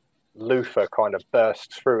actually Luther kind of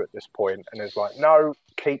bursts through at this point and is like, no,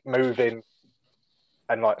 keep moving,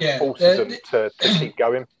 and like forces them to keep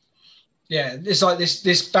going. Yeah, it's like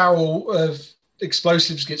this barrel of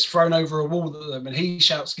explosives gets thrown over a wall at them, and he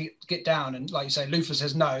shouts, get down, and like you say, Luther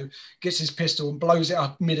says no, gets his pistol and blows it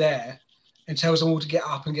up mid-air and tells them all to get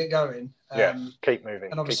up and get going. Keep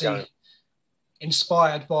moving. And obviously,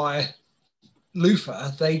 inspired by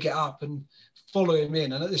Luther, they get up and follow him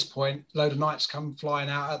in, and at this point, a load of knights come flying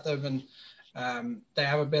out at them, and they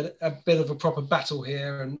have a bit of a proper battle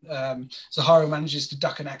here, and Zaharu manages to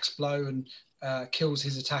duck an axe blow and kills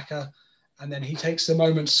his attacker. And then he takes the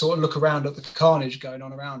moment to sort of look around at the carnage going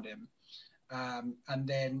on around him. And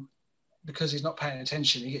then, because he's not paying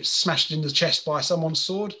attention, he gets smashed in the chest by someone's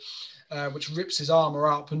sword, which rips his armor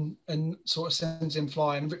up and sort of sends him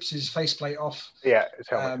flying, rips his faceplate off. Yeah, his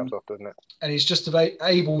helmet comes off, doesn't it? And he's just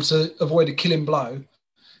able to avoid a killing blow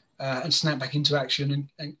and snap back into action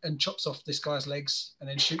and chops off this guy's legs and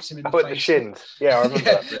then shoots him in the face. The shins. Yeah, I remember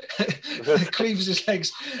that. Cleaves his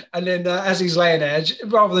legs, and then as he's laying there,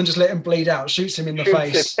 rather than just let him bleed out, shoots him in the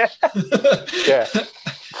face. Yeah.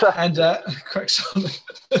 And cracks on.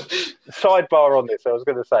 Sidebar on this, I was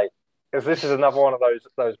going to say, because this is another one of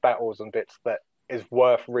those battles and bits that is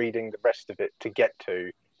worth reading the rest of it to get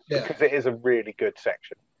to, because it is a really good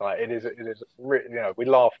section. Like it is really, you know, we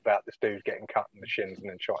laugh about this dude getting cut in the shins and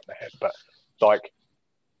then shot in the head, but like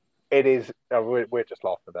it is, we're just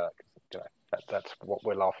laughing about it, you know, that's what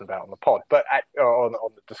we're laughing about on the pod, but on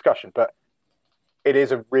the discussion. But it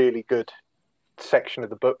is a really good section of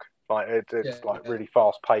the book. Like it's really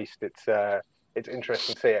fast paced. It's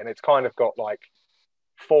interesting to see it, and it's kind of got like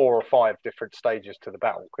 4 or 5 different stages to the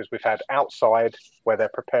battle, because we've had outside where they're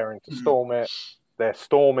preparing to storm it, they're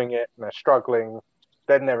storming it and they're struggling,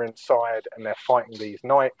 then they're inside and they're fighting these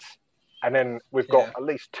knights, and then we've got at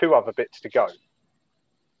least 2 other bits to go.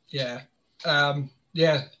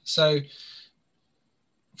 So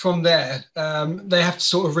from there they have to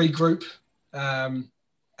sort of regroup,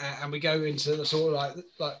 and we go into the sort of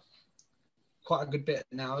like quite a good bit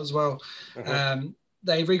now as well.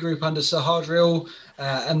 They regroup under Sir Hardriel,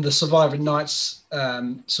 and the surviving knights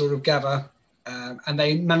sort of gather, and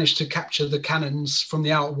they manage to capture the cannons from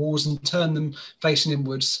the outer walls and turn them facing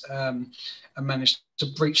inwards, and manage to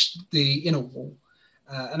breach the inner wall.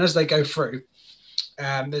 And as they go through,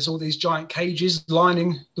 there's all these giant cages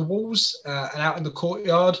lining the walls and out in the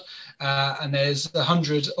courtyard, and there's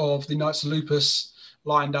 100 of the Knights of Lupus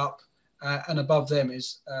lined up, and above them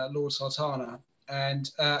is Lord Sartana. And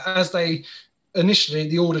as they initially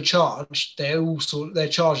the order charge, their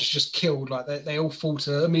charge is just killed. Like they all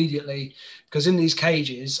falter immediately, because in these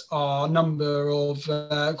cages are a number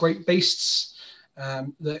of great beasts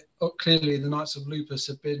that clearly the Knights of Lupus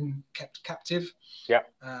have been kept captive.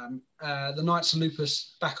 The Knights of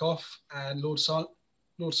Lupus back off, and Lord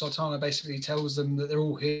Sartana basically tells them that they're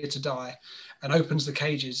all here to die, and opens the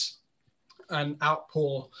cages and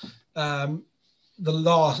outpour the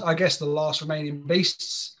last remaining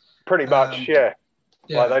beasts. Pretty much, yeah.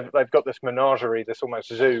 Yeah. Like they've got this menagerie, this almost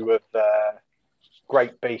zoo of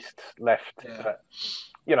great beasts left.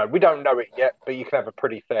 Yeah. We don't know it yet, but you can have a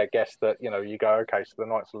pretty fair guess that, you go, okay, so the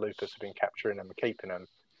Knights of Lupus have been capturing them and keeping them.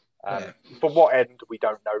 For what end, we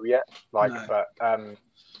don't know yet. But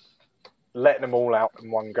letting them all out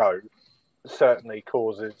in one go certainly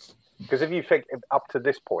causes... Because if you think up to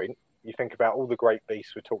this point, you think about all the great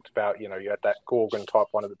beasts we talked about, you had that Gorgon type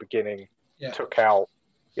one at the beginning, took out,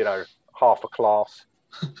 half a class.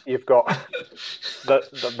 You've got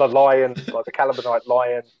the lion, like the Calibanite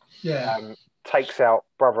lion, takes out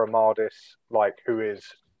Brother Amadis, who is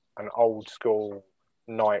an old school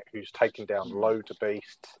knight who's taken down loads of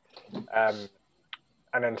beasts. And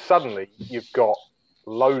then suddenly you've got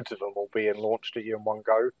loads of them all being launched at you in one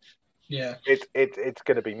go. Yeah, it's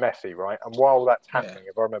going to be messy, right? And while that's happening,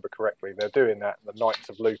 if I remember correctly, they're doing that, and the Knights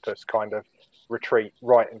of Lupus kind of retreat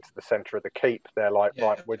right into the center of the keep. They're like,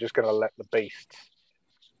 right, we're just going to let the beasts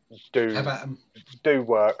do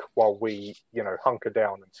work while we, hunker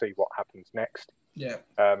down and see what happens next. Yeah.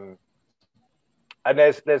 And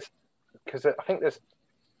there's because I think there's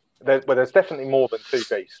definitely more than two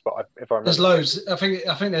beasts, but if I remember, there's loads. I think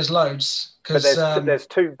there's loads. But there's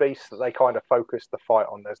two beasts that they kind of focus the fight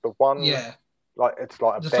on. There's the one, it's like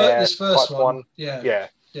a bear. This first type one, yeah.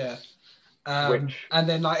 And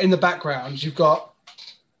then in the background, you've got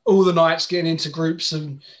all the knights getting into groups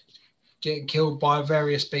and getting killed by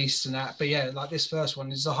various beasts and that. But this first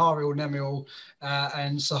one is Zahariel, Nemiel,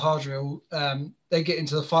 and Sahadriel. They get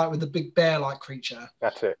into the fight with the big bear-like creature.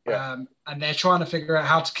 That's it. Yeah. And they're trying to figure out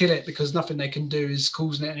how to kill it because nothing they can do is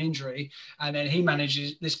causing it an injury. And then he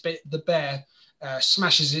manages the bear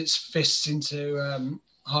smashes its fists into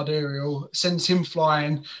Harduriel, sends him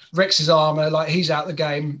flying, wrecks his armor, like he's out the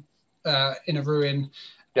game in a ruin.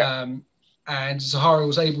 Yeah. And Zahariel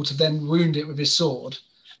was able to then wound it with his sword.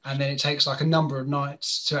 And then it takes a number of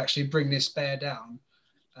knights to actually bring this bear down.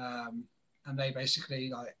 And they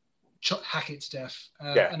basically hack it to death.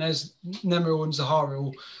 And as Nemril and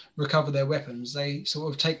Zahariel recover their weapons, they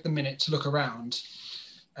sort of take the minute to look around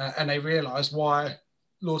and they realise why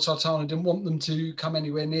Lord Sartana didn't want them to come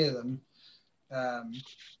anywhere near them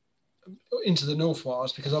into the North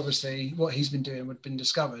Wilds, because obviously what he's been doing would have been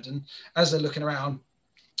discovered. And as they're looking around,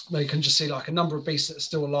 they can just see a number of beasts that are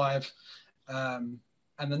still alive. And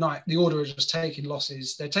the Order are just taking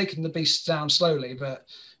losses. They're taking the beasts down slowly, but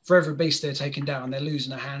for every beast they're taking down, they're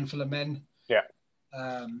losing a handful of men. Yeah.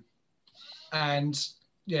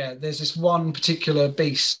 There's this one particular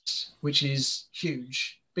beast which is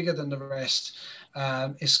huge, bigger than the rest.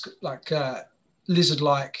 It's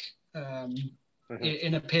lizard-like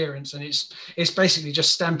in appearance, and it's basically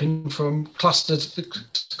just stamping from cluster to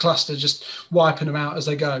cluster, just wiping them out as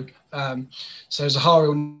they go. So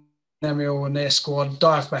Zahariel and Nemiel and their squad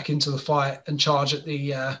dive back into the fight and charge at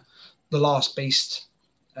the last beast.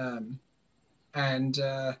 This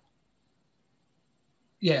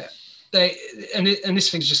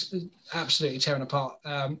thing's just absolutely tearing apart.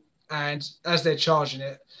 And as they're charging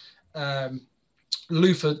it,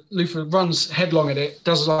 Luther runs headlong at it,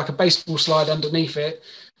 does a baseball slide underneath it,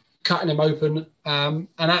 cutting him open. And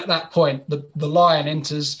at that point, the lion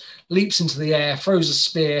enters, leaps into the air, throws a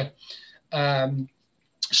spear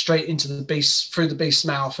straight into the beast, through the beast's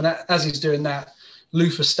mouth. And as he's doing that,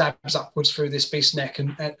 Luther stabs upwards through this beast's neck,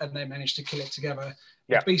 and they manage to kill it together.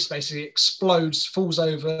 Yeah. The beast basically explodes, falls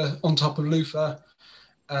over on top of Luther,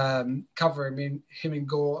 covering him in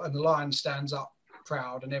gore, and the lion stands up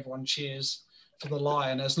proud, and everyone cheers for the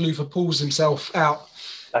lion as Luther pulls himself out.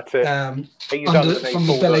 That's it. He's underneath from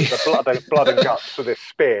the belly. The blood and guts with his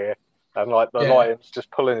spear, and the lion's just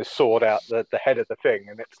pulling his sword out the head of the thing,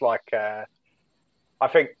 and it's I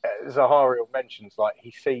think Zahariel mentions he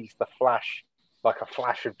sees the flash, a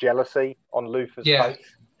flash of jealousy on Luther's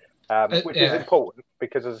face, which is important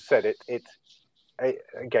because, as I said, it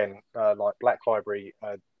again, Black Library,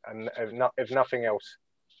 and if nothing else,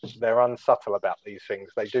 they're unsubtle about these things.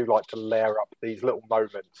 They do like to layer up these little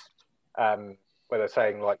moments where they're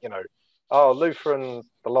saying Luther and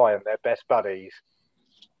the lion, they're best buddies,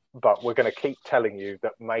 but we're going to keep telling you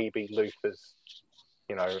that maybe Luther's,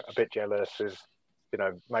 a bit jealous,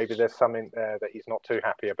 maybe there's something there that he's not too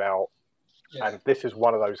happy about. Yeah. And this is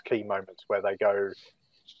one of those key moments where they go,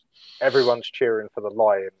 everyone's cheering for the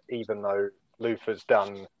lion, even though Luther's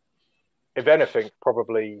done, if anything,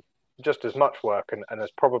 probably just as much work and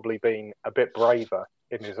has probably been a bit braver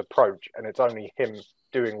in his approach. And it's only him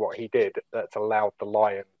doing what he did that's allowed the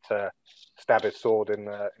lion to stab his sword in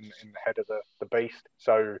the head of the beast.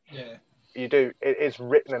 So it is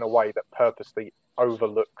written in a way that purposely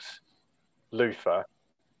overlooks Luther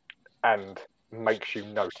and makes you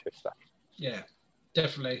notice that. Yeah,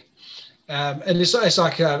 definitely. And it's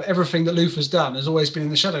like everything that Luther's done has always been in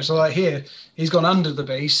the shadow. So like here, he's gone under the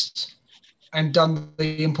beast and done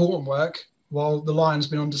the important work, while the lion's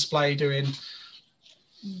been on display doing,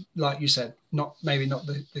 like you said, maybe not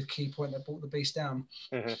the key point that brought the beast down.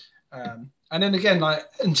 Mm-hmm. And then again, like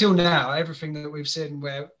until now, everything that we've seen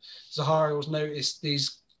where Zahariel's noticed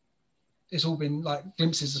it's all been like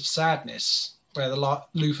glimpses of sadness, where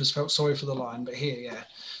Luther's felt sorry for the lion. But here, yeah,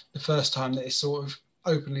 the first time that it's sort of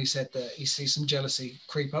openly said that he sees some jealousy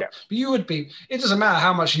creep up. Yeah. But you would be, it doesn't matter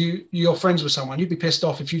how much you're friends with someone, you'd be pissed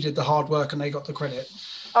off if you did the hard work and they got the credit.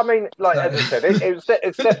 I mean, like as I said,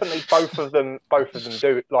 it's definitely both of them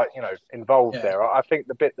do, like, you know, involved there. I think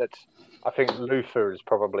the bit that I think Luther is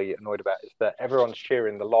probably annoyed about is that everyone's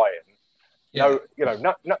cheering the lion. Yeah.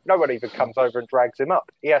 No one even comes over and drags him up.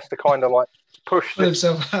 He has to kind of like push this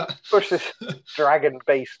dragon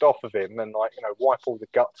beast off of him and, like, you know, wipe all the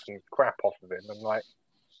guts and crap off of him, and, like,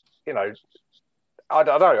 you know, I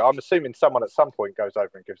don't know. I'm assuming someone at some point goes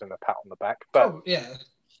over and gives him a pat on the back, but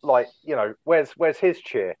like, you know, where's his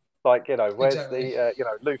cheer? Like, you know, where's the you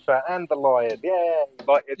know, Luther and the lion? Yeah,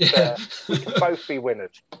 like it's we can both be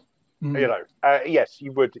winners. You know, yes,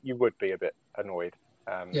 you would be a bit annoyed.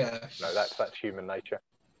 You know, that's human nature.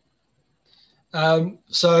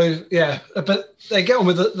 So yeah, but they get on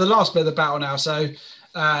with the last bit of the battle now. So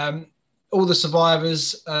all the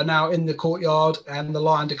survivors are now in the courtyard, and the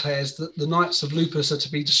lion declares that the Knights of Lupus are to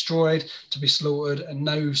be destroyed, to be slaughtered, and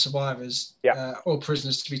no survivors or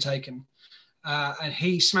prisoners to be taken. And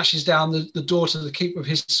he smashes down the door to the keep with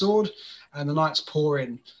his sword, and the knights pour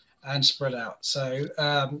in and spread out. So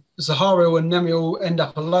Zahariel and Nemiel end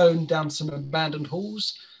up alone down some abandoned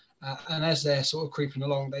halls, and as they're sort of creeping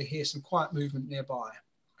along, they hear some quiet movement nearby,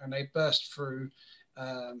 and they burst through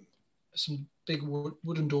some big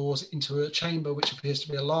wooden doors into a chamber which appears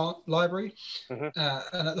to be a library. Mm-hmm.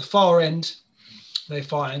 And at the far end, they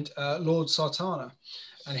find Lord Sartana.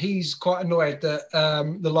 And he's quite annoyed that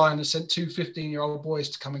the lion has sent two 15-year-old boys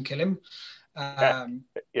to come and kill him. And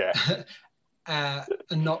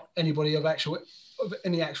not anybody of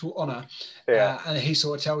any actual honour. And he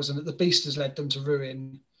sort of tells them that the beast has led them to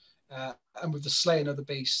ruin. And with the slaying of the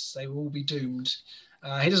beasts, they will all be doomed.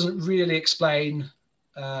 He doesn't really explain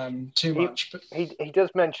too much, but he does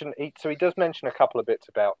mention a couple of bits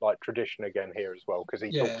about, like, tradition again here as well, because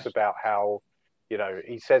he talks about how, you know,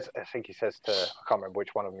 he says to, I can't remember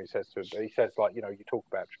which one of them he says to, but he says, like, you know, you talk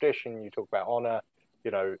about tradition, you talk about honor,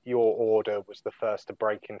 you know, your order was the first to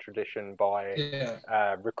break in tradition by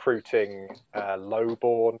recruiting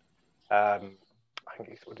lowborn. I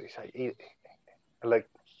think what did he say?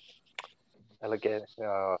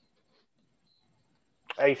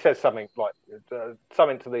 He says something like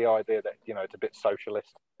something to the idea that, you know, it's a bit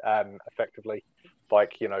socialist, effectively,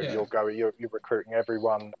 like, you know, you're recruiting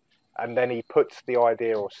everyone. And then he puts the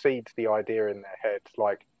idea, or seeds the idea in their heads,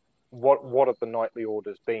 like, what have the knightly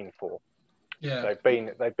orders been for? Yeah,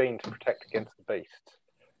 they've been to protect against the beasts.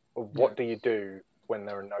 What do you do when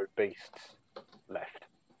there are no beasts left?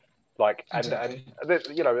 Like, and this,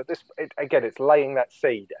 you know, again, it's laying that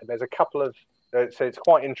seed. And there's a couple of so it's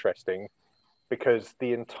quite interesting, because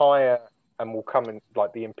the entire, and we'll come in,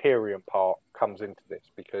 like, the Imperium part comes into this,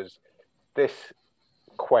 because this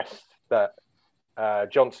quest that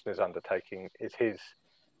Johnson is undertaking is his,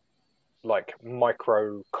 like,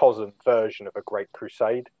 microcosm version of a great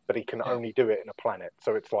crusade, but he can only do it in a planet.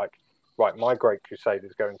 So it's like, right, my great crusade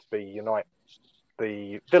is going to be unite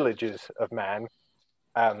the villages of man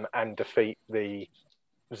and defeat the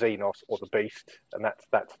Xenos or the beast, and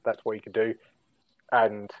that's what he can do.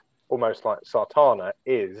 And almost like Sartana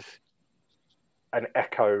is an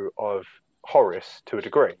echo of Horus to a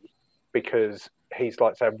degree, because he's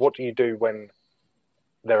like saying, what do you do when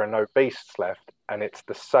there are no beasts left? And it's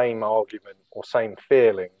the same argument or same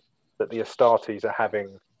feeling that the Astartes are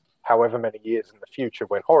having however many years in the future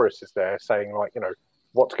when Horus is there, saying, like, you know,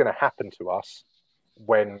 what's going to happen to us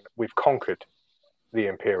when we've conquered the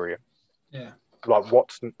Imperium? Yeah. Like,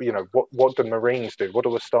 what do Marines do? What do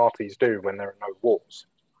Astartes do when there are no wars?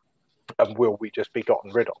 And will we just be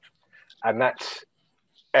gotten rid of? And that's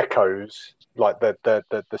echoes, like, the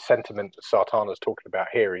sentiment that Sartana's talking about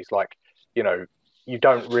here. He's like, you know, you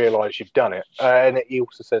don't realize you've done it. And he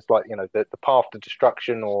also says, like, you know, the path to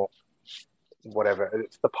destruction, or whatever,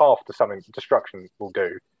 it's the path to something destruction will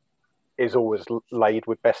do, is always laid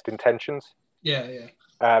with best intentions. Yeah, yeah.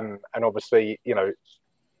 And obviously, you know,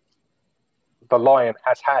 the lion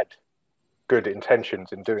has had good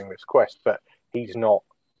intentions in doing this quest, but he's not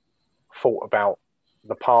thought about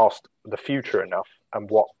the past, the future enough, and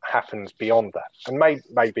what happens beyond that. And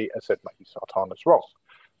maybe, as I said, maybe Sartana's wrong.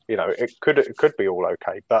 You know, it could be all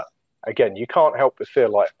okay, but again, you can't help but feel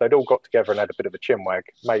like if they'd all got together and had a bit of a chinwag,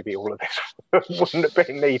 maybe all of this wouldn't have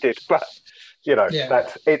been needed. But you know,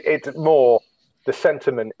 that's it. It's more the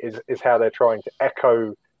sentiment is how they're trying to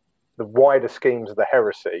echo the wider schemes of the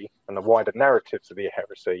heresy and the wider narratives of the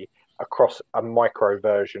heresy across a micro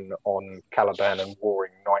version on Caliban and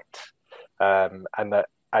warring knights, and that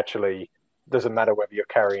actually doesn't matter whether you're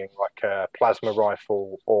carrying like a plasma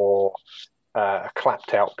rifle or a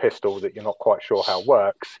clapped out pistol that you're not quite sure how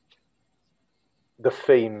works. The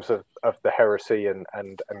themes of the heresy and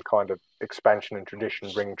kind of expansion and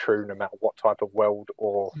tradition ring true no matter what type of world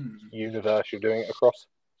or universe you're doing it across.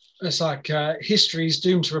 It's like history is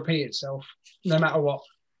doomed to repeat itself no matter what,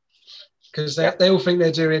 because they all think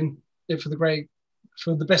they're doing it for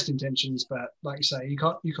the best intentions, but like you say, you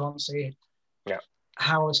can't see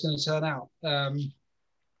how it's going to turn out,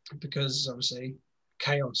 because obviously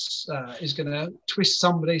chaos is going to twist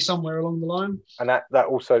somebody somewhere along the line. And that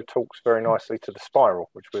also talks very nicely to the spiral,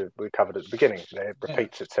 which we covered at the beginning. It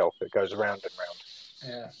repeats itself. It goes around and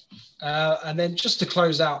round. Yeah. And then just to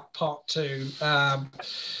close out part 2,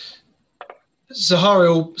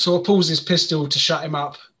 Zahariel sort of pulls his pistol to shut him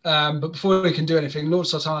up. But before he can do anything, Lord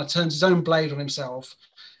Sartana turns his own blade on himself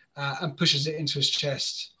and pushes it into his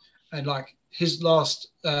chest. And like his last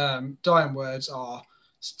dying words are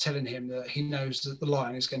telling him that he knows that the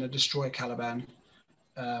lion is going to destroy Caliban.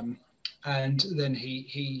 And then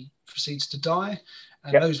he proceeds to die.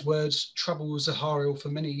 And those words trouble Zahariel for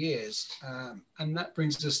many years. And that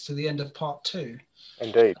brings us to the end of part 2.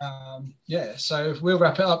 Indeed. So we'll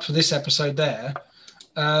wrap it up for this episode there.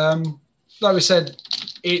 Like we said,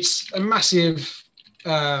 it's a massive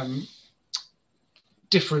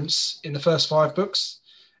difference in the first 5 books.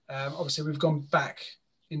 Obviously, we've gone back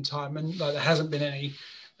in time, and like there hasn't been any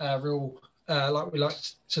real, like we like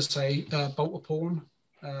to say, bolt porn.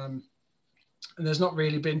 And there's not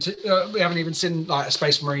really been we haven't even seen like a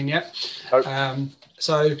space marine yet. Nope.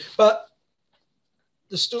 But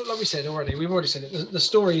the story, like we've already said it. The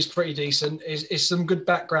story is pretty decent. It's some good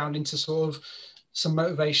background into sort of some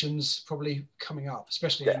motivations probably coming up,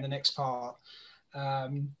 especially in the next part.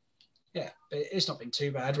 But it's not been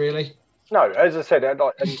too bad, really. No, as I said, and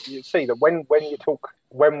you see that when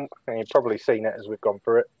you've probably seen it as we've gone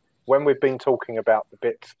through it, when we've been talking about the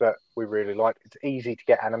bits that we really like, it's easy to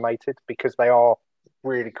get animated because they are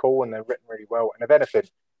really cool and they're written really well. And if anything,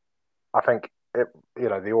 I think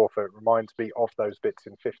the author reminds me of those bits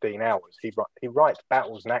in 15 hours. He writes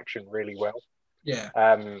battles and action really well. Yeah.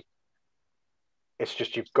 It's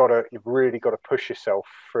just you've really got to push yourself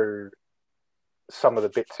through some of the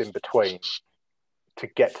bits in between to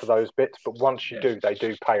get to those bits. But once you do, they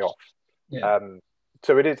do pay off. Yeah.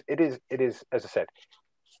 So it is, as I said,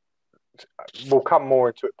 we'll come more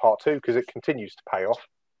into it part 2 because it continues to pay off.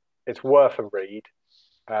 It's worth a read.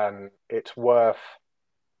 It's worth,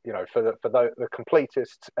 for the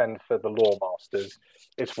completists and for the lore masters,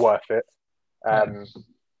 it's worth it.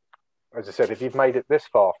 As I said, if you've made it this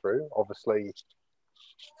far through, obviously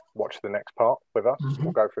watch the next part with us. Mm-hmm.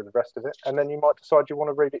 We'll go through the rest of it, and then you might decide you want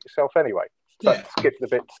to read it yourself anyway. But skip the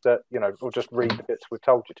bits that or just read the bits we've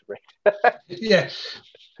told you to read. Yeah,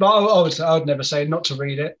 but I would never say not to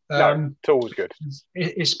read it. No, it's always good.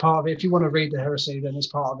 It's part of it. If you want to read the heresy, then it's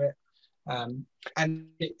part of it. And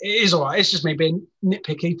it is all right. It's just me being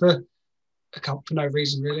nitpicky for no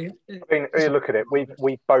reason, really. I mean, you look at it.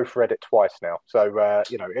 We've both read it twice now, so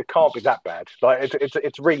it can't be that bad. Like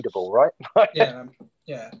it's readable, right?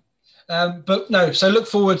 Yeah. But no. So look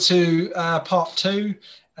forward to part 2.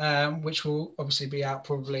 Which will obviously be out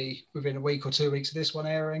probably within a week or 2 weeks of this one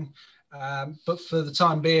airing. But for the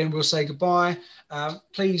time being, we'll say goodbye.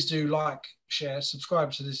 Please do like, share,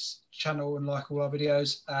 subscribe to this channel and like all our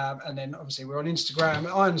videos. And then obviously we're on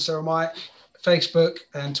Instagram, Iron Ceramite, Facebook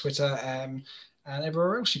and Twitter, and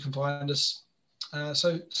everywhere else you can find us.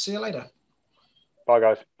 So see you later. Bye,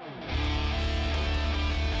 guys.